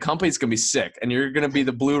going to make a company. It's going to be sick. And you're going to be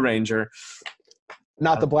the Blue Ranger.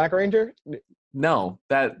 Not the Black Ranger? No,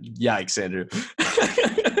 yikes, Andrew.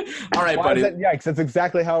 All right, Why buddy. Yikes. That's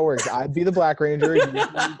exactly how it works. I'd be the Black Ranger. You'd be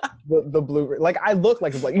the Blue. Like, I look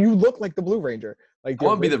like you look like the Blue Ranger. Like, I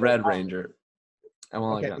want to be the Red Ranger.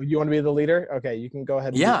 Okay, you want to be the leader? Okay, you can go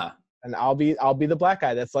ahead. And I'll be the black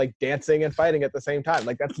guy that's like dancing and fighting at the same time.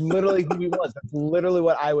 Like, that's literally who he was. That's literally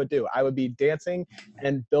what I would do. I would be dancing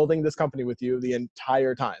and building this company with you the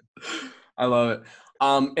entire time. I love it.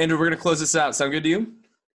 Andrew, we're gonna close this out. Sound good to you?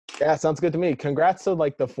 Yeah, sounds good to me. Congrats to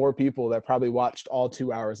like the 4 people that probably watched all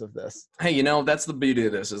 2 hours of this. Hey, you know, that's the beauty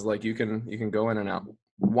of this, is like you can go in and out.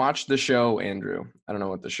 Watch the show, Andrew. I don't know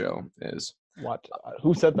what the show is. What?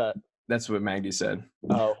 Who said that? That's what Maggie said.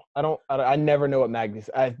 Oh, I never know what Maggie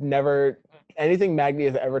said. I've never anything Magdi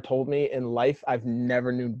has ever told me in life, I've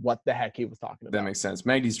never knew what the heck he was talking about. That makes sense.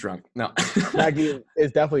 Magdi's drunk. No. Magdi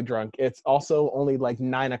is definitely drunk. It's also only like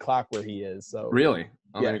 9 o'clock where he is. So Really?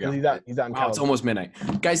 Oh, yeah, there you go. he's out in Wow, California. it's almost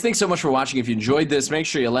midnight. Guys, thanks so much for watching. If you enjoyed this, make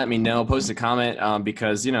sure you let me know. Post a comment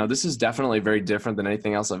because, this is definitely very different than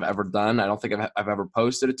anything else I've ever done. I don't think I've ever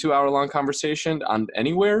posted a 2-hour-long conversation on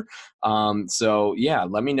anywhere. So, yeah,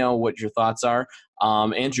 let me know what your thoughts are.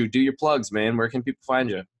 Andrew, do your plugs, man. Where can people find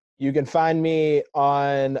you? You can find me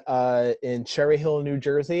on in Cherry Hill, New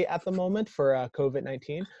Jersey at the moment for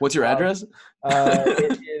COVID-19. What's your address?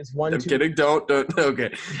 It is one. I'm kidding. Don't.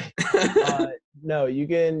 Okay. No, you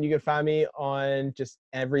can find me on just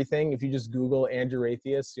everything. If you just Google Andrew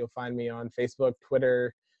Atheist, you'll find me on Facebook,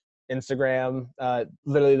 Twitter, Instagram.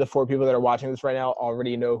 Literally, the 4 people that are watching this right now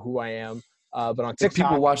already know who I am. But on TikTok,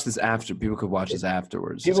 people watch this after. People could watch this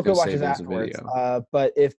afterwards. People could watch this afterwards.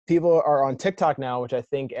 But if people are on TikTok now, which I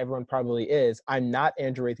think everyone probably is, I'm not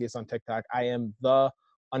Andrew Atheist on TikTok. I am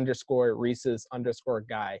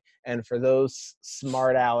 _Reese's_guy. And for those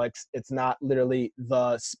smart Alex, it's not literally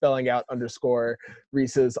the spelling out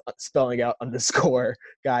 _Reese's spelling out _guy.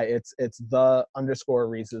 It's the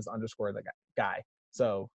 _Reese's_the guy.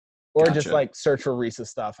 So. Or Gotcha. just like search for Reese's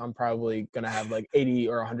stuff. I'm probably going to have like 80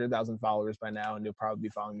 or 100,000 followers by now, and you'll probably be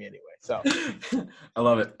following me anyway. So I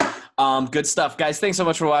love it. Good stuff, guys. Thanks so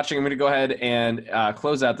much for watching. I'm going to go ahead and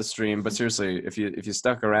close out the stream. But seriously, if you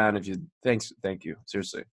stuck around, thank you.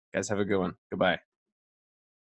 Seriously, guys, have a good one. Goodbye.